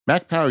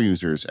Mac Power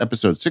Users,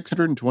 episode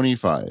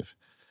 625.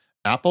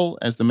 Apple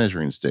as the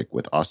Measuring Stick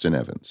with Austin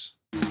Evans.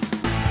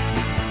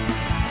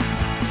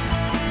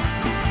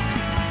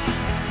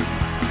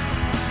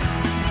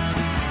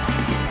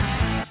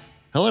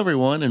 Hello,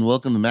 everyone, and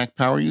welcome to Mac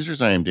Power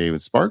Users. I am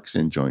David Sparks,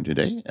 and joined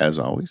today, as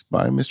always,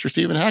 by Mr.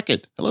 Stephen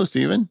Hackett. Hello,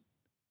 Stephen.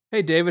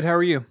 Hey, David. How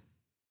are you?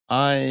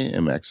 I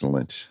am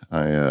excellent.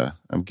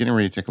 I'm getting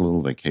ready to take a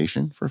little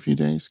vacation for a few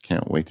days.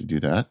 Can't wait to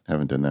do that.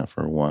 Haven't done that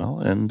for a while.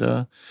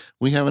 And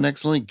we have an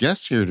excellent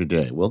guest here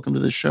today. Welcome to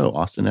the show,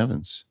 Austin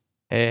Evans.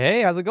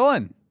 Hey, how's it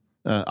going?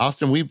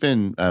 Austin, we've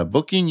been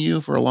booking you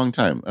for a long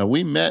time.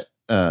 We met,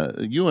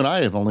 you and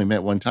I have only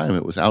met one time.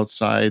 It was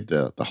outside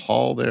the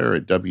hall there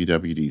at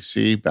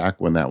WWDC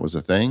back when that was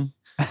a thing.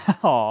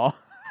 Aw.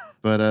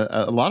 But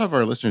a lot of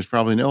our listeners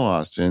probably know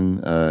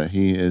Austin.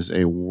 He is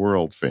a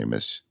world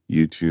famous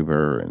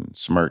YouTuber and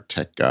smart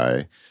tech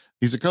guy.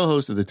 He's a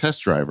co-host of the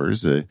Test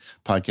Drivers, the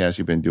podcast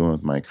you've been doing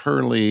with Mike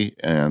Hurley,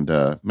 and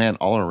man,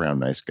 all around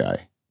nice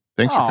guy.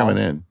 Thanks for coming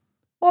in.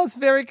 Well, it's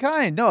very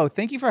kind. No,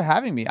 thank you for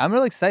having me. I'm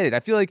really excited.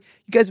 I feel like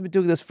you guys have been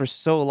doing this for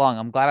so long.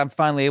 I'm glad I'm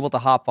finally able to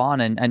hop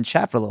on and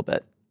chat for a little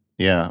bit.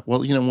 Yeah.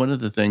 Well, you know, one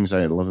of the things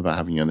I love about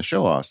having you on the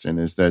show, Austin,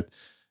 is that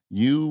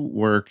you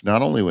work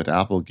not only with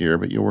Apple gear,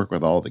 but you work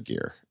with all the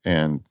gear.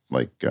 And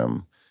like,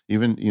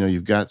 even, you know,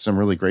 you've got some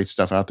really great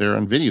stuff out there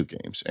on video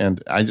games.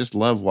 And I just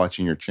love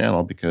watching your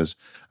channel because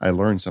I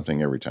learn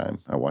something every time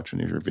I watch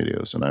one of your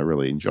videos and I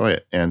really enjoy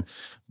it.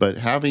 But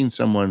having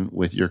someone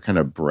with your kind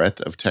of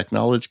breadth of tech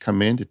knowledge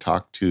come in to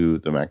talk to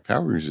the Mac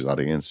Power Users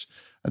audience,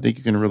 I think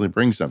you can really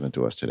bring something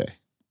to us today.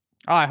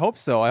 Oh, I hope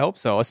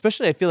so.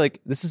 Especially, I feel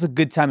like this is a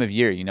good time of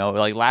year, you know,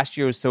 like last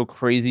year was so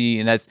crazy.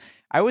 And I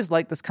always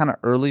like this kind of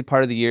early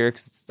part of the year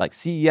because it's like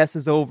CES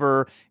is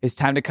over. It's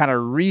time to kind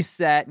of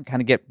reset and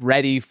kind of get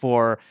ready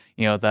for,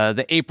 you know,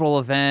 the April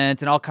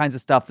event and all kinds of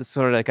stuff that's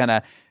sort of kind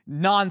of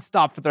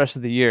nonstop for the rest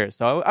of the year.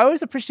 So I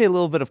always appreciate a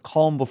little bit of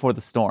calm before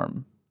the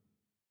storm.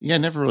 Yeah, I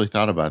never really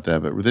thought about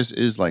that, but this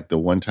is like the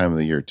one time of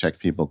the year tech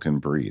people can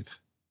breathe.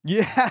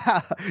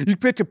 Yeah, you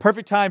picked a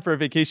perfect time for a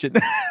vacation.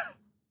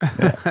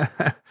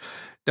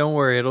 Don't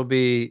worry. It'll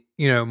be,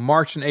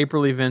 March and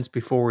April events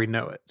before we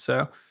know it.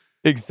 So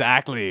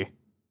Exactly.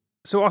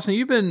 So Austin,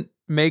 you've been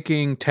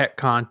making tech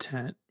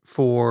content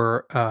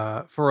for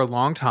a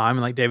long time.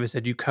 And like David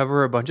said, you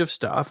cover a bunch of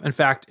stuff. In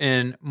fact,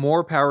 in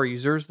More Power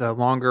Users, the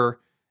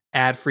longer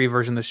ad-free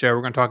version of the show,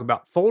 we're going to talk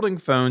about folding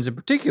phones in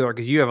particular,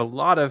 because you have a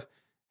lot of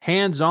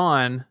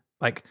hands-on,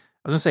 like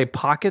I was going to say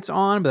pockets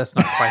on, but that's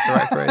not quite the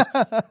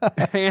right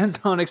phrase.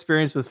 Hands-on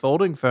experience with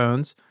folding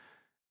phones.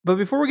 But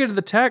before we get to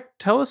the tech,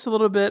 tell us a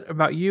little bit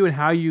about you and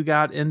how you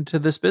got into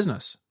this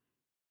business.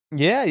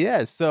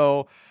 Yeah.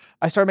 So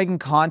I started making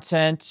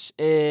content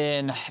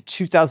in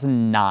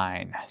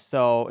 2009.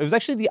 So it was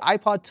actually the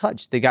iPod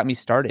Touch that got me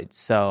started.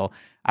 So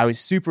I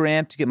was super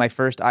amped to get my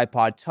first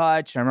iPod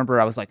Touch. I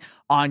remember I was like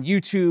on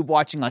YouTube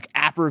watching like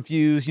app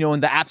reviews, you know,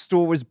 when the App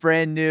Store was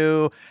brand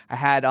new. I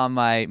had on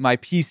my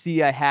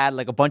PC, I had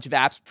like a bunch of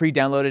apps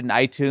pre-downloaded in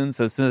iTunes.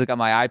 So as soon as I got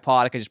my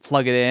iPod, I could just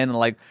plug it in and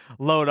like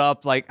load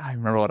up. Like, I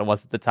remember what it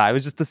was at the time. It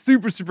was just the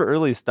super, super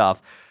early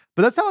stuff.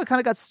 But that's how I kind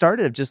of got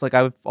started. Just like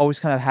I've always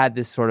kind of had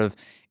this sort of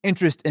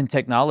interest in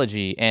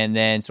technology. And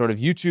then sort of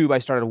YouTube, I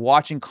started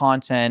watching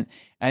content.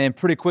 And then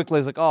pretty quickly,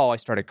 I was like, I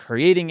started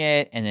creating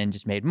it and then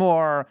just made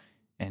more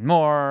and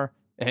more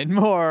and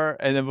more.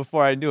 And then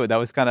before I knew it, that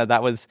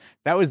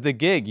was the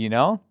gig, you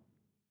know?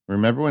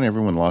 Remember when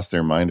everyone lost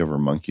their mind over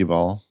Monkey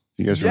Ball?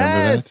 You guys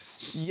remember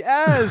that?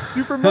 Yes,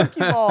 Super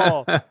Monkey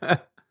Ball.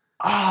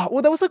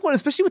 Well, that was like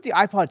especially with the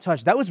iPod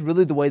Touch, that was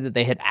really the way that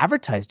they had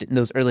advertised it in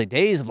those early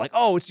days of like,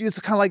 it's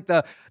kind of like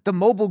the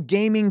mobile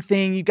gaming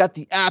thing. You got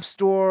the App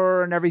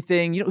Store and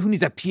everything. You know, who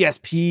needs a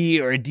PSP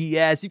or a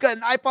DS? You got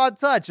an iPod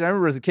Touch. And I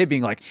remember as a kid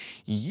being like,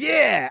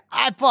 yeah,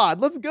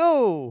 iPod, let's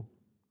go.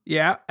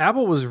 Yeah,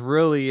 Apple was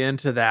really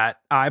into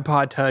that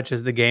iPod Touch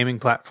as the gaming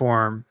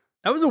platform.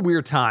 That was a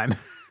weird time.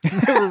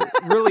 They were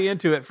really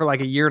into it for like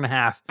a year and a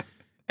half,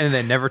 and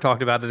then never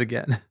talked about it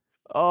again.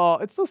 Oh,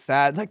 it's so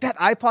sad. Like that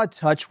iPod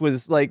Touch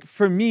was like,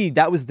 for me,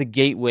 that was the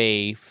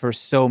gateway for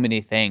so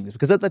many things.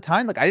 Because at the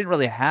time, like I didn't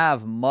really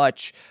have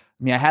much.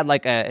 I mean, I had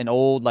like an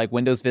old like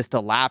Windows Vista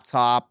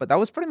laptop, but that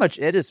was pretty much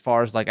it as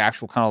far as like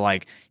actual kind of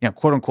like,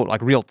 quote unquote,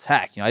 like real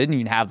tech. I didn't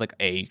even have like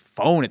a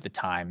phone at the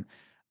time.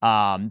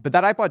 But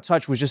that iPod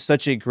Touch was just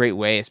such a great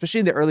way, especially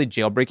in the early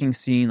jailbreaking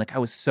scene. Like I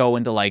was so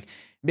into like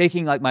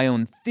making like my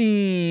own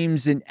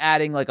themes and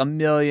adding like a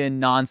million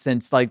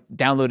nonsense, like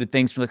downloaded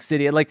things from like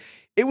Cydia. Like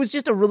it was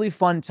just a really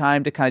fun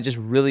time to kind of just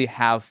really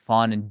have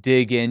fun and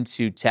dig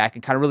into tech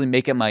and kind of really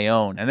make it my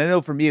own. And I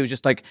know for me, it was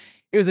just like,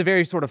 it was a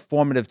very sort of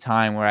formative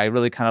time where I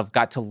really kind of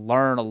got to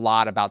learn a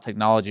lot about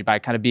technology by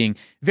kind of being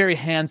very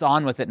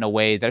hands-on with it in a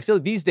way that I feel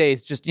like these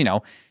days just, you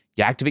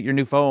activate your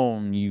new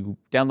phone, you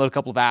download a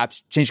couple of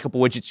apps, change a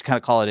couple of widgets, you kind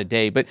of call it a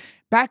day. But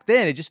back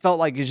then, it just felt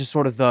like it's just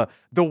sort of the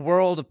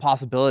world of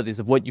possibilities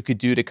of what you could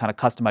do to kind of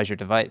customize your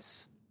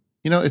device.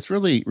 It's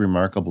really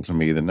remarkable to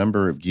me, the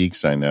number of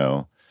geeks I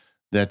know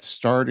that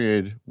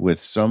started with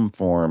some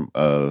form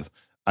of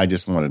I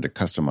just wanted to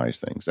customize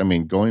things. I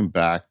mean, going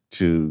back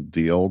to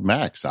the old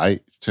Macs,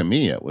 to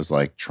me, it was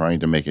like trying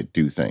to make it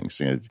do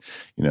things.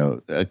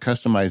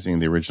 Customizing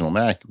the original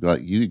Mac,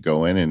 like you could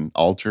go in and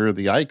alter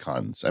the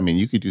icons. I mean,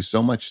 you could do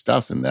so much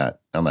stuff on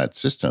that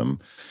system.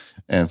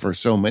 And for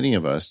so many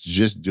of us,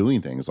 just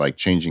doing things like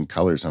changing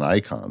colors on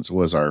icons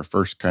was our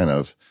first kind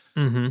of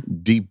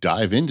deep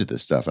dive into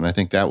this stuff. And I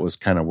think that was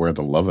kind of where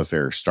the love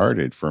affair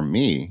started for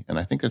me. And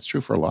I think that's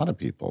true for a lot of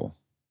people.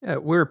 Yeah,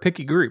 we're a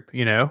picky group,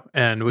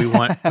 and we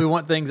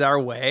want things our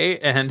way.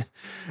 And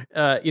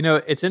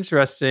it's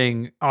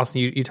interesting,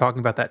 Austin, you talking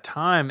about that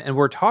time, and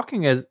we're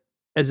talking as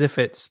if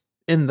it's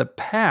in the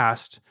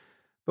past,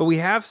 but we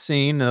have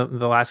seen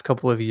the last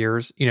couple of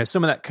years,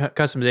 some of that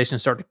customization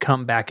start to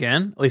come back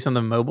in, at least on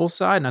the mobile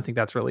side, and I think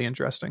that's really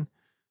interesting.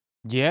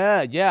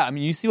 Yeah. I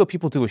mean, you see what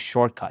people do with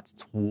shortcuts.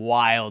 It's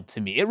wild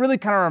to me. It really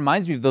kind of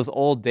reminds me of those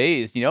old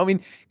days, I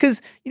mean,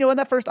 because, in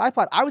that first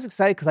iPod, I was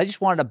excited because I just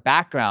wanted a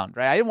background,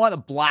 right? I didn't want a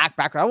black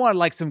background. I wanted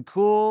like some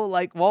cool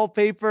like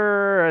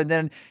wallpaper and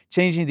then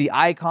changing the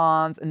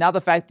icons. And now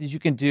the fact that you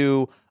can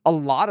do a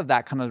lot of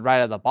that kind of right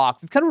out of the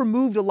box, it's kind of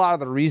removed a lot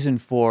of the reason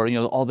for,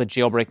 all the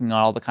jailbreaking and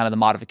all the kind of the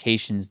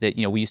modifications that,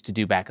 we used to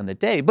do back in the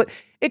day. But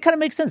it kind of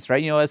makes sense,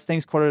 right? As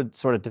things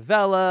sort of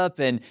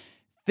develop and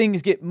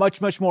things get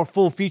much, much more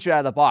full feature out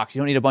of the box. You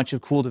don't need a bunch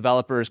of cool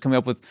developers coming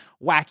up with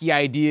wacky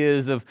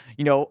ideas of,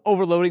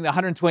 overloading the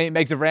 128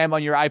 megs of RAM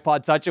on your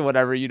iPod Touch or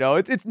whatever,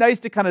 It's nice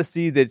to kind of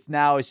see that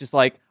it's just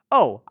like,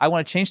 oh, I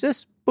want to change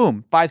this?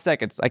 Boom, 5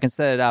 seconds. I can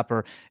set it up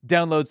or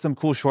download some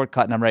cool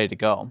shortcut and I'm ready to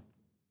go.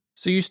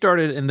 So you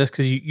started in this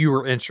because you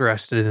were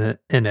interested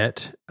in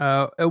it.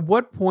 At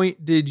what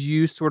point did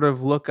you sort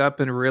of look up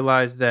and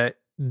realize that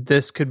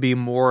this could be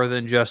more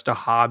than just a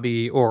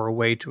hobby or a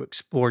way to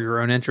explore your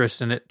own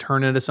interests and it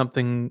turn into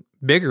something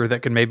bigger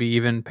that could maybe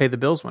even pay the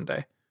bills one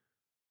day?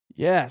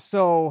 Yeah.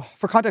 So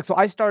for context,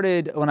 I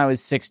started when I was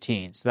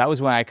 16. So that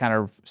was when I kind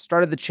of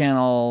started the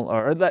channel,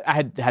 or I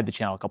had the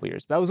channel a couple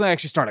years, but that was when I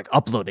actually started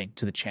uploading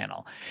to the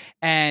channel.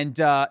 And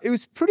it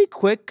was pretty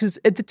quick because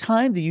at the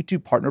time, the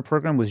YouTube Partner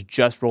Program was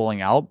just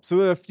rolling out.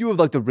 So a few of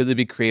like the really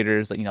big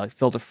creators, like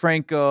Phil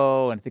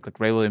DeFranco and I think like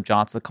Ray William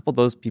Johnson, a couple of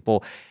those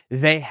people,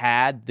 they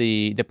had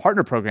the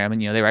Partner Program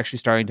and, they were actually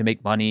starting to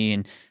make money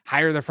and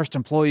hire their first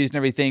employees and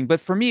everything. But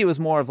for me, it was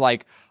more of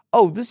like,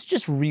 oh, this is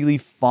just really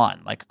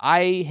fun. Like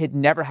I had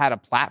never had a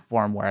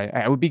platform where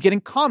I would be getting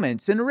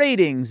comments and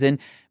ratings and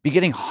be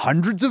getting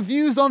hundreds of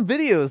views on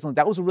videos. Like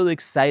that was a really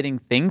exciting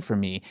thing for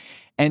me.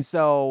 And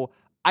so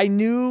I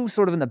knew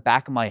sort of in the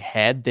back of my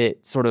head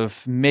that sort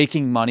of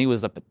making money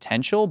was a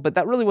potential, but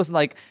that really wasn't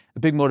like a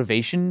big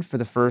motivation for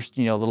the first,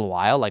 little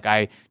while. Like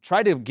I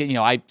tried to get,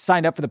 I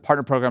signed up for the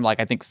partner program, like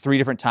I think 3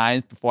 different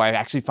times before I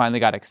actually finally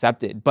got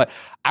accepted. But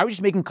I was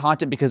just making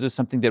content because it was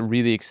something that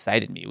really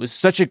excited me. It was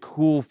such a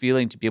cool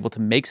feeling to be able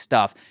to make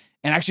stuff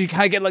and actually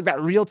kind of get like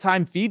that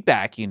real-time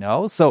feedback,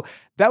 So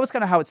that was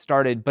kind of how it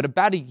started. But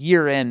about a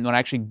year in, when I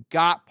actually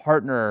got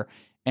Partner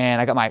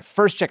and I got my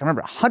first check, I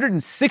remember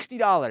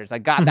 $160. I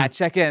got that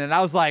check in and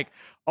I was like,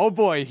 oh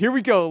boy, here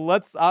we go.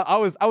 I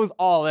was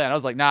all in. I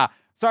was like, nah,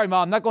 sorry,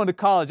 Mom, I'm not going to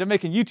college. I'm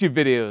making YouTube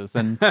videos.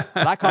 And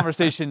that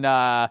conversation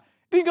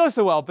didn't go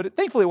so well, but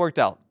thankfully it worked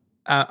out.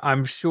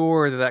 I'm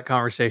sure that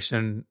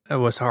conversation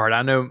was hard.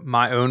 I know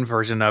my own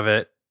version of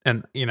it.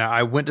 And,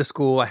 I went to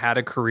school, I had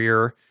a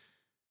career.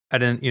 I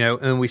didn't,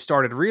 and we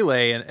started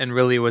Relay and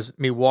really it was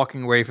me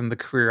walking away from the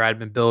career I'd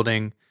been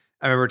building.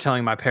 I remember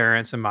telling my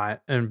parents and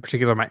in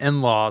particular my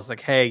in-laws,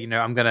 like, hey,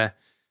 I'm going to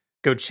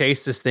go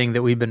chase this thing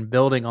that we've been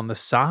building on the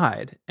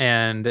side.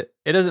 And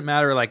it doesn't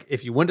matter like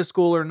if you went to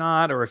school or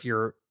not, or if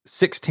you're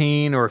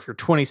 16 or if you're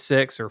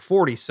 26 or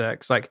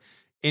 46, like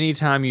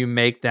anytime you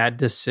make that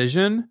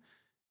decision,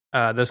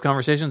 those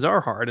conversations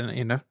are hard.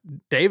 And,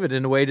 David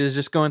in a way is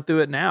just going through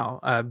it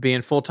now,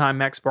 being full-time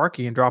Mac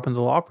Sparky and dropping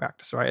the law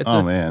practice, right?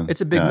 It's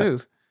a big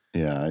move.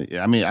 Yeah.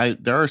 I mean,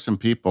 there are some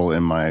people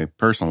in my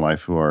personal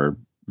life who are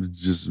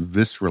just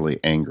viscerally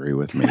angry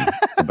with me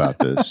about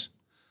this.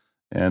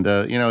 And,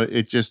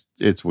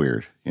 it's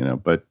weird,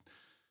 but,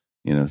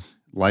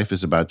 life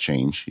is about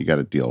change. You got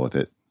to deal with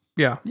it.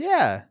 Yeah.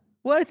 Yeah.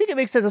 Well, I think it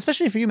makes sense,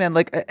 especially for you, man.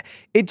 Like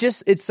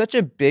it's such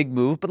a big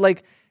move, but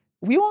like,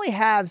 we only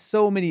have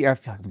so many, I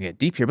feel like I'm getting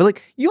deep here, but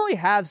like you only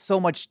have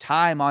so much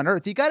time on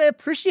earth. You got to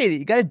appreciate it.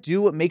 You got to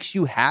do what makes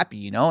you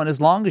happy, And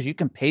as long as you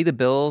can pay the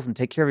bills and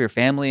take care of your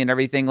family and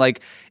everything,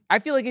 like I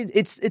feel like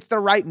it's the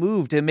right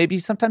move to maybe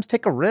sometimes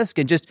take a risk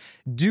and just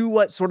do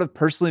what sort of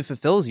personally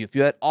fulfills you if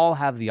you at all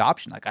have the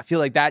option. Like I feel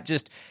like that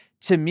just,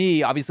 to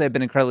me, obviously I've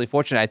been incredibly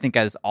fortunate, I think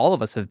as all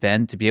of us have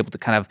been, to be able to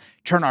kind of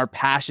turn our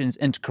passions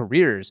into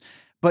careers.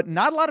 But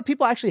not a lot of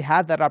people actually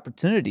have that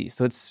opportunity.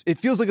 So it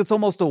feels like it's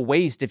almost a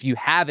waste if you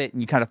have it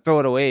and you kind of throw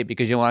it away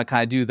because you want to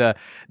kind of do the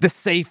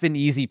safe and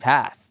easy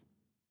path.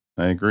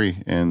 I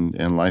agree.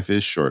 And life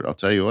is short. I'll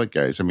tell you what,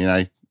 guys. I mean,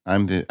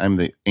 I'm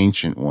the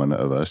ancient one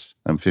of us.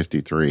 I'm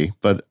 53,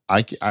 but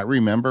I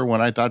remember when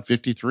I thought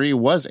 53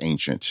 was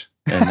ancient,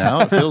 and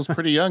now it feels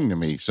pretty young to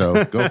me.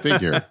 So go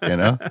figure,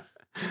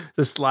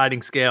 The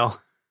sliding scale.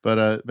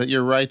 But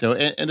you're right though,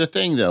 and the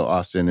thing though,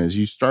 Austin, is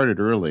you started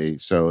early,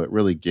 so it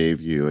really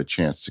gave you a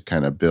chance to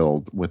kind of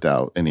build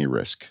without any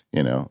risk.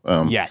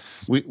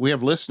 Yes. We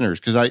have listeners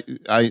because I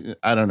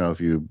don't know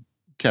if you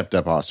kept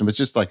up, Austin, but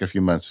just like a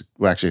few months,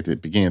 well, actually at the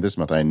beginning of this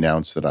month, I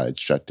announced that I had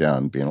shut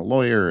down being a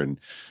lawyer and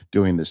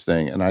doing this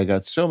thing, and I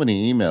got so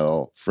many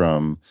email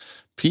from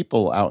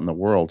people out in the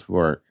world who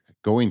are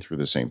going through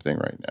the same thing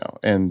right now,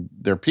 and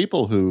they're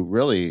people who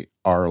really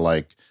are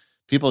like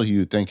people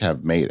you think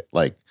have made it,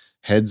 like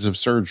heads of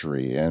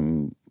surgery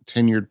and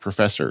tenured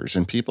professors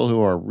and people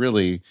who are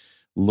really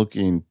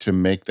looking to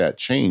make that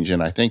change.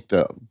 And I think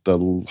the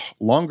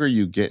longer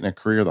you get in a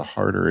career, the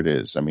harder it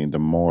is. I mean, the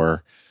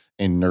more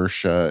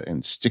inertia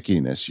and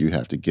stickiness you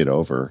have to get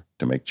over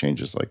to make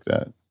changes like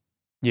that.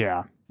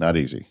 Yeah. Not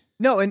easy.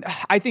 No, and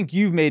I think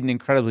you've made an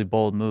incredibly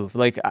bold move.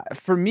 Like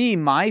for me,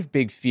 my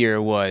big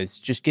fear was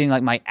just getting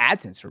like my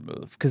AdSense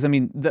removed. Because I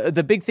mean,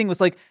 the big thing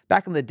was like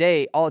back in the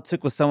day, all it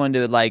took was someone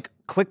to like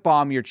click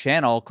bomb your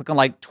channel, click on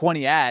like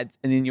 20 ads,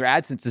 and then your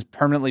AdSense is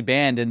permanently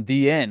banned and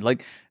the end.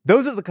 Like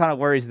those are the kind of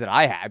worries that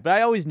I had. But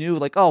I always knew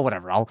like, oh,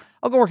 whatever, I'll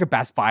go work at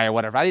Best Buy or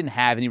whatever. I didn't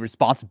have any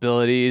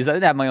responsibilities. I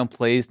didn't have my own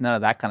place, none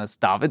of that kind of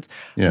stuff. It's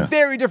a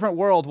very different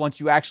world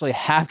once you actually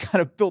have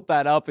kind of built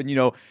that up and,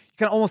 you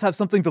can almost have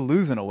something to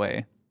lose in a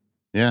way.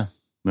 Yeah,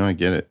 no, I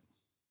get it.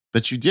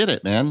 But you did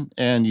it, man.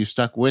 And you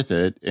stuck with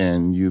it.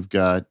 And you've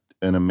got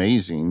an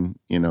amazing,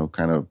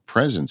 kind of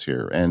presence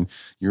here. And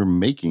you're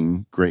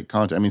making great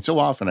content. I mean, so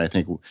often I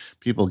think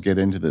people get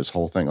into this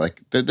whole thing.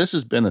 Like this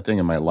has been a thing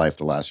in my life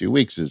the last few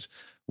weeks is,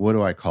 what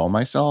do I call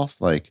myself?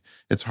 Like,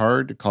 it's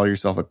hard to call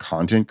yourself a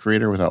content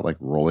creator without like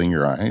rolling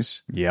your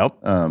eyes.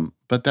 Yep.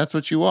 But that's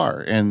what you are.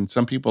 And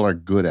some people are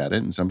good at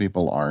it and some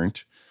people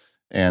aren't.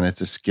 And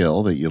it's a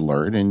skill that you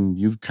learn, and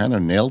you've kind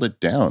of nailed it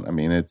down. I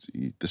mean, it's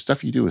the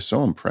stuff you do is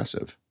so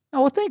impressive.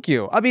 Oh, well, thank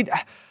you. I mean,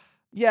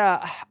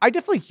 yeah, I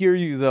definitely hear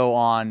you though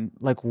on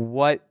like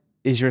what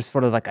is your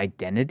sort of like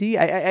identity.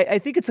 I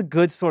think it's a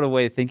good sort of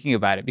way of thinking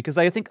about it because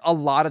I think a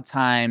lot of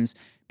times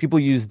people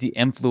use the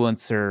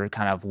influencer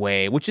kind of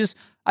way, which is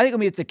I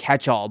mean it's a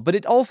catch-all, but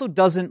it also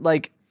doesn't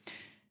like.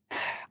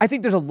 I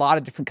think there's a lot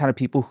of different kind of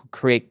people who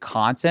create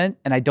content,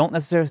 and I don't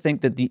necessarily think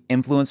that the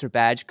influencer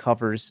badge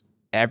covers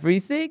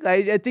everything.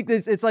 I think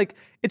it's like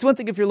it's one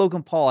thing if you're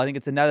Logan Paul. I think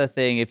it's another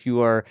thing if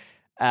you are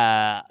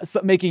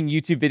making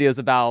YouTube videos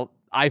about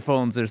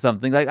iPhones or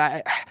something like.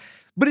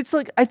 But it's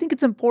like I think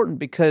it's important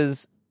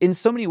because in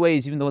so many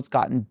ways, even though it's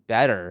gotten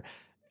better,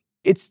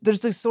 there's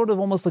this sort of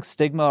almost like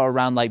stigma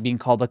around like being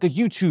called like a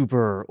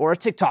YouTuber or a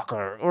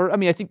TikToker or I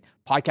mean I think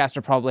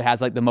podcaster probably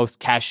has like the most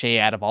cachet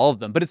out of all of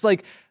them. But it's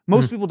like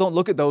most people don't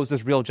look at those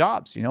as real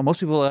jobs. Most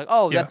people are like,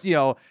 oh, that's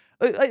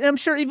I'm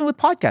sure even with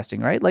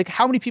podcasting, right? Like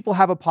how many people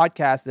have a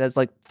podcast that has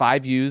like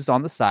 5 views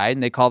on the side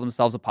and they call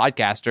themselves a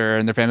podcaster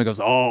and their family goes,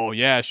 oh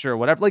yeah, sure,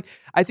 whatever. Like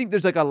I think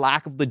there's like a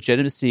lack of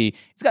legitimacy.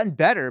 It's gotten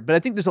better, but I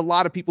think there's a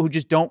lot of people who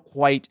just don't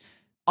quite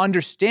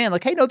understand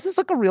like, hey, no, this is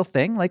like a real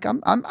thing. Like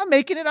I'm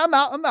making it. I'm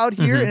out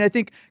here. And I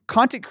think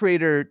content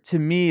creator to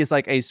me is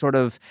like a sort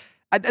of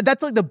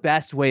that's like the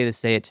best way to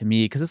say it to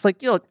me because it's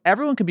like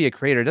everyone can be a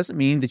creator. It doesn't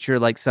mean that you're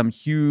like some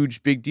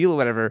huge big deal or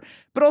whatever.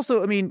 But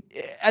also, I mean,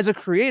 as a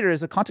creator,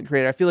 as a content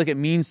creator, I feel like it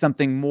means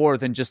something more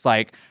than just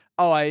like,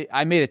 oh,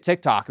 I made a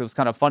TikTok that was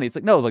kind of funny. It's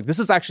like, no, like this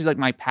is actually like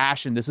my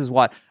passion. This is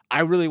what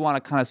I really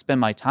want to kind of spend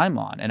my time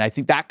on. And I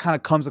think that kind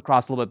of comes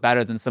across a little bit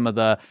better than some of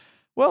the,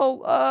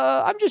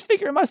 I'm just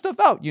figuring my stuff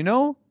out,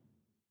 Well,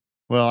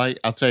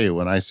 I'll tell you,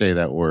 when I say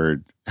that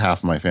word,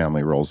 half my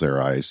family rolls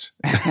their eyes.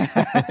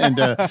 And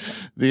so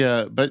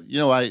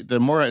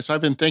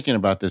I've been thinking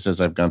about this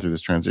as I've gone through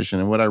this transition.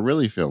 And what I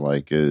really feel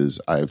like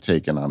is I've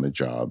taken on a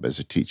job as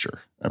a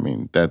teacher. I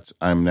mean,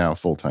 I'm now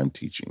full-time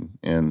teaching,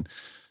 and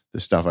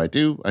the stuff I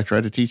do, I try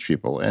to teach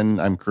people,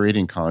 and I'm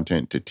creating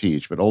content to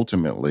teach, but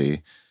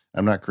ultimately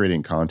I'm not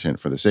creating content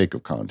for the sake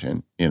of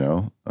content.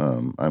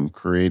 I'm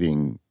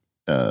creating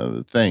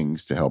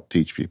things to help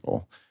teach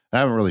people. I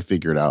haven't really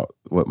figured out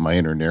what my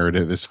inner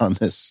narrative is on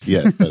this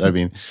yet, but I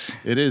mean,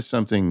 it is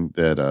something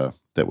that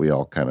we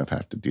all kind of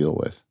have to deal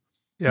with.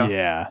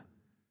 Yeah.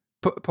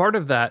 Part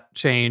of that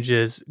change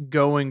is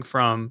going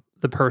from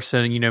the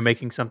person,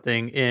 making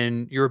something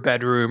in your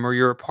bedroom or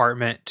your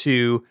apartment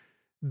to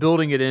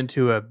building it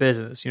into a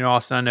business.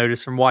 Austin, I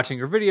noticed from watching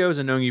your videos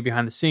and knowing you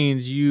behind the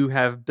scenes, you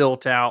have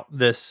built out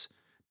this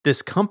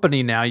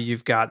company now.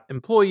 You've got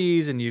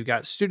employees and you've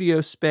got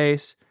studio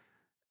space.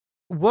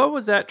 What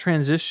was that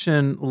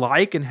transition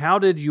like, and how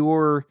did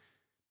your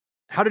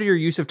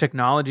use of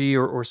technology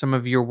or some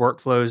of your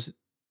workflows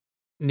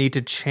need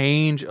to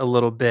change a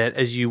little bit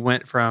as you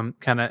went from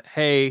kind of,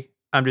 hey,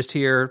 I'm just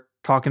here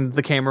talking to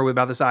the camera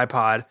about this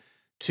iPod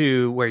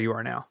to where you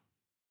are now?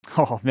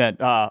 Oh man,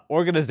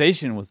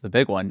 organization was the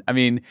big one. I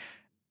mean,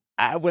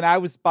 when I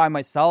was by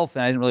myself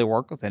and I didn't really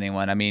work with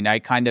anyone, I mean, I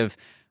kind of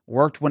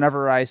worked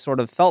whenever I sort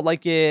of felt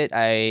like it.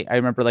 I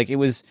remember like it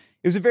was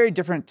a very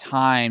different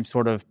time,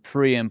 sort of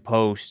pre and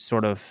post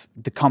sort of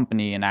the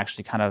company and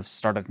actually kind of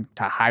started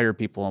to hire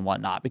people and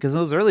whatnot. Because in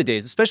those early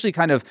days, especially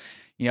kind of,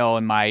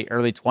 in my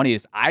early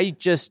 20s, I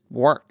just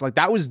worked. Like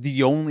that was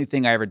the only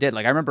thing I ever did.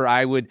 Like I remember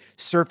I would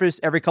surface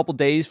every couple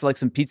days for like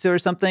some pizza or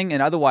something.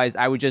 And otherwise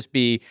I would just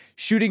be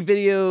shooting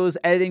videos,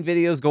 editing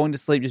videos, going to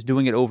sleep, just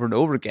doing it over and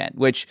over again,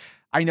 which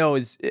I know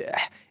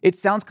it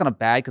sounds kind of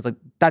bad because like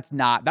that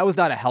was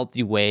not a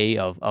healthy way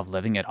of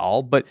living at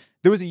all. But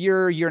there was a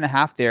year and a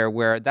half there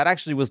where that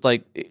actually was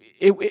like,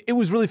 it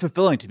was really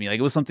fulfilling to me. Like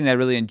it was something that I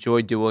really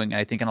enjoyed doing. And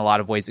I think in a lot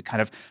of ways it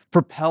kind of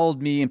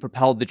propelled me and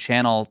propelled the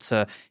channel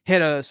to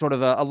hit a sort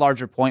of a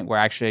larger point where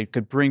actually I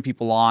could bring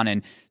people on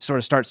and sort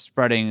of start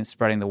spreading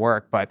the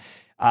work. But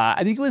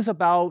I think it was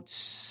about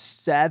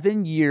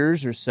 7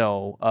 years or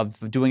so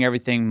of doing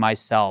everything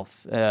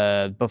myself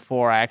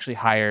before I actually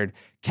hired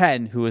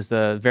Ken, who was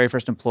the very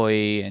first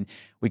employee, and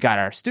we got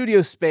our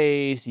studio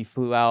space. He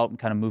flew out and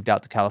kind of moved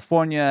out to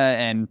California,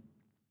 and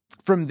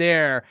from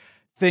there,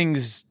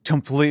 things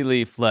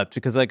completely flipped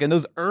because like in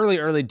those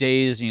early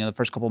days, the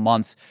first couple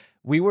months,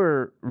 we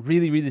were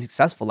really, really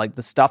successful. Like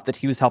the stuff that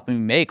he was helping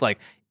me make, like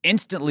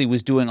instantly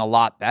was doing a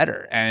lot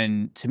better.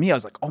 And to me, I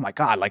was like, oh my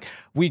God, like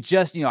we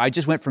just, I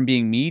just went from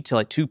being me to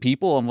like 2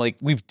 people. And like,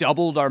 we've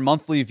doubled our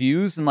monthly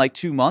views in like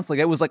 2 months. Like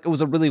it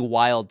was a really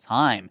wild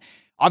time.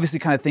 Obviously,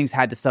 kind of things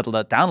had to settle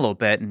that down a little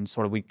bit and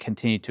sort of we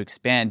continued to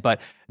expand. But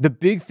the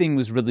big thing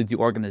was really the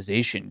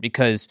organization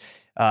because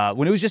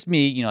when it was just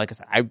me, like I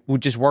said, I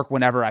would just work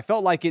whenever I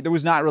felt like it. There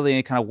was not really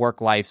any kind of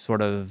work-life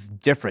sort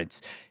of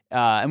difference.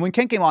 And when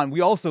Ken came on,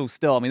 we also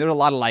still, there were a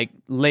lot of like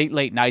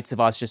late nights of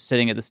us just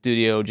sitting at the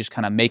studio, just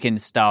kind of making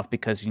stuff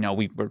because,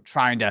 we were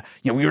trying to,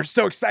 we were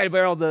so excited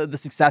by all the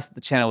success that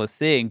the channel was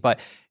seeing. But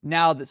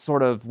now that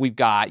sort of we've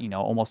got,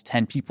 almost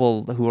 10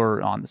 people who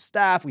are on the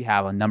staff, we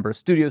have a number of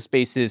studio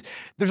spaces,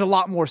 there's a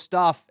lot more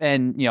stuff.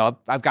 And,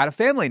 I've got a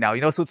family now,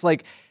 so it's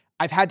like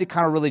I've had to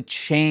kind of really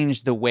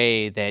change the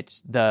way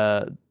that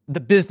the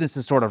business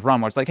is sort of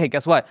run where it's like, hey,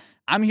 guess what?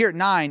 I'm here at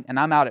 9 and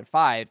I'm out at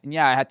 5. And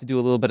yeah, I have to do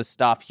a little bit of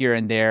stuff here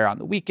and there on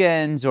the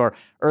weekends or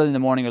early in the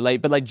morning or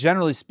late. But like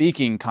generally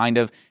speaking, kind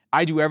of,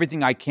 I do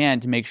everything I can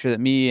to make sure that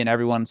me and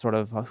everyone sort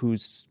of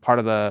who's part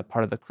of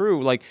the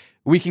crew, like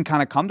we can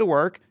kind of come to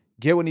work,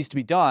 get what needs to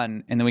be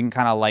done, and then we can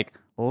kind of like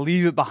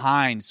leave it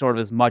behind sort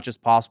of as much as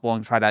possible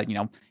and try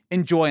to,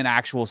 enjoy an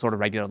actual sort of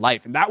regular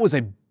life. And that was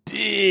a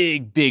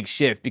big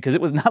shift because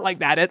it was not like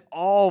that at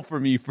all for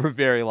me for a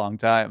very long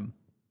time.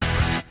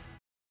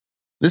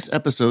 This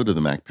episode of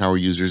the Mac Power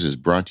Users is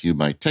brought to you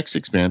by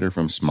TextExpander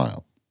from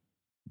Smile.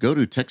 Go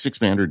to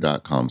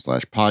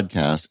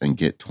textexpander.com/podcast and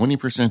get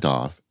 20%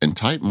 off and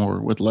type more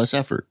with less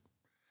effort.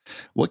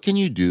 What can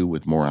you do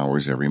with more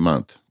hours every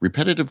month?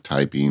 Repetitive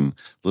typing,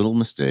 little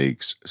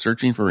mistakes,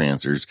 searching for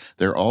answers,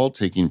 they're all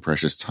taking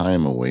precious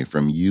time away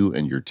from you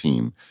and your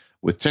team.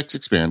 With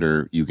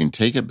TextExpander, you can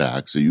take it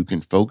back so you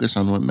can focus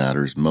on what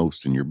matters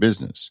most in your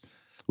business.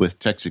 With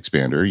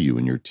TextExpander, you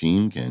and your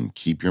team can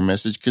keep your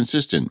message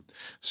consistent,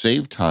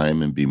 save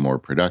time and be more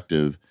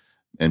productive,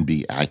 and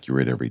be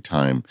accurate every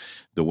time.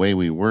 The way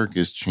we work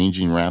is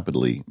changing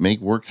rapidly.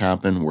 Make work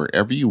happen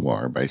wherever you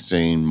are by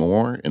saying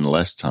more in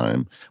less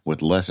time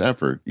with less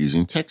effort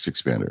using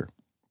TextExpander.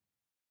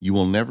 You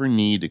will never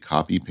need to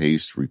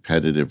copy-paste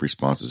repetitive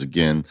responses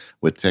again.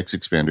 With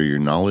TextExpander, your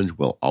knowledge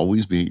will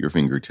always be at your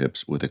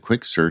fingertips with a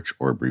quick search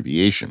or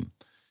abbreviation.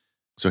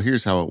 So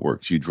here's how it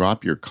works. You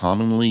drop your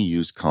commonly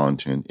used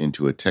content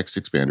into a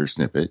TextExpander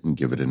snippet and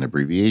give it an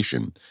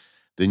abbreviation.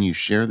 Then you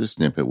share the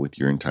snippet with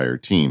your entire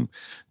team.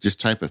 Just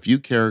type a few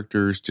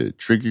characters to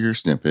trigger your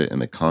snippet and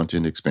the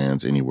content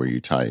expands anywhere you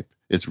type.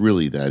 It's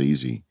really that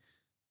easy.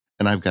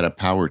 And I've got a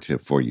power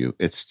tip for you.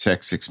 It's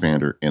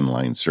TextExpander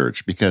Inline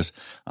Search because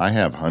I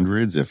have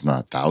hundreds, if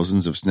not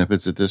thousands of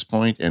snippets at this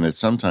point, and it's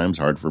sometimes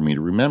hard for me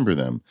to remember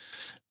them.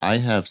 I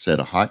have set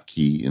a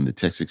hotkey in the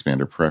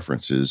TextExpander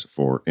preferences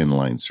for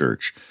inline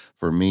search.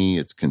 For me,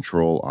 it's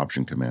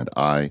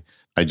Control-Option-Command-I.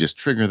 I just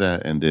trigger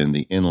that, and then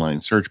the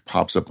inline search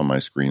pops up on my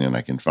screen, and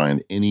I can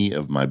find any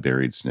of my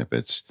buried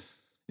snippets.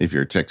 If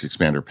you're a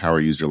TextExpander power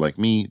user like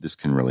me, this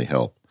can really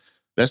help.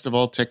 Best of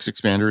all,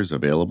 TextExpander is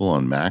available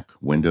on Mac,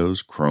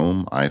 Windows,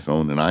 Chrome,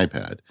 iPhone, and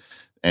iPad.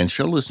 And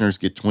show listeners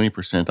get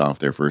 20% off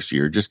their first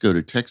year. Just go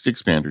to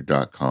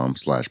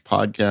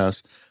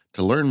textexpander.com/podcast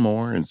to learn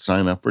more and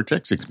sign up for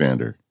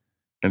TextExpander.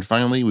 And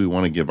finally, we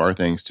want to give our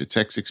thanks to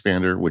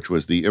TextExpander, which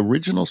was the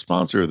original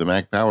sponsor of the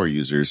Mac Power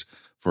Users,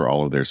 for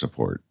all of their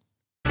support.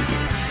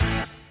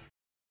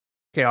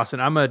 Okay, Austin,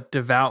 I'm a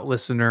devout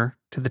listener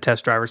to the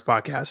Test Drivers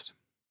podcast.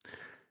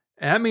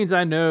 And that means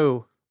I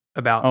know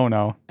about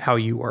how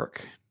you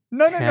work.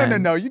 No.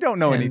 You don't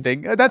know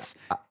anything. I know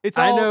it's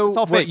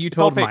all what fake. you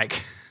told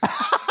Mike.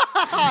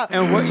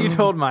 And what you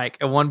told Mike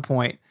at one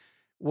point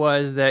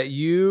was that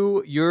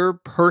your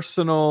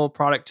personal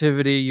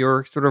productivity,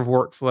 your sort of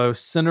workflow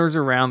centers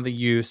around the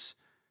use,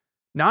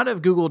 not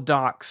of Google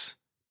Docs,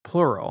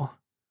 plural,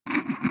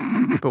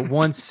 but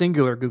one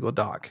singular Google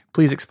Doc.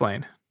 Please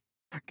explain.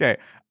 Okay.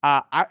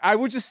 I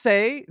would just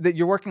say that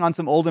you're working on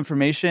some old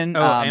information.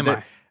 Am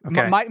I?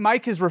 Okay.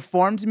 Mike has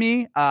reformed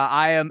me.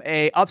 I am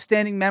a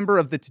upstanding member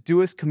of the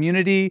Todoist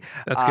community.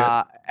 That's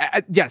good.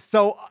 Yes.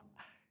 So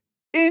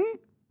in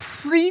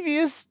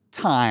previous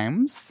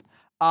times,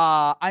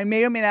 I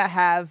may or may not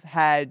have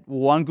had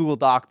one Google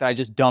Doc that I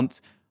just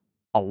dumped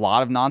a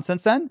lot of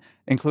nonsense in,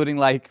 including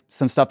like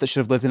some stuff that should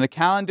have lived in a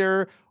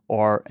calendar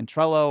or in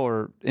Trello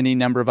or any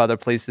number of other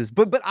places.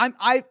 But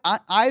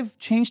I've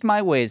changed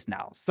my ways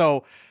now.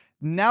 So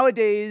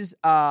nowadays,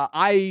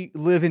 I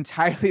live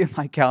entirely in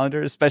my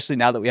calendar, especially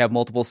now that we have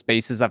multiple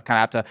spaces I've kind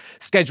of have to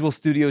schedule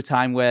studio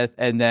time with.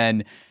 And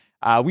then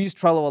we use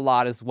Trello a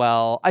lot as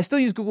well. I still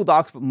use Google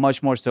Docs, but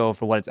much more so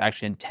for what it's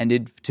actually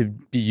intended to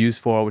be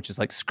used for, which is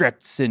like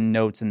scripts and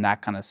notes and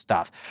that kind of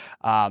stuff.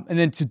 And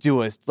then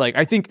Todoist, like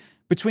I think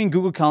between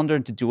Google Calendar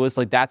and Todoist,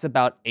 like that's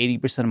about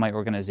 80% of my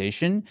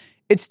organization.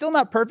 It's still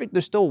not perfect.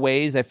 There's still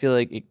ways I feel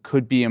like it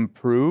could be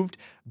improved,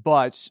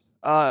 but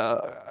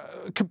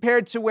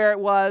compared to where it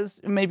was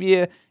maybe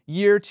a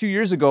year, 2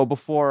 years ago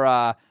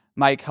before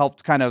Mike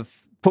helped kind of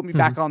put me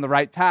back on the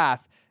right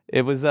path,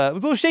 it was a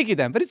little shaky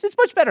then, but it's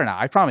much better now.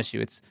 I promise you,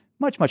 it's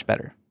much, much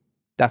better.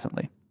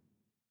 Definitely.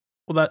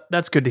 Well,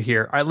 that's good to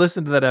hear. I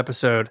listened to that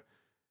episode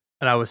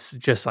and I was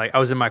just like, I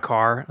was in my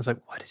car. I was like,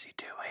 what is he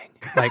doing?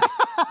 Like,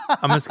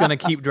 I'm just going to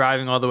keep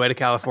driving all the way to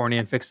California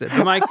and fix it.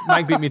 But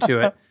Mike beat me to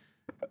it.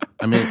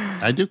 I mean,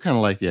 I do kind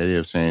of like the idea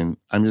of saying,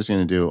 I'm just going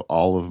to do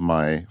all of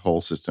my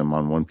whole system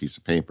on one piece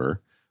of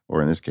paper,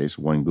 or in this case,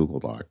 one Google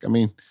Doc. I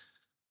mean,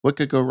 what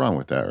could go wrong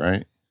with that,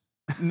 right?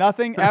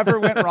 Nothing ever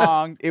went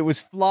wrong. It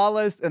was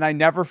flawless, and I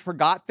never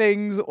forgot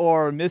things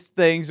or missed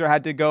things or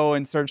had to go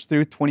and search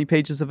through 20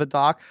 pages of a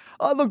doc.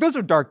 Look, those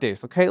are dark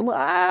days, okay? We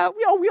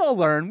all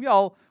learn. We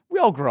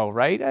all grow,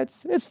 right?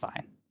 It's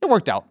fine. It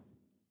worked out.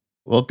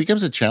 Well, it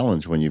becomes a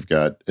challenge when you've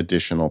got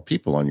additional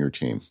people on your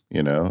team,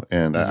 you know,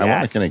 and I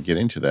want to kind of get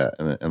into that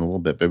in a little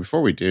bit. But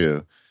before we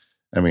do,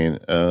 I mean,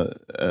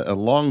 a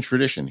long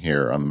tradition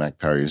here on the Mac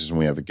Power Users when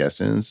we have a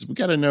guest in is we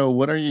got to know,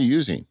 what are you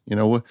using? You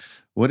know,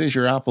 what is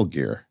your Apple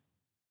gear?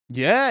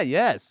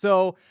 Yeah.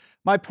 So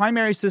my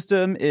primary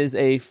system is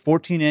a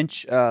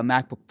 14-inch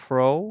MacBook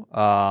Pro.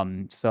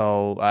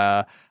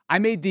 I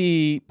made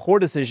the poor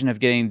decision of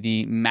getting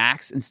the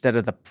Max instead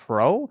of the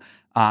Pro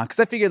because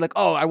I figured like,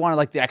 I wanted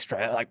like the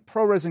extra like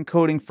ProRes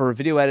encoding for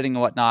video editing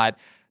and whatnot.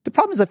 The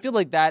problem is I feel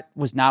like that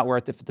was not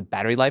worth it for the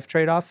battery life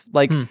trade-off.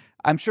 Like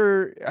I'm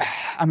sure,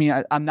 I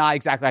mean, I'm not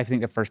exactly, I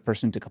think, the first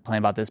person to complain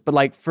about this, but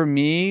like for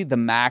me, the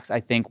Max I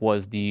think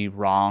was the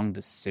wrong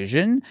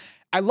decision.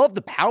 I love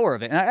the power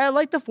of it. And I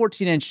like the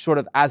 14-inch sort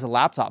of as a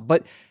laptop,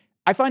 but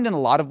I find in a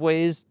lot of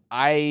ways,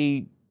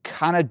 I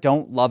kind of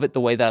don't love it the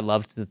way that I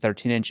loved the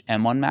 13-inch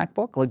M1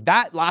 MacBook. Like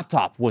that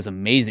laptop was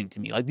amazing to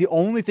me. Like the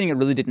only thing it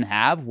really didn't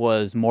have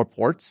was more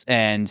ports,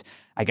 and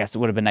I guess it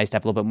would have been nice to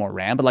have a little bit more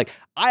RAM. But like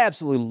I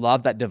absolutely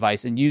loved that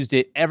device and used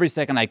it every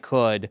second I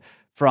could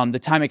from the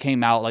time it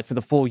came out, like for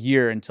the full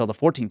year until the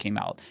 14 came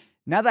out.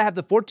 Now that I have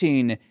the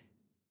 14,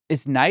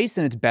 it's nice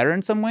and it's better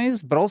in some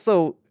ways, but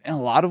also in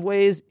a lot of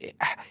ways,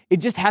 it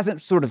just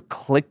hasn't sort of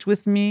clicked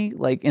with me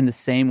like in the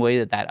same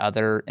way that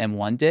other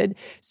M1 did.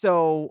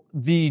 So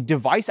the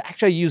device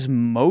actually I use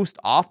most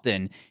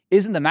often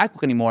isn't the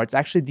MacBook anymore. It's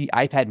actually the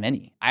iPad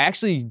mini. I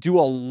actually do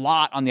a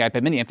lot on the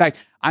iPad mini. In fact,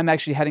 I'm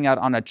actually heading out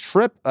on a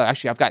trip.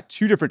 Actually, I've got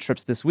 2 different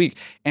trips this week,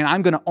 and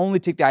I'm going to only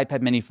take the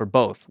iPad mini for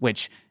both,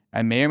 which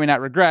I may or may not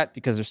regret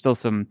because there's still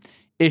some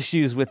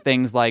issues with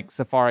things like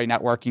Safari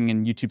not working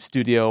in YouTube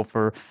Studio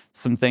for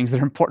some things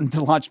that are important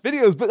to launch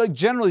videos. But like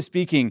generally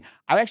speaking,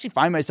 I actually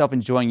find myself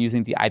enjoying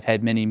using the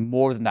iPad mini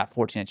more than that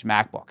 14-inch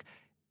MacBook.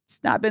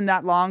 It's not been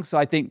that long, so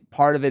I think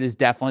part of it is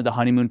definitely the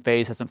honeymoon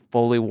phase hasn't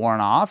fully worn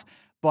off.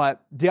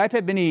 But the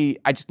iPad mini,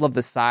 I just love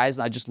the size.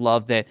 I just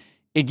love that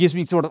it gives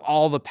me sort of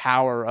all the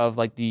power of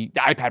like the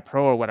iPad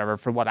Pro or whatever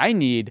for what I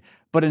need,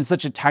 but in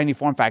such a tiny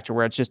form factor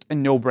where it's just a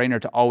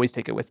no-brainer to always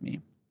take it with me.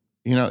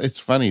 You know, it's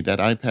funny that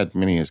iPad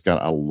mini has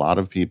got a lot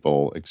of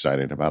people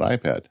excited about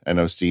iPad. I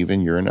know,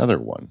 Steven, you're another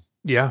one.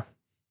 Yeah,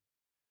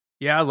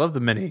 I love the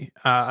mini.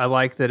 I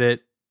like that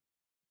it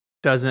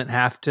doesn't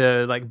have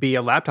to like be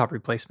a laptop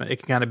replacement. It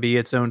can kind of be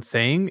its own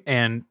thing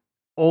and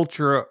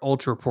ultra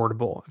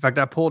portable. In fact,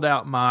 I pulled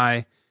out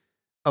my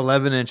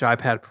 11-inch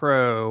iPad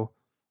Pro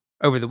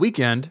over the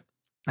weekend.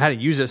 I hadn't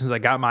used it since I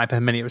got my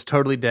iPad mini. It was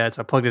totally dead,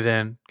 so I plugged it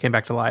in, came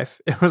back to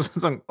life. It was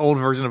some old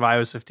version of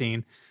iOS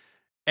 15.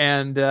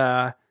 And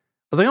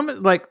I was like, I'm going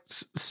to like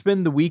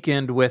spend the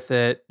weekend with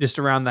it just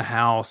around the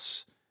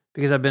house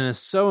because I've been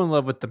so in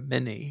love with the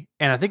mini.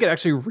 And I think it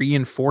actually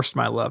reinforced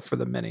my love for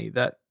the mini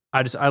that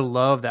I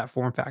love that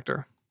form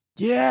factor.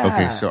 Yeah.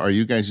 Okay, so are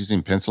you guys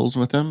using pencils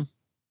with them?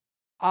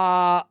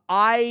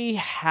 I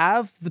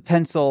have the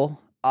pencil.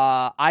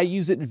 I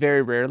use it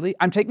very rarely.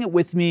 I'm taking it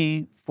with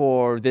me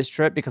for this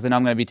trip because I know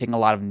I'm going to be taking a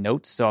lot of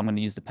notes, so I'm going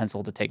to use the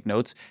pencil to take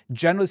notes.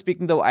 Generally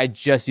speaking, though, I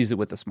just use it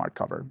with the smart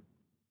cover.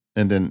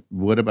 And then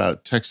what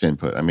about text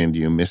input? I mean, do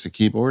you miss a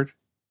keyboard?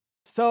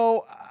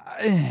 So,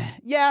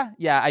 yeah,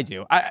 I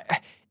do.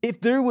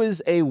 If there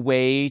was a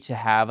way to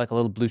have like a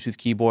little Bluetooth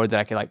keyboard that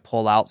I could like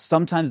pull out,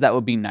 sometimes that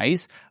would be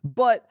nice.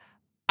 But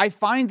I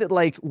find that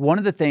like one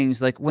of the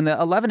things, like when the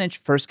 11-inch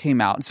first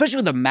came out, especially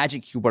when the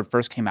Magic Keyboard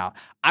first came out,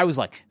 I was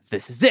like,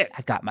 this is it.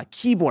 I've got my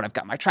keyboard. I've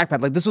got my trackpad.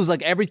 Like this was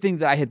like everything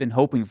that I had been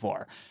hoping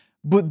for.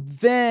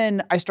 But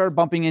then I started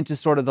bumping into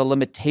sort of the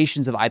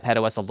limitations of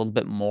iPadOS a little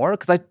bit more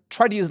because I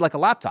tried to use it like a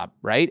laptop,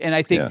 right? And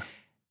I think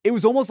it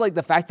was almost like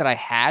the fact that I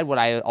had what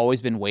I had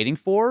always been waiting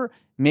for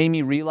made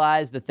me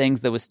realize the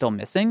things that was still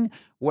missing.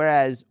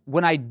 Whereas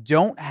when I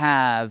don't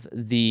have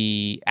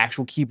the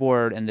actual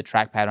keyboard and the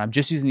trackpad, I'm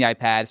just using the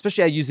iPad,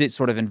 especially I use it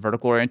sort of in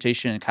vertical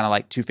orientation and kind of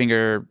like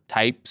two-finger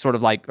type, sort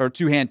of like, or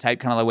two-hand type,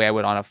 kind of the way I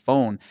would on a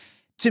phone.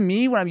 To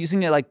me, when I'm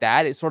using it like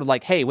that, it's sort of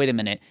like, hey, wait a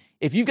minute.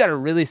 If you've got to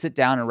really sit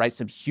down and write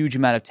some huge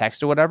amount of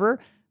text or whatever,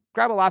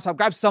 grab a laptop,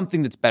 grab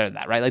something that's better than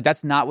that, right? Like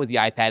that's not what the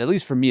iPad, at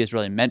least for me, is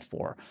really meant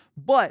for.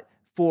 But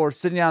for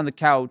sitting down on the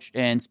couch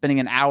and spending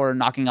an hour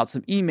knocking out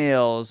some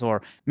emails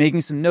or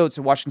making some notes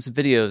or watching some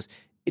videos,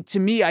 to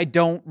me, I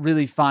don't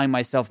really find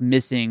myself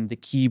missing the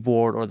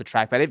keyboard or the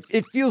trackpad.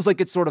 It feels like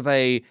it's sort of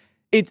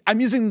I'm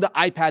using the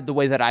iPad the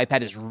way that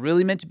iPad is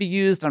really meant to be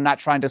used. I'm not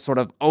trying to sort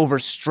of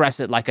overstress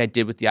it like I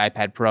did with the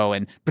iPad Pro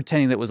and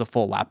pretending that it was a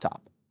full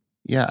laptop.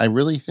 Yeah, I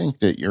really think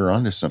that you're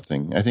onto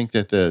something. I think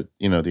that the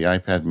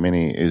iPad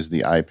mini is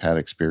the iPad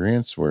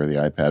experience where the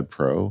iPad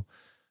Pro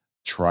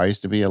tries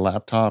to be a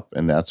laptop,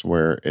 and that's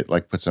where it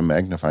like puts a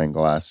magnifying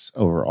glass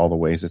over all the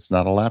ways it's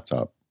not a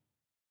laptop.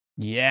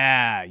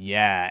 Yeah.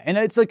 And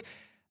it's like,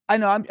 I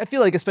know, I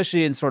feel like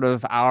especially in sort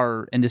of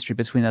our industry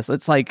between us,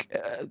 it's like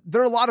there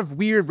are a lot of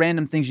weird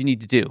random things you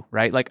need to do,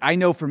 right? Like I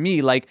know for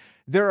me, like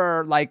there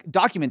are like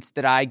documents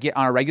that I get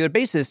on a regular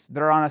basis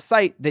that are on a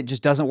site that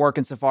just doesn't work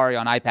in Safari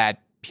on iPad,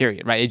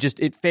 period, right?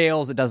 It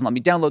fails. It doesn't let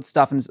me download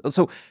stuff. And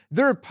so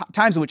there are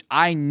times in which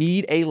I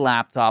need a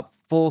laptop,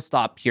 full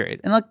stop,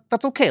 period. And like,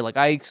 that's okay. Like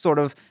I sort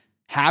of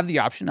have the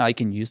option. I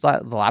can use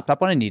the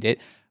laptop when I need it.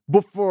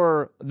 But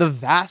for the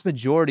vast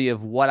majority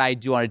of what I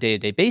do on a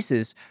day-to-day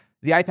basis,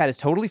 the iPad is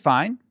totally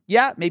fine.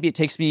 Yeah, maybe it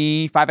takes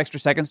me 5 extra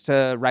seconds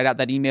to write out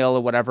that email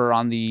or whatever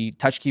on the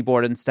touch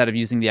keyboard instead of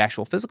using the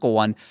actual physical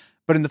one.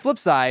 But in the flip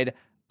side,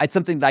 it's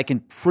something that I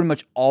can pretty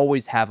much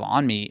always have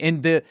on me.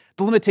 And the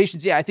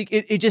limitations, I think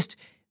it just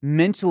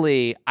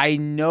mentally, I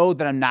know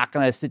that I'm not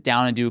going to sit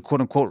down and do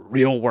quote unquote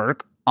real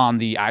work on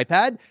the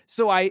iPad.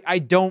 So I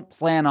don't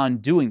plan on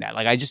doing that.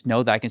 Like I just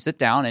know that I can sit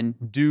down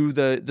and do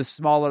the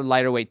smaller,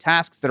 lighter weight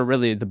tasks that are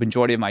really the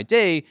majority of my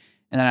day.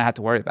 And then I have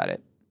to worry about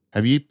it.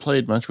 Have you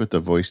played much with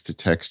the voice to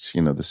text,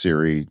 the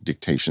Siri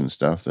dictation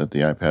stuff that the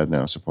iPad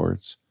now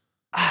supports?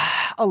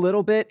 A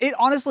little bit.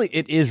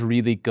 It is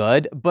really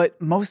good,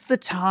 but most of the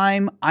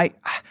time I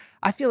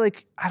feel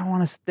like I don't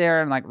want to sit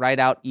there and like write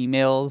out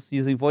emails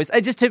using voice. I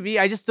just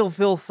still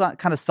feel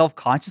kind of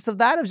self-conscious of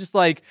that. I'm just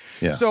like,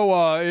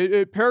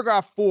 so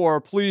paragraph 4,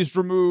 please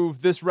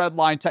remove this red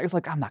line text.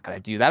 Like, I'm not going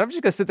to do that. I'm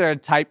just going to sit there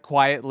and type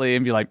quietly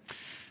and be like,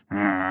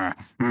 you're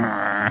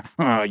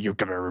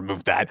gonna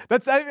remove that.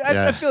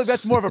 I feel like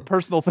that's more of a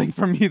personal thing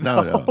for me,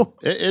 though. No.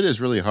 It is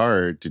really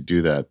hard to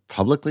do that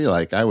publicly.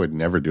 Like I would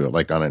never do it,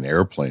 like on an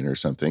airplane or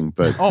something.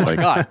 But oh my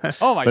god!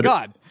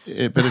 But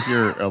if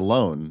you're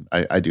alone,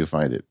 I do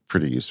find it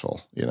pretty useful.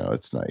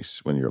 It's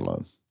nice when you're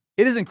alone.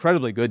 It is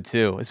incredibly good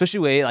too, especially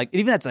way like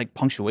even that's like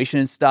punctuation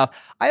and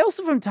stuff. I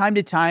also from time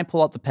to time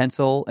pull out the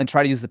pencil and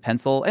try to use the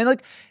pencil,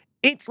 and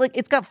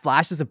it's got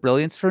flashes of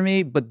brilliance for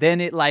me, but then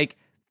it like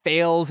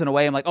fails in a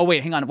way. I'm like, oh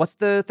wait, hang on, what's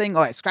the thing?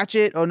 Oh, I scratch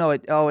it. Oh no,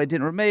 it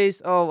didn't remaze.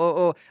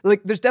 Oh.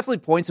 Like there's definitely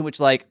points in which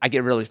like I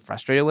get really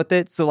frustrated with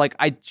it. So like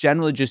I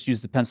generally just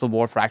use the pencil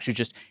more for actually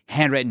just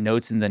handwritten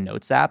notes in the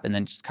Notes app, and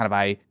then just kind of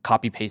I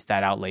copy paste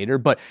that out later.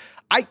 But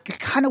I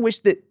kind of wish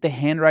that the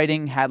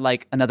handwriting had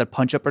like another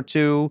punch up or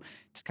two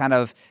to kind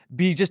of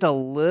be just a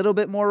little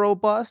bit more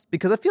robust,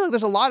 because I feel like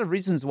there's a lot of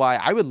reasons why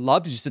I would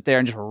love to just sit there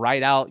and just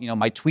write out,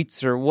 my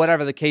tweets or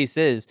whatever the case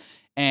is,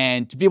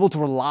 and to be able to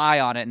rely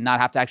on it and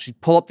not have to actually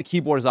pull up the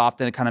keyboard as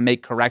often and kind of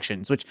make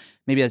corrections, which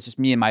maybe that's just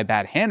me and my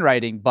bad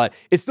handwriting, but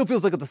it still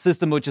feels like the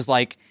system which is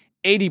like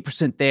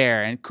 80%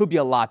 there and could be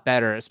a lot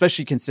better,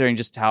 especially considering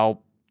just how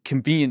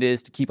convenient it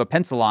is to keep a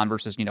pencil on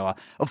versus, a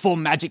full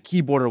Magic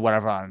Keyboard or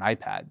whatever on an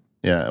iPad.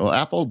 Yeah, well,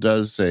 Apple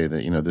does say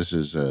that, this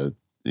is a,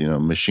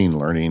 machine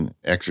learning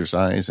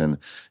exercise, and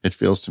it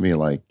feels to me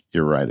like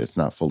you're right, it's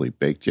not fully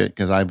baked yet,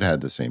 because I've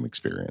had the same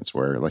experience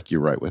where like you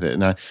write with it,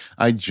 and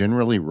I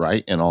generally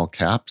write in all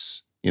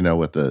caps,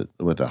 with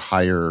a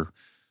higher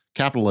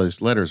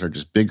capitalized letters are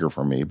just bigger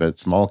for me, but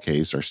small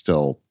case are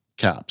still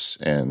caps,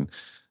 and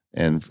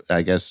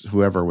I guess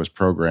whoever was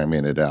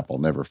programming at Apple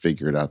never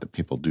figured out that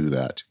people do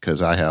that,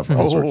 because I have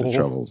all sorts of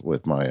troubles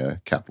with my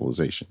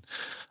capitalization.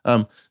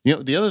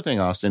 The other thing,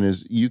 Austin,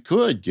 is you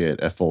could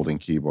get a folding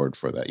keyboard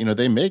for that.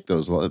 They make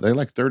those. They're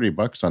like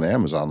 $30 on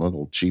Amazon, a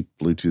little cheap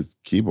Bluetooth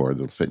keyboard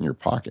that'll fit in your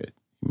pocket.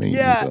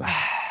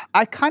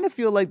 I kind of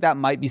feel like that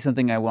might be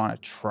something I want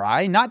to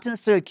try, not to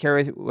necessarily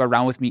carry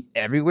around with me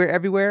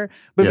everywhere,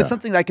 but if it's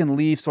something that I can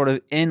leave sort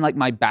of in like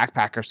my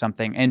backpack or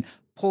something and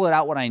pull it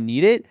out when I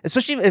need it,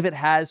 especially if it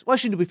has, well,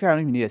 actually, to be fair, I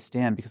don't even need a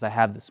stand because I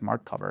have the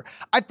smart cover.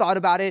 I've thought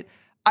about it.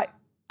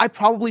 I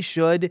probably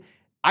should.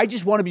 I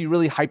just want to be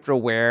really hyper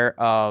aware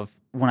of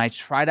when I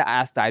try to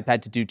ask the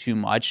iPad to do too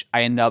much,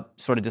 I end up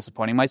sort of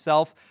disappointing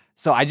myself.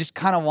 So I just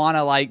kind of want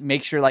to like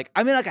make sure like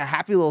I'm in like a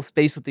happy little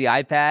space with the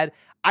iPad.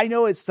 I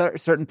know at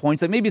certain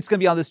points, like maybe it's going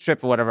to be on this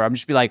trip or whatever. I'm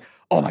just be like,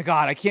 oh my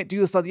God, I can't do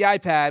this on the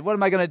iPad. What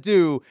am I going to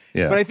do?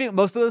 Yeah. But I think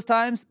most of those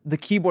times, the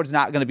keyboard's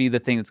not going to be the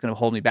thing that's going to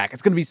hold me back.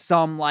 It's going to be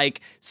some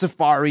like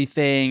Safari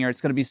thing, or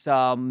it's going to be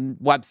some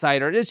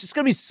website, or it's just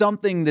going to be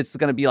something that's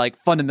going to be like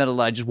fundamental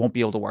that I just won't be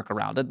able to work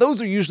around. And those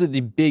are usually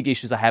the big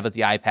issues I have with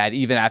the iPad,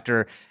 even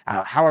after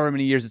however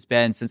many years it's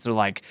been since they're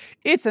like,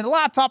 it's a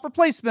laptop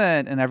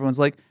replacement. And everyone's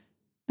like,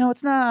 no,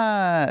 it's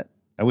not.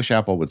 I wish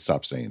Apple would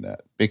stop saying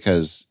that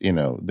because,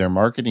 their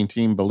marketing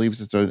team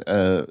believes it's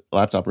a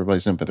laptop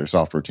replacement, but their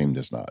software team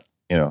does not.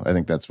 I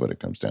think that's what it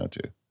comes down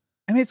to.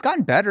 I mean, it's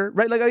gotten better,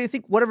 right? Like, I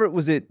think whatever it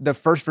was, the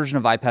first version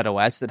of iPad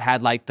OS that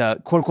had like the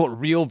quote unquote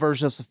real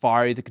version of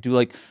Safari that could do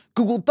like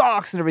Google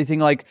Docs and everything.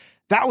 Like,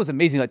 that was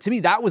amazing. Like, to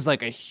me, that was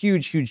like a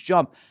huge, huge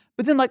jump.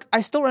 But then, like,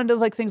 I still run into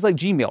like things like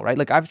Gmail, right?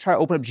 Like, I've tried to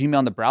open up Gmail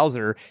in the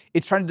browser.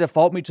 It's trying to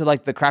default me to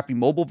like the crappy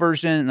mobile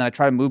version, and then I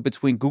try to move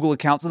between Google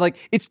accounts, and like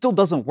it still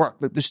doesn't work.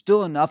 Like, there's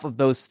still enough of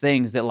those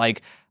things that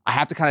like I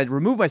have to kind of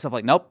remove myself.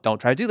 Like, nope, don't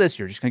try to do this.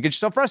 You're just gonna get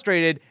yourself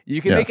frustrated.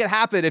 You can make it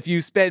happen if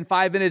you spend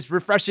 5 minutes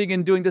refreshing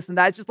and doing this and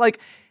that. It's just like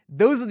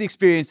those are the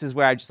experiences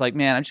where I'm just like,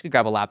 man, I'm just gonna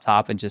grab a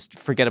laptop and just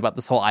forget about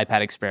this whole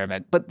iPad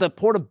experiment. But the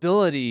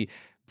portability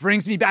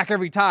brings me back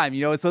every time,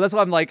 So that's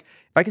why I'm like,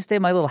 if I can stay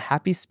in my little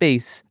happy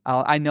space,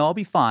 I know I'll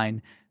be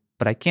fine,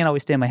 but I can't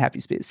always stay in my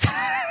happy space.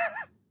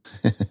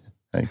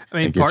 I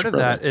mean, part of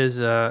that is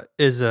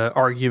a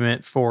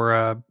argument for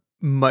a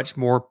much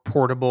more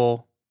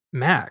portable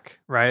Mac,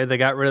 right? They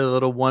got rid of the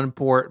little one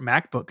port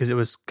MacBook because it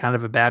was kind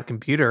of a bad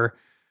computer,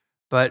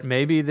 but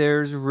maybe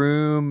there's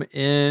room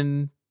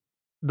in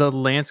the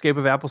landscape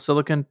of Apple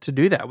Silicon to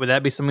do that. Would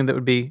that be something that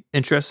would be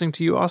interesting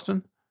to you,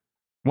 Austin?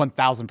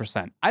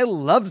 1000%. I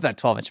loved that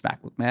 12-inch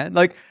MacBook, man.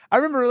 Like, I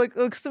remember,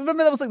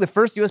 remember that was like the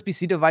first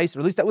USB-C device, or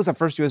at least that was the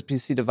first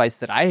USB-C device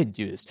that I had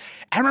used.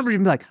 I remember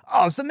being like,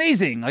 oh, it's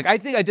amazing. Like, I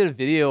think I did a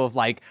video of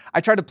like,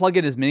 I tried to plug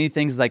in as many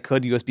things as I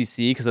could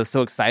USB-C because I was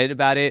so excited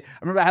about it. I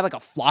remember I had like a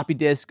floppy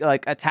disk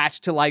like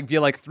attached to like via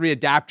like 3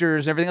 adapters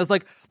and everything. I was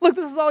like, look,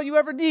 this is all you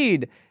ever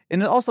need.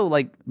 And also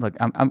like, look,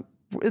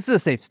 this is a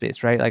safe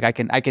space, right? Like I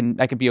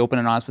can be open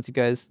and honest with you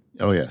guys.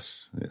 Oh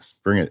yes,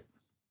 bring it.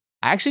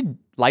 I actually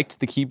liked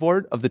the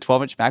keyboard of the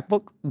 12-inch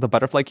MacBook, the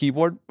butterfly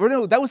keyboard. Or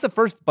no, that was the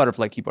first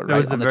butterfly keyboard, right? That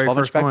was the very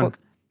first one.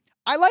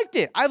 I liked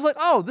it. I was like,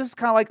 oh, this is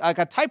kind of like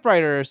a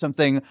typewriter or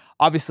something.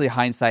 Obviously,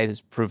 hindsight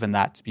has proven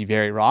that to be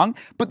very wrong.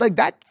 But like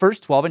that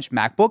first 12-inch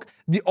MacBook,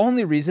 the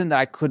only reason that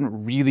I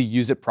couldn't really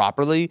use it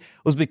properly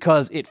was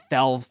because it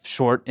fell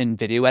short in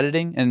video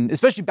editing. And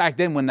especially back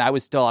then when I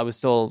was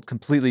still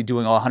completely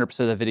doing 100%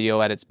 of the video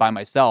edits by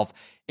myself.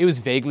 It was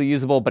vaguely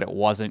usable, but it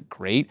wasn't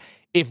great.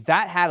 If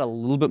that had a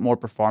little bit more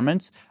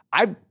performance,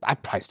 I'd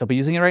probably still be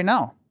using it right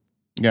now.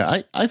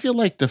 Yeah, I feel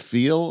like the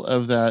feel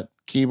of that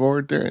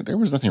keyboard, there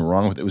was nothing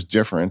wrong with it. It was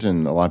different,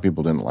 and a lot of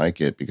people didn't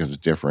like it because it was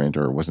different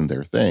or it wasn't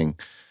their thing.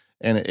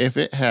 And if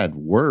it had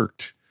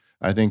worked,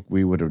 I think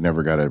we would have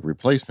never got a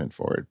replacement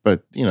for it.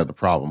 But, the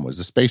problem was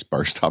the space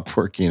bar stopped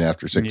working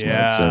after 6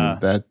 months,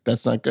 and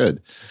that's not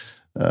good.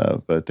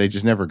 But they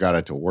just never got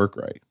it to work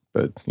right.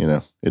 But,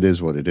 it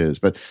is what it is.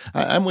 But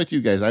I'm with you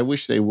guys. I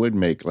wish they would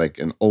make like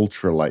an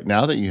ultralight.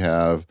 Now that you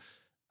have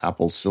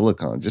Apple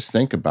Silicon, just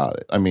think about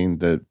it. I mean,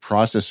 the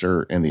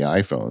processor in the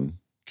iPhone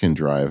can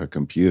drive a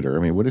computer.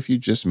 I mean, what if you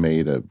just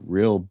made a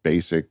real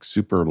basic,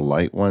 super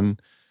light one?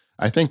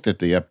 I think that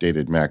the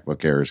updated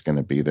MacBook Air is going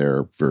to be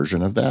their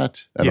version of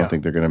that. I don't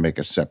think they're going to make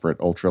a separate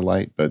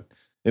ultralight, but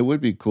it would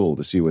be cool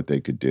to see what they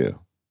could do.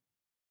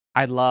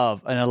 I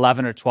love an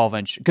 11 or 12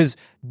 inch because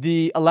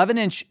the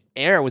 11-inch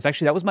Air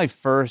that was my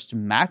first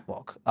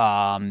MacBook.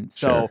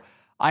 So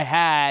I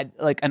had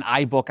like an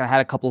iBook. I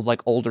had a couple of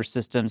like older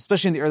systems,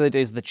 especially in the early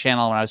days of the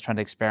channel when I was trying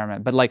to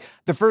experiment. But like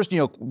the first,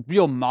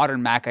 real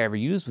modern Mac I ever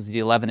used was the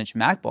 11-inch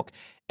MacBook.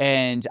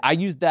 And I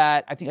used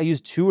that, I think I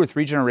used 2 or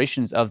 3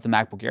 generations of the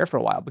MacBook Air for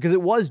a while because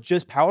it was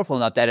just powerful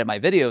enough to edit my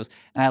videos.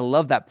 And I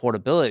love that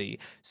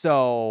portability.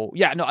 So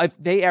yeah, no, if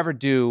they ever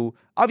do,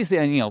 obviously,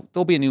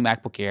 there'll be a new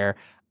MacBook Air.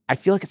 I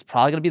feel like it's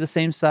probably going to be the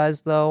same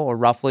size though, or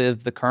roughly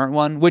of the current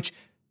one, which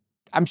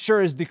I'm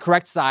sure is the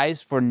correct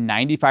size for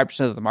 95%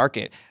 of the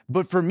market.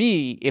 But for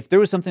me, if there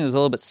was something that was a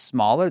little bit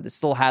smaller that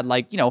still had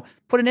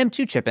put an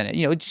M2 chip in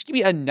it, just give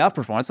me enough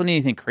performance. I don't need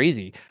anything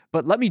crazy.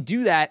 But let me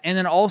do that and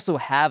then also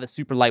have a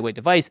super lightweight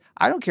device.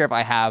 I don't care if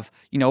I have,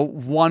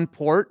 one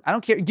port. I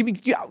don't care.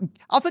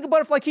 I'll take a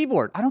butterfly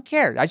keyboard. I don't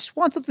care. I just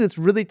want something that's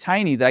really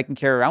tiny that I can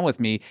carry around with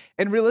me.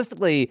 And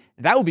realistically,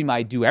 that would be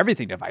my do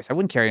everything device. I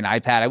wouldn't carry an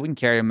iPad. I wouldn't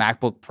carry a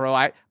MacBook Pro.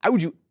 I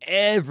would do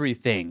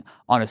everything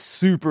on a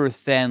super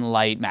thin,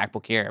 light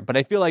MacBook Air. But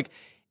I feel like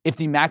if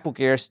the MacBook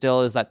Air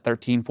still is that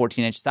 13,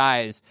 14-inch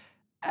size,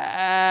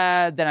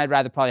 then I'd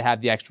rather probably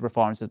have the extra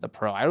performance of the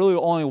Pro. I really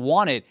only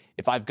want it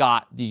if I've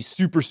got the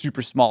super,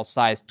 super small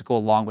size to go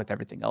along with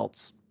everything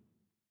else.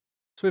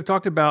 So we've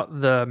talked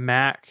about the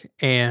Mac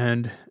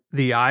and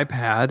the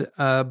iPad,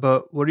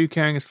 but what are you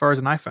carrying as far as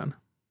an iPhone?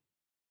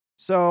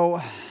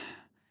 So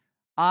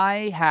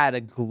I had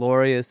a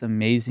glorious,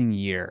 amazing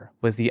year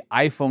with the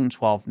iPhone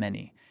 12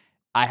 mini.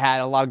 I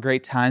had a lot of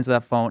great times with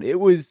that phone. It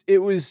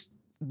was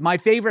my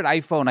favorite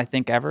iPhone, I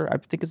think, ever. I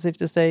think it's safe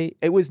to say.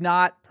 It was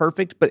not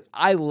perfect, but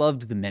I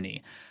loved the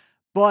mini.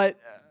 But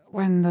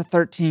when the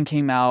 13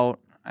 came out,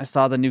 I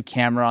saw the new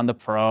camera on the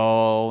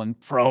Pro and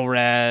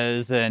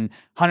ProRes and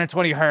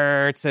 120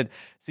 hertz. And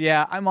so,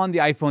 yeah, I'm on the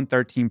iPhone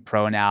 13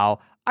 Pro now.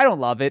 I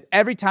don't love it.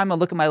 Every time I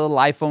look at my little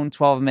iPhone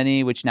 12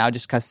 mini, which now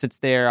just kind of sits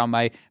there on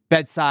my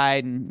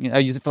bedside, and I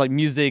use it for like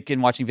music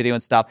and watching video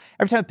and stuff.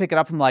 Every time I pick it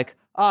up, I'm like,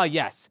 oh,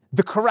 yes,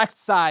 the correct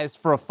size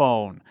for a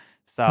phone.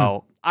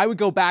 So I would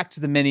go back to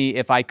the mini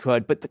if I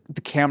could. But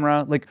the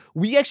camera, like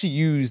we actually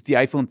use the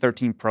iPhone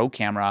 13 Pro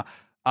camera.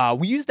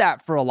 We use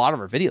that for a lot of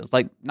our videos,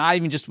 like not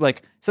even just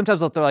like sometimes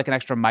I'll throw like an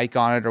extra mic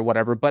on it or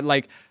whatever, but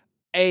like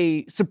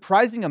a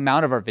surprising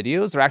amount of our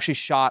videos are actually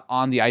shot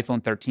on the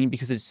iPhone 13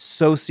 because it's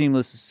so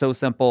seamless, so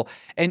simple.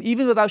 And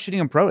even without shooting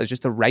in Pro, it's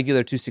just a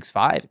regular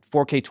 265,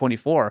 4K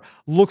 24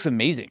 looks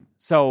amazing.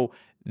 So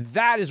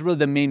that is really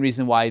the main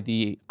reason why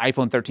the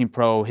iPhone 13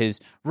 Pro has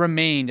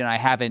remained and I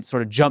haven't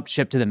sort of jumped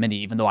ship to the mini,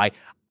 even though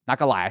not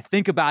gonna lie, I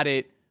think about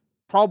it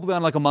probably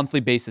on like a monthly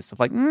basis of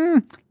like,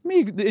 let me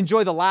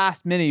enjoy the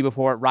last mini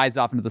before it rides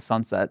off into the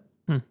sunset.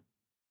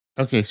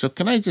 Okay, so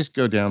can I just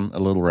go down a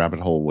little rabbit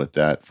hole with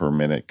that for a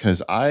minute?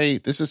 Because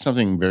this is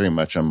something very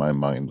much on my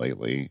mind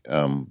lately.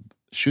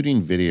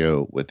 Shooting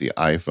video with the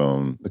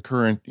iPhone, the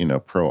current,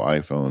 Pro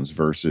iPhones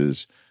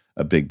versus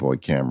a big boy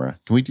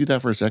camera. Can we do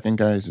that for a second,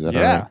 guys? Is that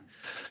all right?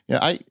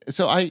 Yeah.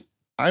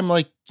 I'm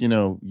like,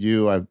 I'm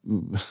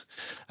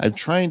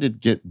trying to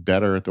get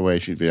better at the way I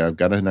shoot video. I've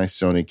got a nice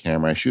Sony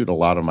camera. I shoot a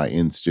lot of my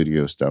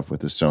in-studio stuff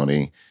with the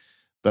Sony.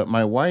 But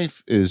my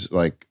wife is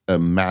like a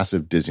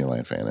massive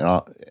Disneyland fan.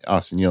 And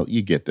Austin,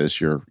 you get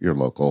this. You're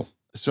local.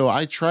 So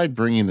I tried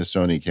bringing the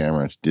Sony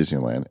camera to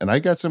Disneyland, and I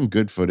got some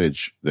good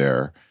footage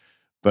there.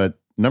 But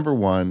number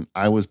one,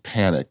 I was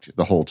panicked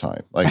the whole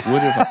time. Like,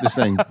 what if this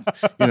thing,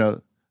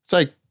 it's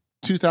like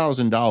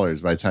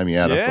 $2,000 by the time you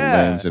add up the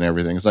lens and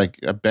everything. It's like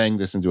I bang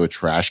this into a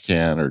trash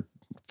can or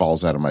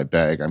falls out of my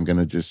bag. I'm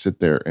gonna just sit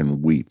there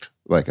and weep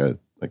like a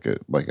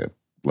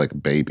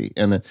baby.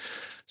 And then.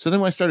 So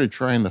then I started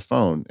trying the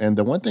phone. And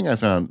the one thing I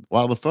found,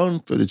 while the phone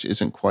footage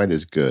isn't quite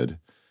as good,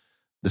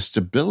 the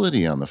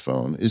stability on the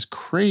phone is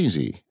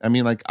crazy. I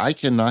mean, like I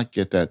cannot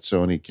get that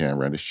Sony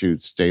camera to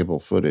shoot stable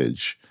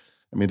footage.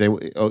 I mean,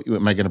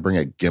 am I going to bring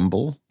a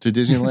gimbal to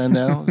Disneyland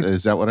now?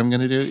 Is that what I'm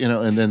going to do?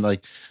 And then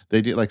like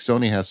they do, like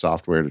Sony has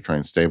software to try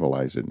and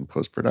stabilize it in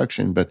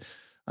post-production. But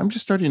I'm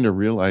just starting to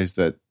realize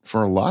that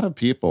for a lot of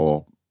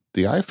people,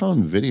 the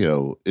iPhone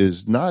video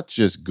is not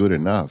just good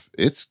enough.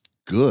 It's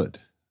good.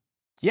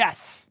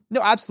 Yes.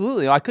 No,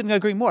 absolutely. I couldn't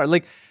agree more.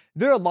 Like,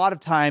 there are a lot of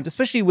times,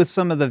 especially with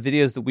some of the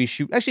videos that we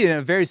shoot, actually in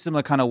a very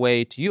similar kind of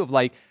way to you, of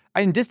like,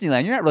 in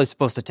Disneyland, you're not really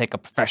supposed to take a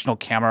professional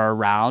camera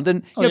around.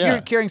 And if you're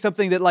carrying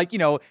something that like,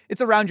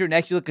 it's around your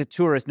neck, you look at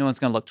tourists, no one's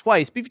going to look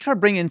twice. But if you try to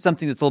bring in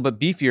something that's a little bit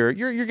beefier,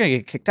 you're going to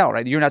get kicked out,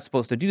 right? You're not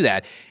supposed to do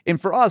that. And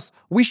for us,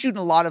 we shoot in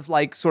a lot of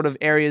like sort of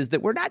areas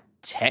that we're not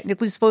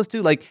technically supposed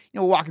to. Like,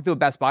 walking through a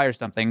Best Buy or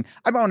something,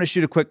 I might want to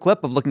shoot a quick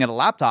clip of looking at a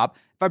laptop.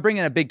 If I bring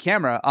in a big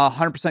camera,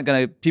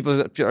 100%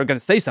 people are going to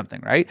say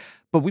something, right?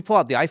 But we pull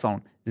out the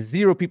iPhone,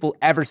 0 people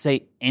ever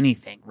say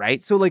anything,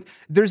 right? So like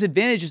there's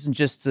advantages in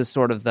just the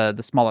sort of the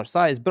smaller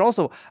size, but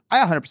also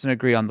I 100%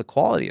 agree on the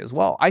quality as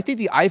well. I think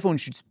the iPhone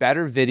shoots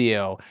better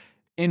video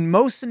in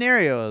most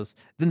scenarios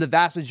than the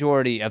vast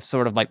majority of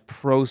sort of like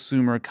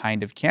prosumer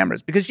kind of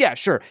cameras. Because yeah,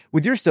 sure,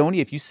 with your Sony,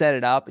 if you set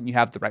it up and you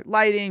have the right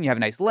lighting, you have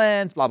a nice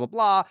lens, blah, blah,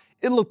 blah,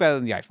 it'll look better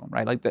than the iPhone,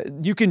 right? Like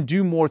you can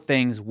do more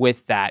things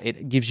with that.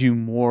 It gives you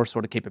more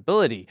sort of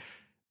capability.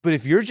 But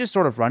if you're just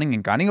sort of running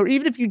and gunning, or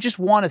even if you just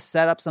want to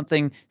set up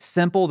something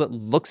simple that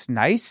looks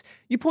nice,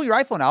 you pull your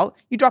iPhone out,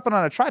 you drop it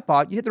on a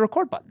tripod, you hit the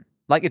record button.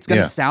 Like it's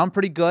going to sound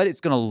pretty good. It's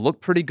going to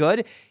look pretty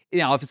good.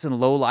 If it's in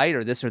low light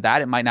or this or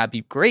that, it might not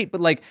be great. But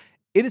like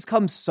it has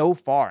come so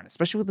far, and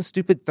especially with the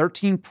stupid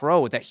 13 Pro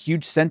with that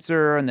huge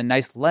sensor and the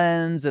nice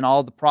lens and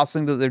all the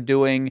processing that they're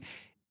doing,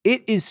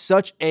 it is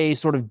such a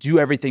sort of do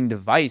everything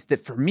device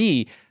that for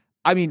me,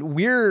 I mean,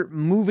 we're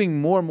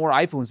moving more and more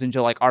iPhones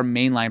into like our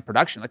mainline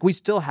production. Like we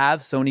still have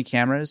Sony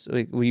cameras.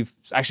 We've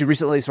actually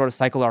recently sort of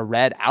cycled our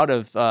Red out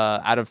of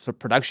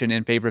production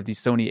in favor of the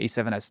Sony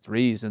A7S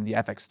IIIs and the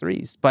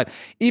FX3s. But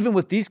even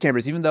with these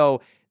cameras, even though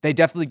they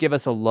definitely give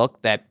us a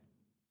look that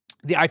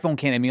the iPhone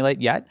can't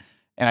emulate yet,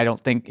 and I don't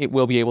think it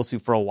will be able to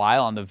for a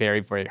while on the very,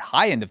 very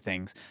high end of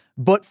things.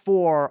 But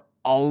for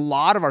a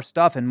lot of our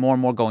stuff and more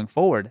going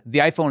forward, the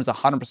iPhone is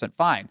 100%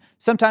 fine.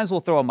 Sometimes we'll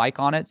throw a mic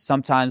on it.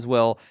 Sometimes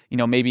we'll,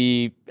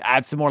 maybe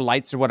add some more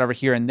lights or whatever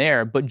here and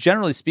there. But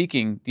generally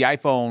speaking, the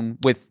iPhone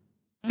with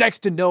next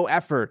to no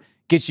effort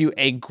gets you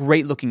a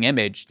great looking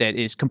image that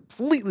is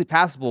completely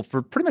passable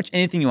for pretty much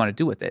anything you want to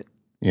do with it.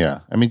 Yeah.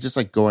 I mean, just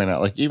like going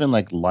out, like even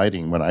like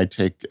lighting, when I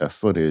take a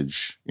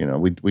footage,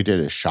 we did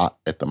a shot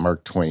at the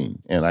Mark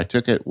Twain and I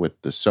took it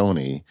with the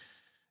Sony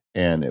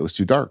and it was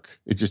too dark.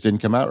 It just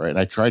didn't come out right. And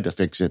I tried to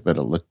fix it, but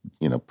it looked,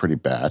 pretty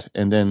bad.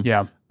 And then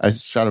I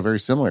shot a very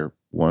similar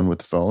one with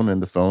the phone,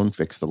 and the phone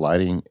fixed the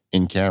lighting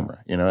in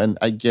camera, and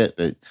I get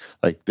that,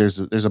 like, there's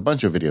a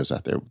bunch of videos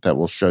out there that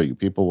will show you,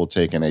 people will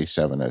take an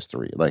A7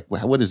 S3, like,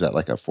 what is that,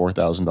 like a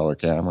 $4,000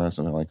 camera or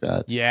something like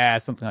that? Yeah,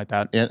 something like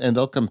that. And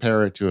they'll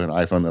compare it to an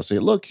iPhone. They'll say,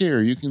 look here,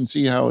 you can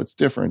see how it's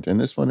different, and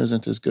this one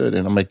isn't as good.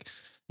 And I'm like,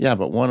 yeah,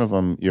 but one of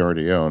them you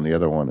already own. The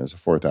other one is a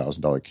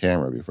 $4,000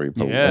 camera before you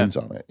put a lens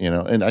on it,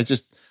 And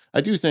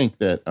I do think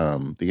that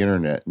the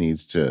internet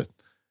needs to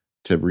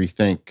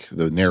rethink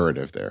the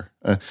narrative there.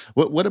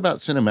 What about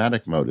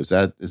cinematic mode? Is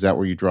that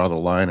where you draw the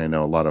line? I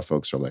know a lot of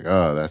folks are like,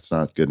 oh, that's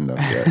not good enough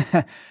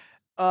yet.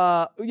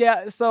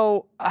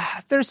 So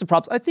there's some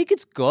props. I think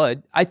it's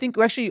good. I think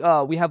actually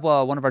we have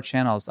one of our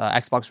channels,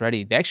 Xbox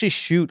Ready. They actually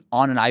shoot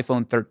on an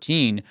iPhone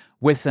 13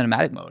 with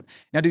cinematic mode.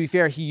 Now, to be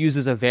fair, he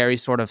uses a very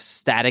sort of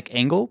static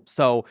angle.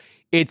 So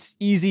it's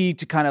easy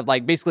to kind of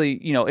like, basically,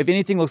 if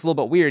anything looks a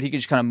little bit weird, he can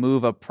just kind of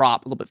move a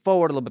prop a little bit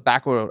forward, a little bit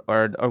backward,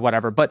 or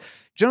whatever. But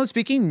generally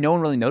speaking, no one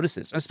really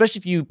notices, especially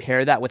if you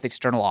pair that with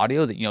external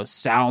audio that,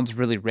 sounds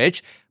really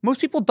rich. Most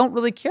people don't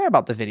really care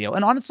about the video.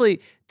 And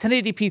honestly,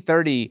 1080p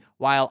 30,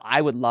 while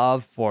I would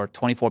love for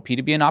 24p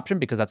to be an option,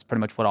 because that's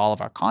pretty much what all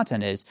of our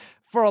content is,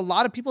 for a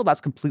lot of people, that's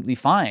completely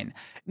fine.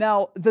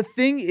 Now, the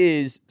thing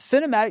is,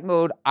 cinematic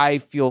mode, I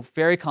feel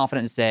very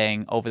confident in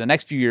saying over the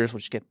next few years will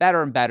just get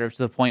better and better to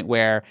the point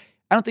where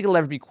I don't think it'll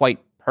ever be quite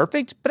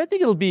perfect, but I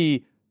think it'll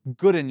be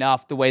good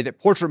enough the way that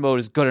portrait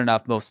mode is good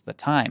enough most of the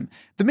time.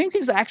 The main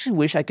things I actually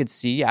wish I could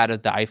see out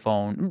of the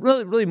iPhone,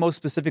 really most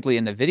specifically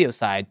in the video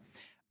side,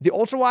 the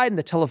ultra wide and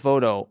the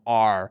telephoto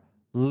are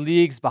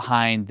leagues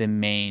behind the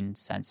main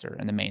sensor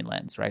and the main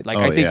lens, right? Like,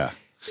 I think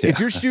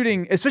if you're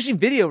shooting, especially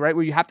video, right,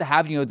 where you have to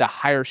have, the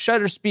higher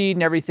shutter speed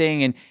and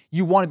everything, and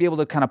you want to be able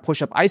to kind of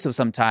push up ISO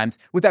sometimes,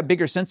 with that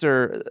bigger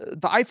sensor,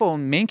 the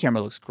iPhone main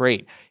camera looks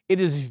great.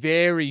 It is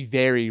very,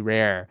 very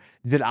rare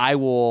that I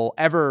will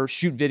ever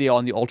shoot video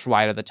on the ultra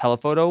wide or the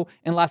telephoto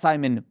unless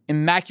I'm in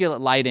immaculate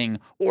lighting,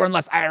 or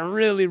unless I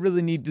really,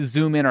 really need to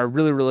zoom in, or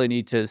really, really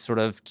need to sort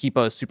of keep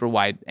a super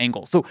wide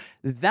angle. So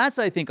that's,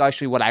 I think,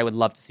 actually what I would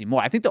love to see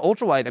more. I think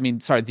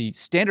the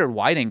standard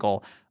wide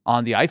angle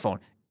on the iPhone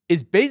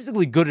is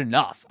basically good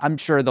enough. I'm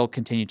sure they'll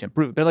continue to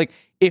improve. But like,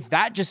 if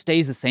that just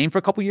stays the same for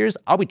a couple years,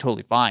 I'll be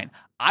totally fine.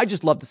 I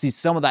just love to see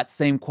some of that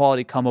same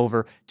quality come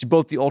over to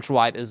both the ultra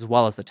wide as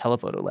well as the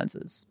telephoto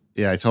lenses.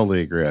 Yeah, I totally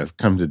agree. I've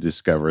come to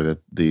discover that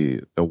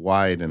the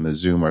wide and the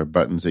zoom are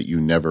buttons that you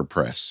never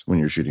press when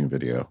you're shooting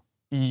video.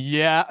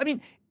 Yeah. I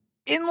mean,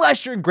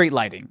 unless you're in great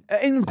lighting.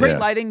 In great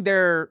lighting,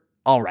 they're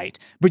all right.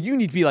 But you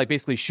need to be like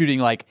basically shooting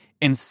like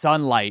in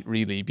sunlight,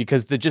 really,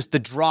 because the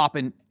drop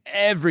and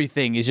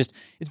everything is just,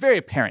 it's very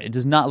apparent. It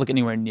does not look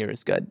anywhere near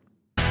as good.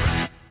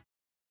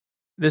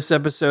 This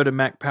episode of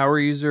Mac Power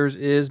Users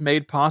is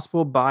made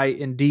possible by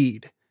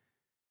Indeed.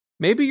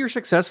 Maybe you're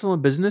successful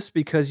in business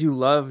because you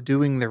love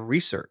doing the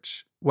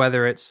research,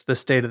 whether it's the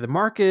state of the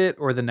market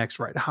or the next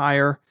right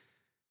hire,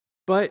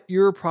 but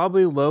you're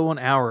probably low on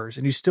hours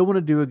and you still want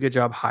to do a good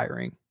job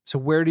hiring. So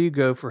where do you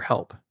go for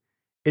help?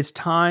 It's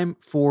time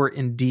for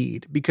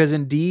Indeed, because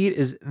Indeed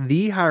is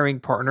the hiring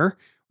partner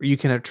where you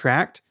can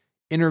attract,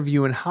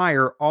 interview, and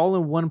hire all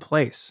in one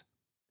place.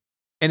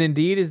 And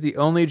Indeed is the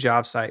only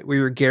job site where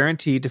you're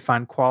guaranteed to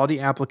find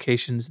quality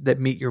applications that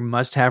meet your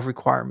must-have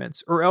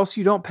requirements, or else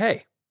you don't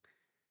pay.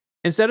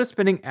 Instead of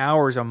spending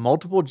hours on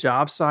multiple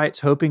job sites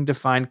hoping to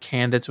find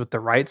candidates with the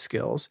right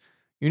skills,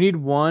 you need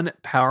one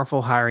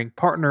powerful hiring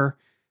partner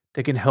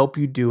that can help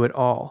you do it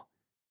all.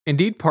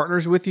 Indeed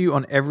partners with you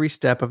on every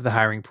step of the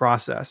hiring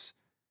process.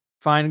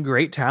 Find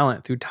great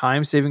talent through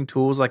time-saving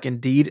tools like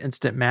Indeed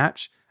Instant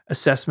Match,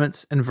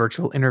 assessments, and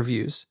virtual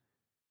interviews.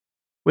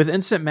 With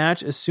Instant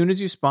Match, as soon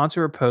as you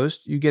sponsor a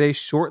post, you get a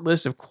short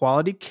list of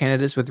quality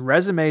candidates with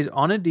resumes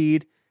on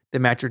Indeed that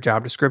match your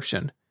job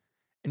description,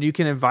 and you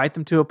can invite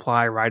them to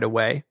apply right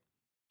away.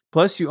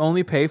 Plus, you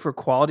only pay for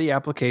quality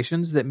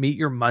applications that meet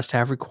your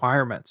must-have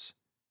requirements.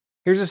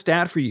 Here's a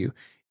stat for you.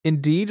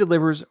 Indeed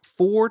delivers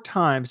 4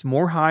 times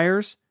more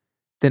hires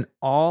than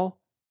all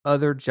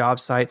other job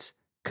sites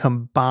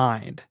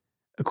combined,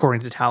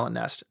 according to Talent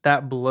Nest.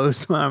 That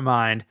blows my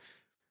mind.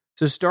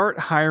 So start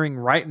hiring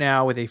right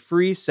now with a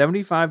free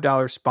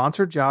 $75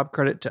 sponsored job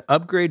credit to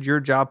upgrade your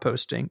job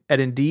posting at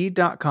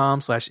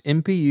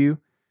Indeed.com/MPU.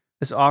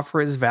 This offer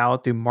is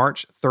valid through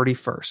March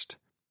 31st.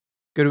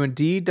 Go to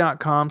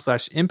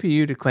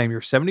Indeed.com/MPU to claim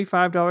your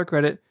 $75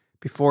 credit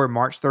before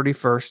March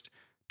 31st.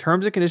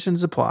 Terms and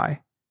conditions apply.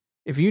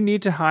 If you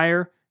need to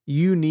hire,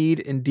 you need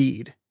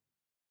Indeed.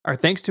 Our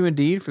thanks to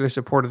Indeed for their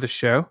support of the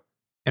show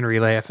and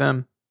Relay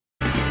FM.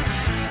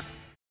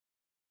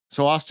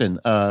 So Austin,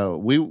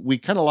 we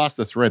kind of lost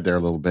the thread there a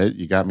little bit.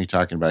 You got me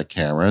talking about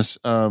cameras,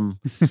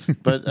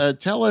 but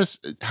tell us,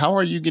 how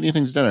are you getting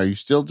things done? Are you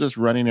still just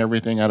running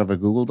everything out of a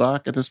Google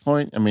Doc at this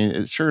point? I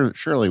mean,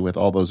 surely with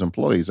all those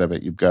employees, I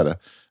bet you've got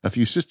a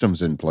few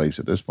systems in place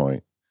at this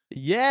point.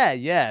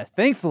 Yeah.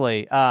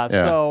 Thankfully,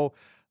 so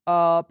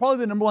probably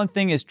the number one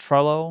thing is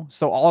Trello.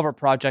 So all of our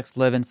projects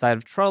live inside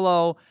of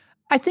Trello.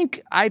 I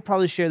think I'd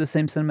probably share the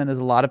same sentiment as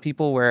a lot of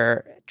people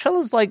where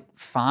Trello's like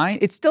fine.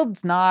 It's still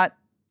not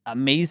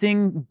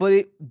amazing, but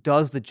it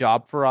does the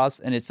job for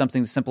us, and it's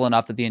something simple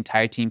enough that the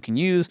entire team can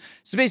use.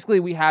 So basically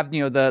we have,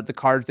 the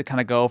cards that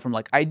kind of go from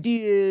like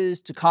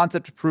ideas to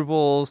concept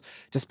approvals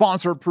to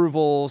sponsor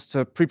approvals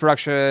to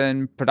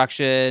pre-production,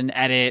 production,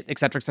 edit, et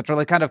cetera,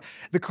 like kind of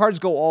the cards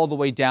go all the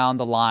way down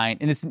the line,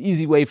 and it's an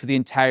easy way for the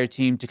entire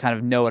team to kind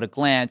of know at a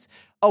glance,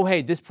 oh,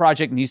 hey, this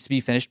project needs to be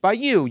finished by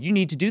you. You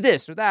need to do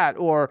this or that.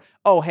 Or,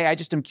 oh, hey, I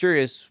just am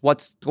curious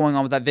what's going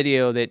on with that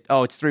video that,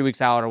 it's 3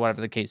 weeks out or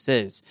whatever the case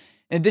is.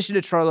 In addition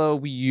to Trello,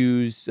 we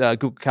use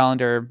Google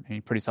Calendar.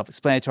 Pretty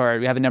self-explanatory.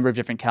 We have a number of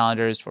different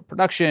calendars for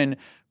production,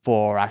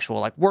 for actual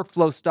like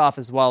workflow stuff,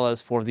 as well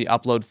as for the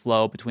upload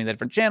flow between the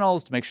different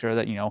channels to make sure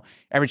that,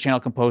 every channel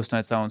can post on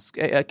its own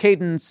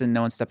cadence and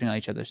no one's stepping on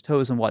each other's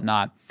toes and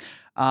whatnot.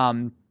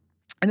 And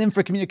then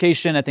for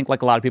communication, I think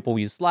like a lot of people,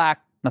 we use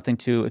Slack. Nothing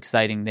too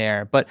exciting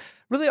there. But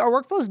really, our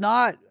workflow is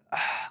not,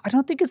 I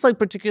don't think it's like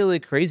particularly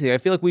crazy. I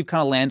feel like we've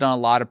kind of landed on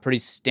a lot of pretty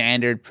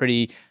standard,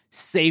 pretty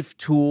safe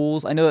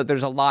tools. I know that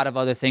there's a lot of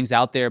other things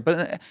out there,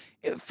 but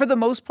for the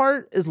most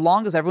part, as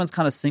long as everyone's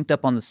kind of synced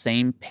up on the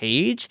same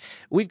page,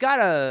 we've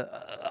got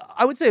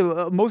I would say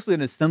mostly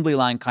an assembly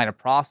line kind of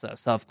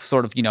process of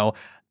sort of,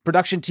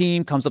 production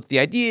team comes up with the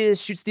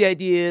ideas, shoots the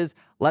ideas,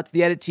 lets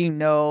the edit team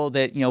know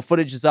that,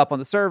 footage is up on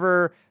the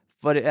server.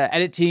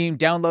 Edit team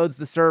downloads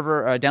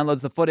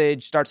the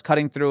footage, starts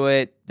cutting through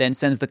it, then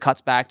sends the cuts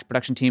back to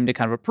production team to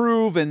kind of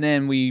approve, and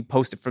then we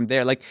post it from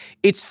there. Like,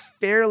 it's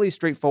fairly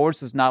straightforward,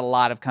 so there's not a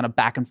lot of kind of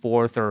back and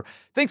forth, or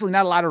thankfully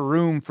not a lot of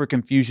room for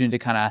confusion to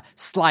kind of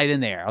slide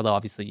in there, although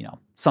obviously,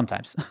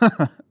 sometimes.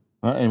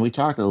 And we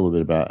talked a little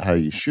bit about how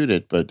you shoot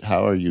it, but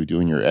how are you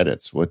doing your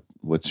edits?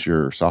 What's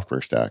your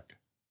software stack?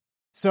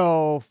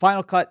 So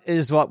Final Cut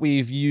is what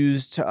we've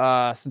used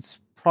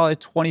since probably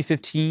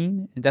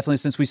 2015. And definitely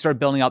since we started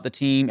building out the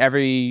team,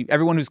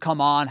 everyone who's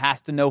come on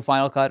has to know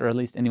Final Cut, or at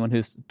least anyone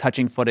who's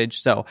touching footage.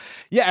 So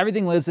yeah,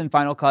 everything lives in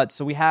Final Cut.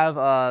 So we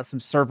have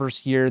some servers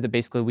here that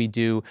basically we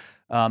do.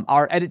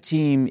 Our edit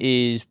team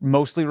is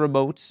mostly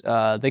remote.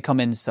 They come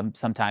in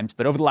sometimes,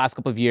 but over the last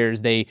couple of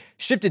years, they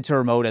shifted to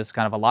remote, as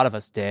kind of a lot of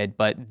us did,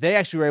 but they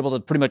actually were able to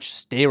pretty much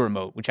stay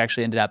remote, which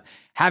actually ended up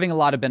having a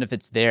lot of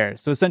benefits there.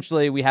 So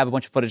essentially, we have a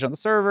bunch of footage on the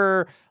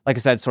server. Like I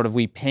said, sort of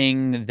we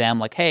ping them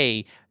like,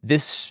 hey,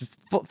 this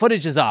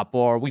footage is up,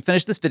 or we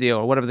finished this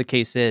video, or whatever the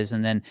case is,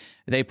 and then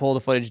they pull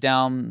the footage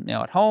down,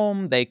 at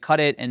home, they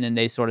cut it, and then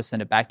they sort of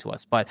send it back to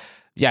us. But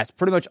yeah, it's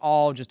pretty much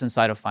all just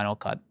inside of Final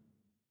Cut.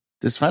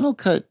 Does Final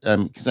Cut,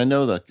 because I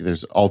know that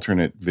there's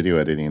alternate video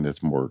editing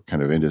that's more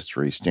kind of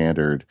industry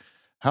standard.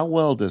 How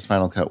well does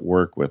Final Cut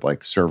work with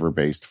like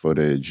server-based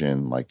footage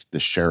and like the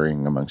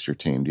sharing amongst your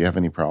team? Do you have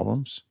any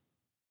problems?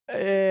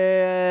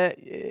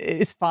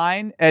 It's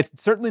fine. It's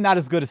certainly not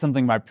as good as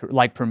something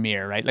like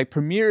Premiere, right? Like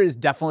Premiere is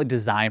definitely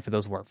designed for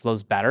those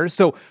workflows better.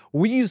 So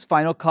we use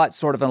Final Cut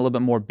sort of in a little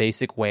bit more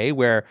basic way,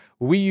 where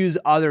we use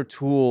other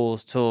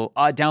tools to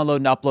download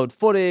and upload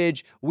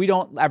footage. We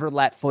don't ever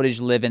let footage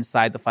live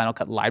inside the Final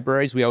Cut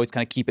libraries. We always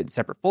kind of keep it in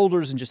separate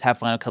folders and just have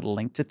Final Cut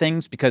linked to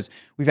things, because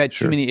we've had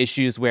too many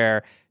issues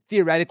where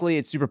theoretically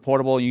it's super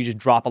portable and you just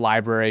drop a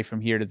library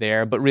from here to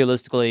there, but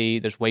realistically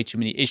there's way too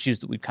many issues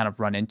that we've kind of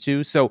run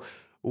into. So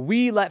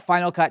we let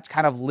Final Cut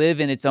kind of live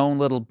in its own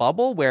little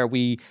bubble where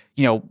we,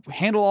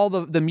 handle all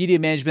the media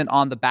management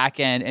on the back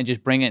end and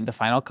just bring it into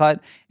Final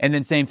Cut. And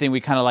then same thing,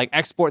 we kind of like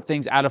export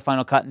things out of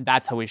Final Cut, and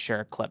that's how we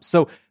share clips.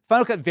 So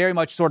Final Cut very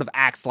much sort of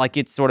acts like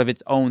it's sort of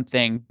its own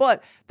thing.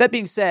 But that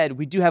being said,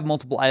 we do have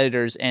multiple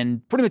editors,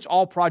 and pretty much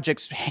all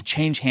projects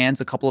change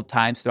hands a couple of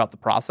times throughout the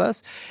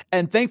process.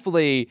 And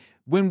thankfully,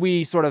 when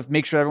we sort of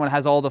make sure everyone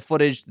has all the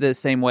footage the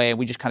same way, and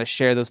we just kind of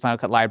share those Final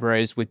Cut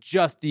libraries with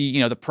just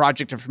the, the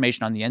project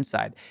information on the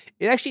inside,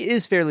 it actually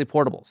is fairly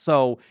portable.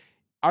 So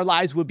our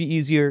lives would be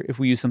easier if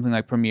we use something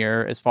like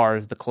Premiere as far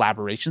as the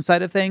collaboration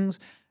side of things.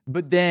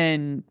 But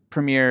then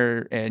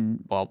Premiere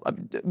and,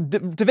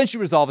 DaVinci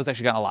Resolve has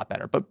actually gotten a lot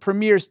better. But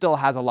Premiere still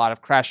has a lot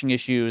of crashing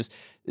issues.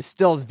 It's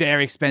still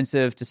very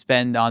expensive to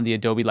spend on the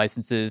Adobe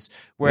licenses.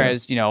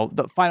 Whereas,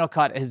 the Final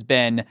Cut has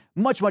been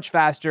much, much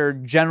faster,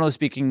 generally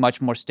speaking,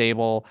 much more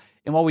stable.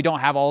 And while we don't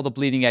have all the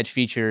bleeding edge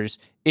features,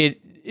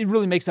 it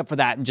really makes up for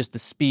that in just the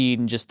speed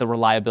and just the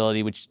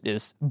reliability, which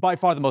is by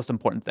far the most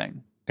important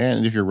thing.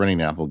 And if you're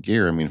running Apple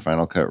gear,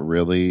 Final Cut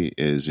really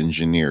is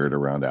engineered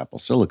around Apple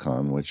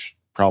Silicon, which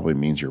probably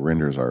means your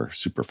renders are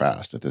super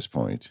fast at this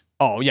point.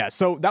 Oh, yeah.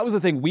 So that was the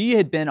thing. We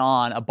had been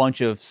on a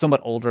bunch of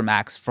somewhat older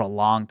Macs for a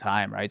long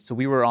time, right? So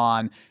we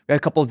had a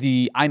couple of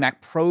the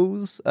iMac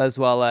Pros, as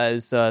well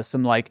as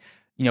some I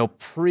guess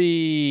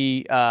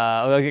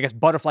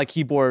butterfly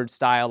keyboard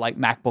style like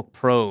MacBook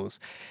Pros.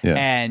 Yeah.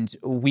 And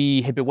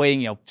we had been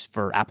waiting,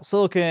 for Apple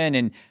Silicon,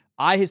 and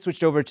I had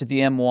switched over to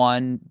the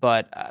M1,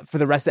 but for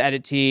the rest of the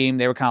edit team,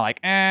 they were kind of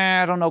like,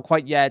 I don't know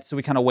quite yet. So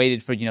we kind of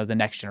waited for, the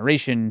next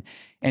generation.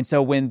 And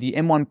so when the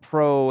M1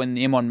 Pro and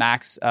the M1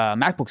 Max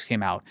MacBooks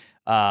came out,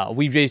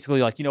 we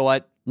basically like,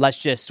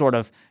 let's just sort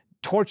of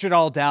torch it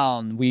all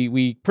down.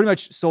 We pretty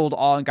much sold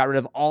all and got rid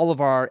of all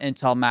of our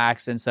Intel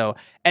Macs. And so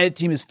Edit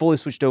Team is fully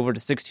switched over to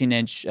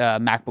 16-inch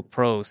MacBook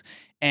Pros.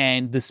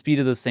 And the speed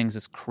of those things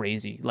is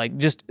crazy. Like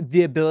just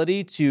the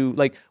ability to,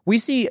 like, we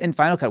see in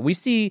Final Cut, we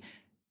see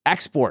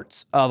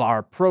exports of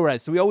our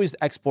ProRes. So we always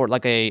export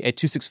like a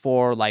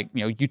 264, like,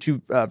 you know,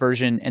 YouTube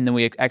version, and then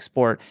we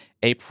export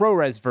a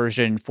ProRes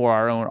version for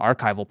our own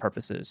archival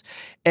purposes.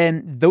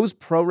 And those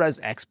ProRes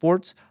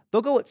exports,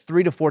 they'll go at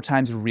 3 to 4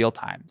 times real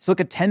time. So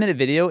like a 10-minute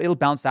video, it'll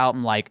bounce out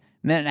in like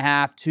minute and a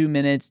half, 2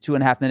 minutes,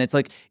 2.5 minutes.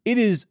 Like it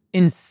is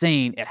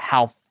insane at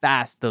how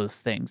fast those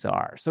things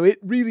are. So it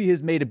really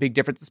has made a big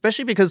difference,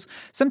 especially because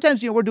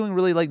sometimes, you know, we're doing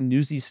really like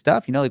newsy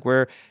stuff, you know, like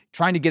we're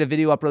trying to get a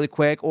video up really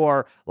quick,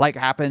 or like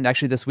happened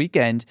actually this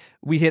weekend,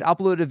 we had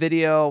uploaded a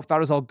video, thought it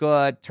was all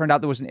good. Turned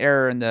out there was an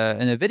error in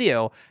the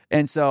video.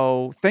 And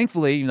so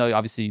thankfully, you know,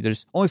 obviously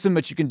there's only so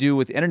much you can do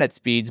with internet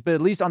speeds, but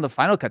at least on the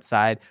Final Cut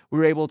side, we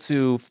were able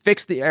to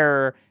fix the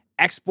error,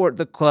 export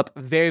the clip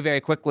very,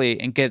 very quickly,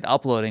 and get it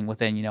uploading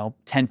within, you know,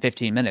 10,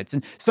 15 minutes.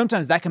 And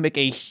sometimes that can make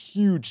a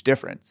huge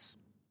difference.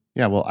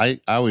 Yeah, well, I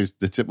always,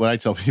 what I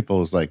tell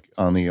people is like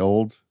on the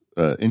old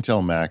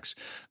Intel Macs,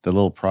 the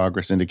little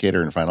progress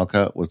indicator in Final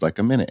Cut was like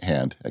a minute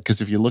hand.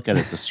 Because if you look at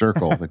it, it's a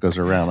circle that goes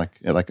around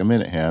like a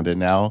minute hand. And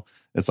now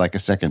it's like a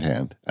second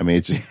hand. I mean,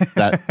 it's just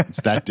that,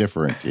 it's that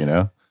different, you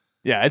know?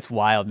 Yeah, it's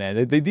wild,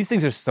 man. These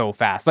things are so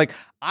fast. Like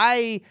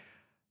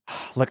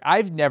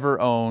I've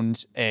never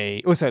owned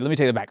let me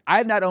take it back.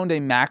 I've not owned a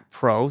Mac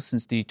Pro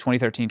since the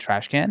 2013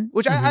 trash can,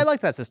 which I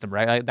like that system,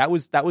 right? Like, that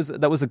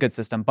was a good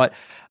system. But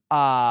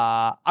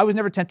I was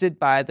never tempted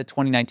by the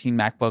 2019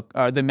 MacBook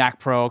or the Mac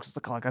Pro, because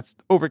it's like, that's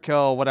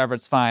overkill, whatever,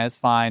 it's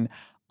fine.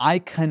 I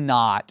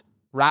cannot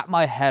wrap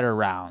my head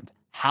around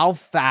how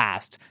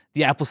fast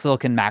the Apple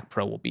Silicon Mac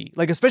Pro will be.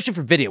 Like, especially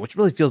for video, which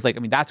really feels like, I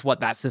mean, that's what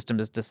that system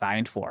is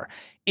designed for.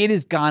 It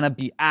is gonna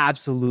be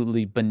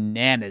absolutely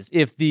bananas.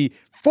 If the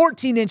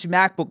 14-inch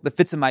MacBook that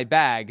fits in my